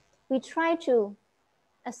 we try to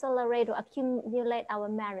accelerate or accumulate our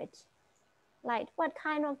merit. Like what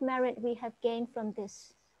kind of merit we have gained from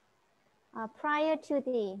this? Prior to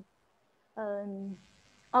the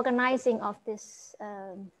organizing of this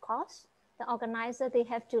course, the organizer, they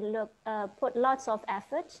have to put lots of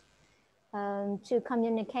effort to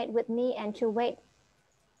communicate with me and to wait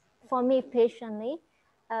for me patiently.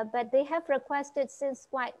 But they have requested since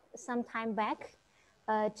quite some time back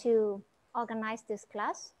to organize this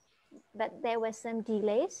class, but there were some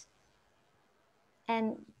delays.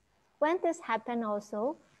 And when this happened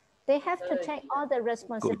also, they have to take all the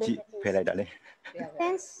responsibilities.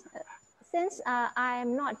 Since I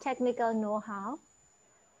am not technical know-how,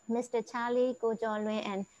 Mr. Charlie, Go Jolwe,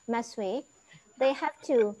 and Maswe, they have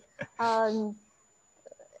to, how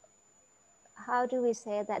do we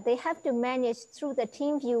say that? They have to manage through the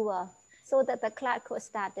team viewer so that the class could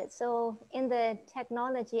start it. So in the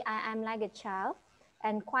technology, I am like a child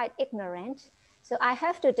and quite ignorant. So I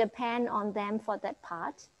have to depend on them for that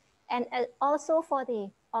part. And also for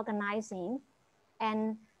the organizing.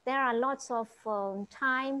 And there are lots of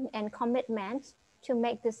time and commitment to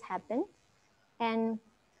make this happen. And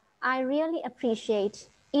I really appreciate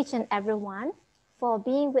each and everyone for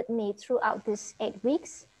being with me throughout these 8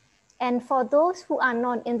 weeks. And for those who are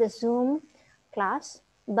not in the Zoom class,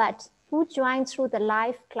 but who join through the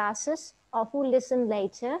live classes or who listen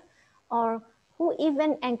later, or who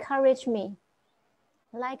even encourage me.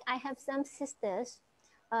 Like I have some sisters,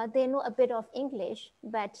 they know a bit of English,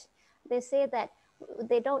 but they say that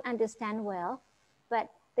they don't understand well, but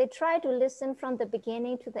they try to listen from the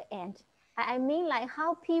beginning to the end. I mean like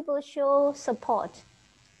how people show support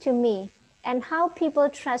to me and how people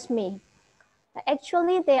trust me.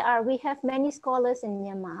 Actually, we have many scholars in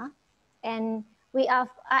Myanmar, and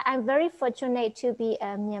I'm very fortunate to be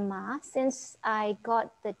a Myanmar since I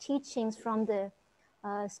got the teachings from the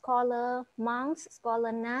scholar monks,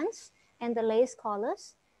 scholar nuns, and the lay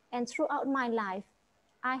scholars. And throughout my life,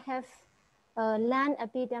 I have learned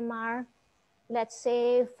Abhidhamma, let's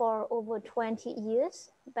say for over 20 years,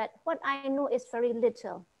 but what I know is very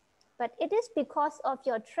little. But it is because of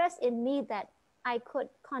your trust in me that I could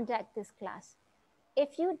conduct this class.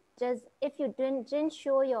 If you didn't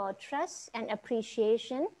show your trust and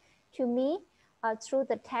appreciation to me through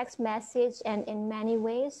the text message and in many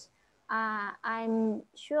ways, I'm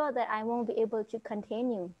sure that I won't be able to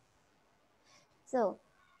continue. So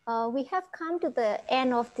we have come to the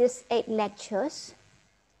end of these 8 lectures.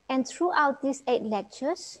 And throughout these 8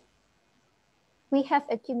 lectures, we have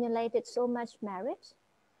accumulated so much merit.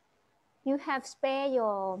 You have spared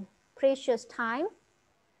your precious time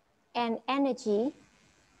and energy.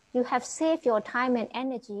 You have saved your time and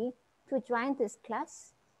energy to join this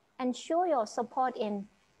class and show your support in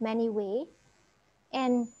many ways.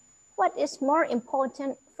 And what is more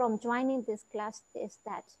important from joining this class is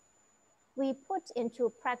that we put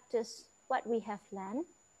into practice what we have learned.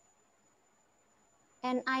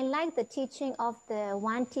 And I like the teaching of the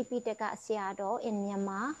one Tipitaka Sayadaw in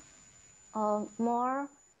Myanmar, more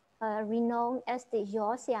renowned as the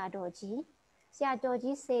Yo Sayadawji.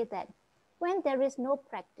 Sayadawji said that when there is no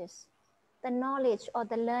practice, the knowledge or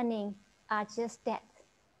the learning are just death,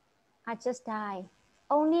 are just die.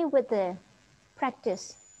 Only with the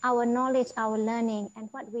practice, our knowledge, our learning, and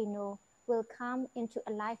what we know will come into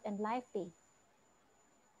alive and lively.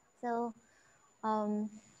 So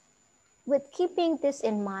with keeping this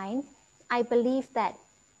in mind, I believe that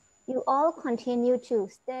you all continue to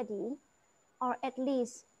study, or at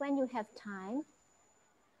least when you have time,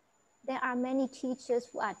 there are many teachers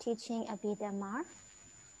who are teaching Abhidhamma,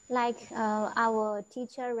 like our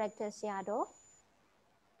teacher, Rector Sayadaw,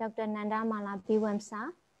 Dr. Nanda Malabiwamsa.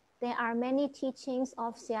 There are many teachings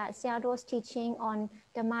of Sayadaw's teaching on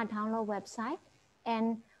the Dhamma Download website.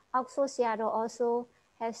 And also Sayadaw also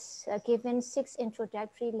has given 6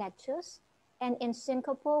 introductory lectures. And in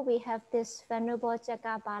Singapore, we have this Venerable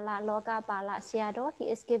Chakabala Lokabala Sayadaw.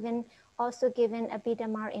 He is also given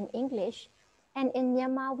Abhidhamma in English. And in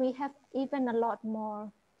Myanmar, we have even a lot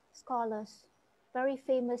more scholars, very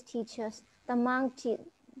famous teachers, the monk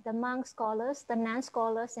scholars, the nun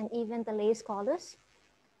scholars, and even the lay scholars.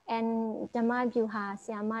 And Dhamma Vyuha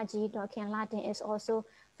Siamaji Dr. Latin is also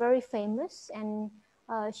very famous, and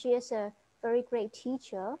she is a very great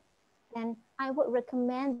teacher. And I would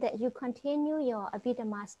recommend that you continue your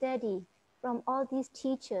Abhidhamma study from all these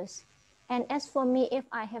teachers. And as for me, if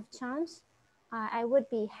I have chance, I would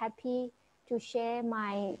be happy to share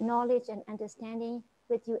my knowledge and understanding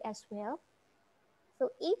with you as well.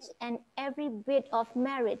 So each and every bit of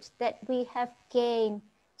merit that we have gained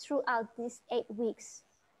throughout these 8 weeks,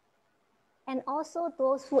 and also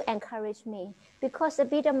those who encourage me, because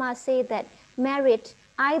Abhidhamma say that merit,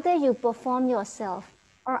 either you perform yourself,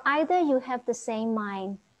 or either you have the same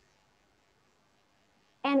mind,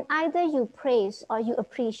 and either you praise or you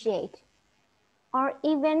appreciate, or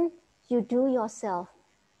even you do yourself.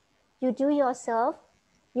 You do yourself,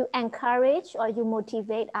 you encourage or you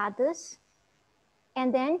motivate others,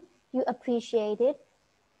 and then you appreciate it,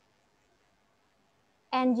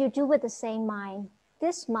 and you do with the same mind.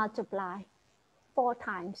 This multiply 4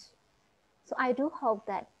 times. So I do hope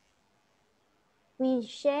that we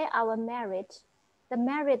share our merit, the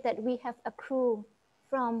merit that we have accrued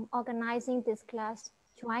from organizing this class,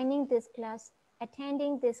 joining this class,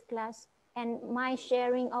 attending this class, and my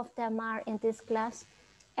sharing of Dhamma in this class,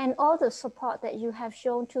 and all the support that you have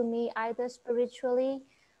shown to me, either spiritually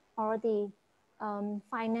or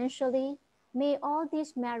financially. May all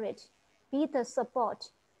these merit be the support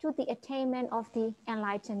to the attainment of the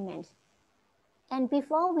enlightenment. And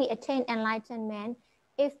before we attain enlightenment,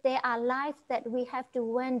 if there are lives that we have to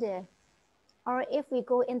wander, or if we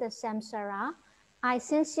go in the samsara, I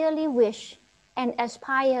sincerely wish and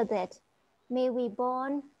aspire that may we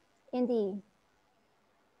born in the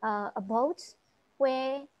abodes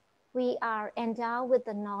where we are endowed with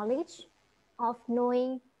the knowledge of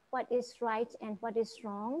knowing what is right and what is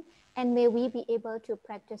wrong, and may we be able to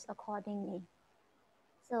practice accordingly.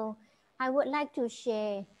 So I would like to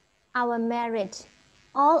share our merit,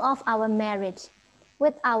 all of our merit,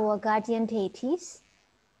 with our guardian deities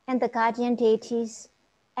and the guardian deities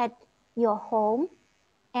at your home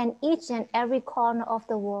and each and every corner of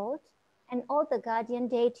the world, and all the guardian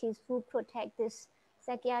deities who protect this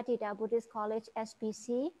Sakyatita Buddhist College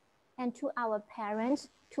SBC, and to our parents,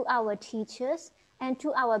 to our teachers, and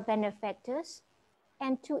to our benefactors,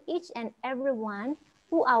 and to each and everyone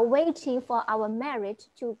who are waiting for our merit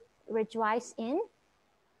to rejoice in,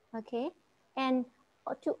 okay? And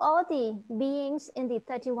to all the beings in the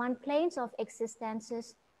 31 planes of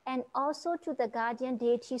existences, and also to the guardian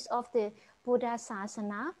deities of the Buddha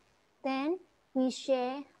Sasana, then we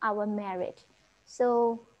share our merit.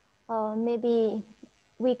 So maybe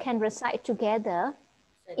we can recite together,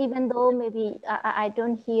 even though maybe I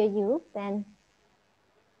don't hear you, then.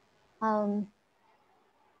 So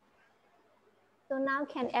now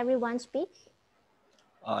can everyone speak?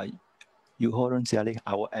 You hold on, Sayalay.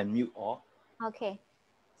 I will unmute all. Okay.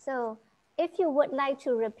 So if you would like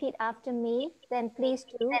to repeat after me, then please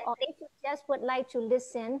do. Or if you just would like to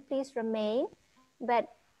listen, please remain. But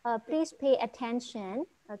please pay attention,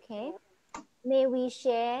 okay? May we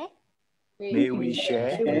share May we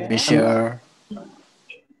share We share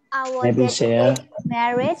our May we share dedicated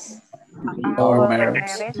merits, our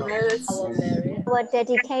merits, our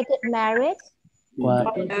dedicated merits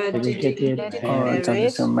what dedicated Our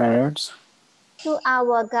dedicated merits to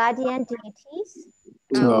our guardian deities,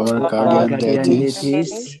 to our guardian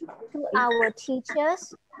deities, to our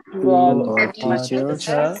teachers, to our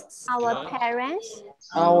teachers, our parents,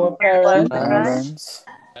 our parents, parents,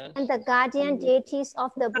 and the guardian deities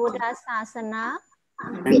of the Buddha Sasana,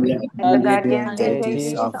 and guardian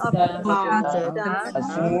deities of Buddha,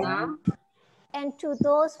 and to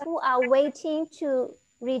those who are waiting to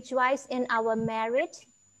rejoice in our merit,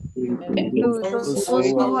 those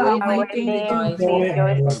who are waiting to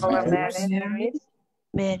rejoice our merits,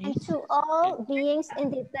 and to all beings in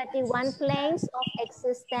the 31 planes of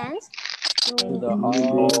existence, to the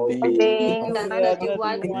all beings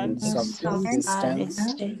of existence,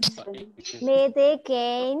 may they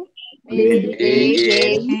gain may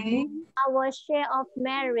they gain Our share of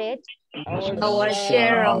merit Our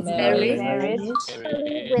share of merit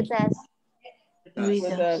equally with us. actually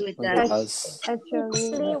Equally with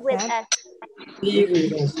us.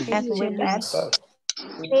 as with us.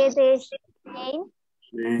 May they gain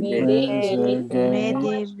May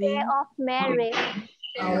they share of merit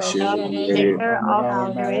share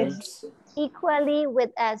of merit equally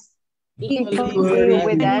with us. equally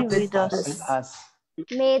with us.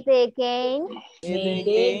 May they gain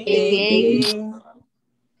Again,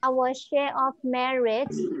 our share of merit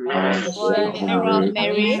our share of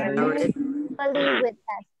merit equally with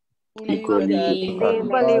us.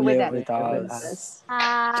 equally with us.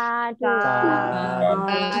 Sadhu.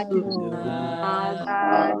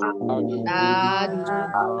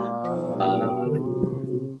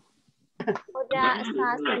 Buddha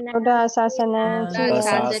Sasana. Buddha Sasana, Buddha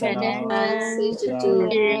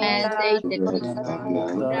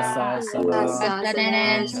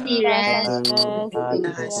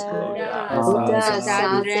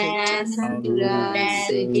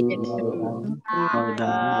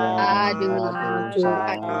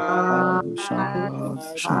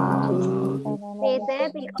May there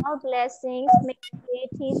be all blessings. May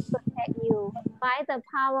deities protect you. By the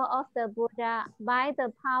power of the Buddha, by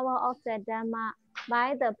the power of the Dhamma,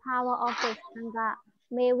 by the power of the Sangha,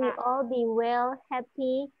 may we all be well,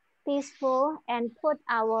 happy, peaceful, and put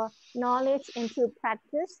our knowledge into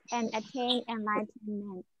practice and attain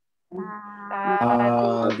enlightenment.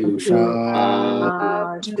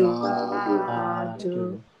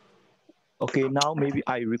 Okay, now maybe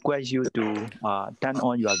I request you to turn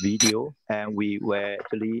on your video, and we will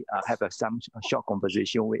actually have some short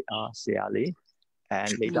conversation with Sayalay,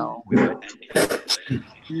 and later on we will.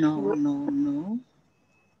 No.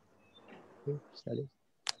 Okay, Sayalay.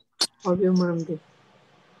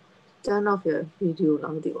 Turn off your video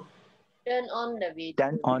lang di ba? Turn on the video.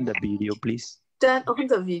 Turn on the video, please. Turn on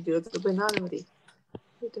the video. Ito ba na di?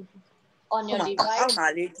 On your device.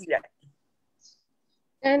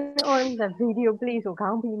 Turn on the video, please. 我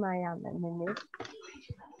講俾咪啊，明唔明？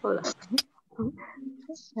好啦。 We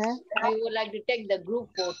would like to take the group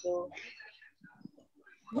photo.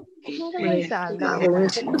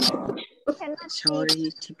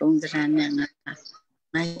 Sorry, tipong drana nga.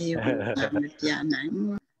 Ngayon, yan na.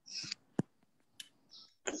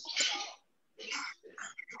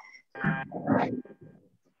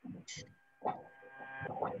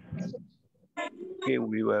 Okay,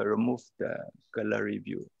 we will remove the gallery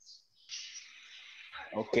view.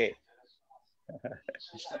 Okay.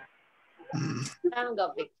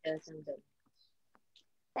 Got pictures and the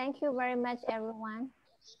Thank you very much, everyone.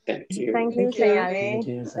 Thank you, Sayalay.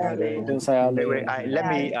 Anyway, let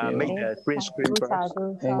me make the print screen first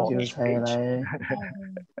for each page.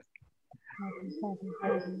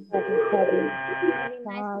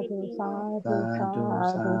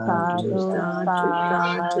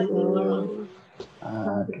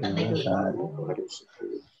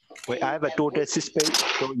 Wait, I have a total 6 pages,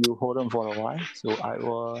 so you hold on for a while. So I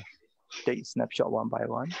will take snapshot one by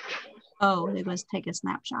one. Oh, they must take a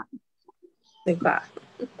snapshot.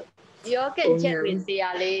 you all can check with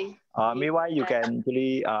Sayalay. Meanwhile, you can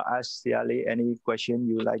really ask Sayalay any question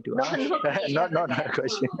you like to ask. Not a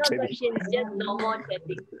question. No maybe. questions, just normal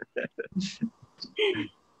chatting.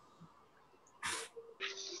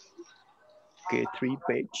 Okay, 3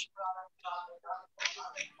 page.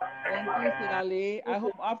 Thank you, Sayalay. I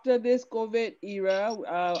hope after this COVID era,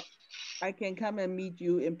 I can come and meet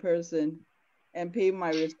you in person and pay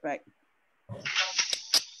my respect.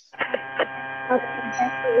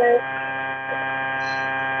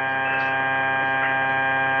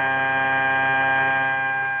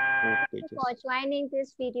 For joining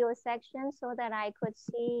this video section so that I could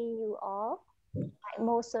see you all, like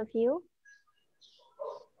most of you.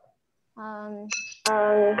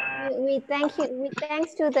 We thank you. We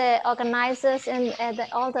thanks to the organizers and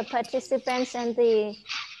all the participants and the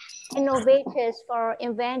innovators for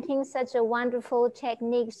inventing such a wonderful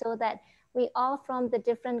technique so that we all from the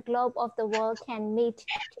different globe of the world can meet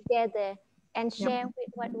together and share with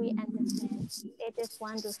what we understand. It is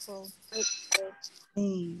wonderful.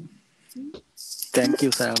 Thank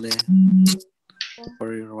you, Sayalay,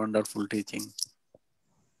 for your wonderful teaching.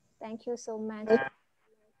 Thank you so much.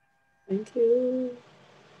 Thank you.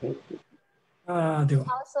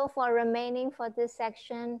 Also for remaining for this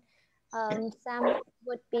section, some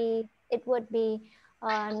would be, it would be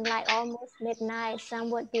like almost midnight, some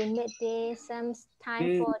would be midday, some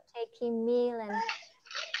time for taking meal. And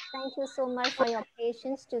thank you so much for your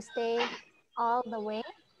patience to stay all the way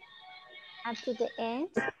up to the end.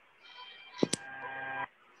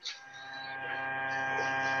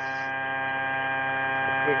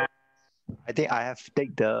 I think I have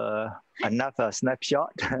taken enough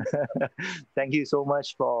snapshot. Thank you so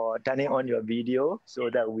much for turning on your video so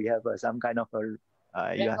that we have some kind of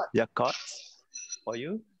records for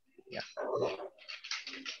you. Yeah.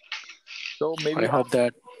 So maybe I hope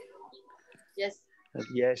that. Yes.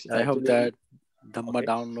 Yes. I hope that Dhamma okay.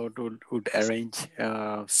 Download would arrange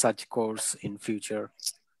such course in future.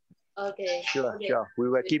 Okay. Sure. We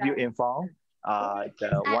will keep you informed.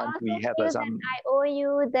 Once we have some. I owe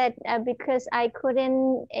you that because I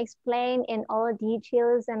couldn't explain in all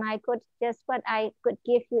details, and I could just what I could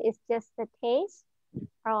give you is just the taste,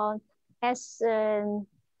 or as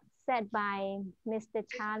said by Mr.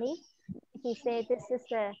 Charlie, he said this is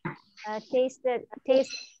a tasted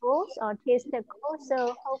course or tasted course.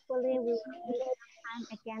 So hopefully we will meet sometime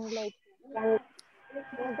again later.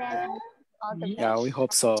 Till then, I wish you all the best. Yeah, we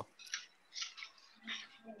hope so.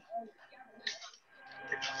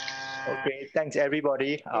 Okay, thanks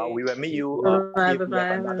everybody. We will meet you Bye-bye, if we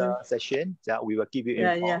have another session. We will keep you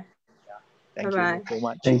informed. Thank you so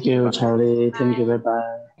much. Thank you, Charlie. Thank you.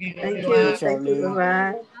 Bye-bye. Thank you.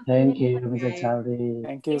 Bye-bye. Thank you, Mr. Charlie.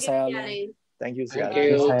 Thank you, Sayalay. Thank you,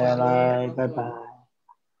 Sayalay. Bye-bye.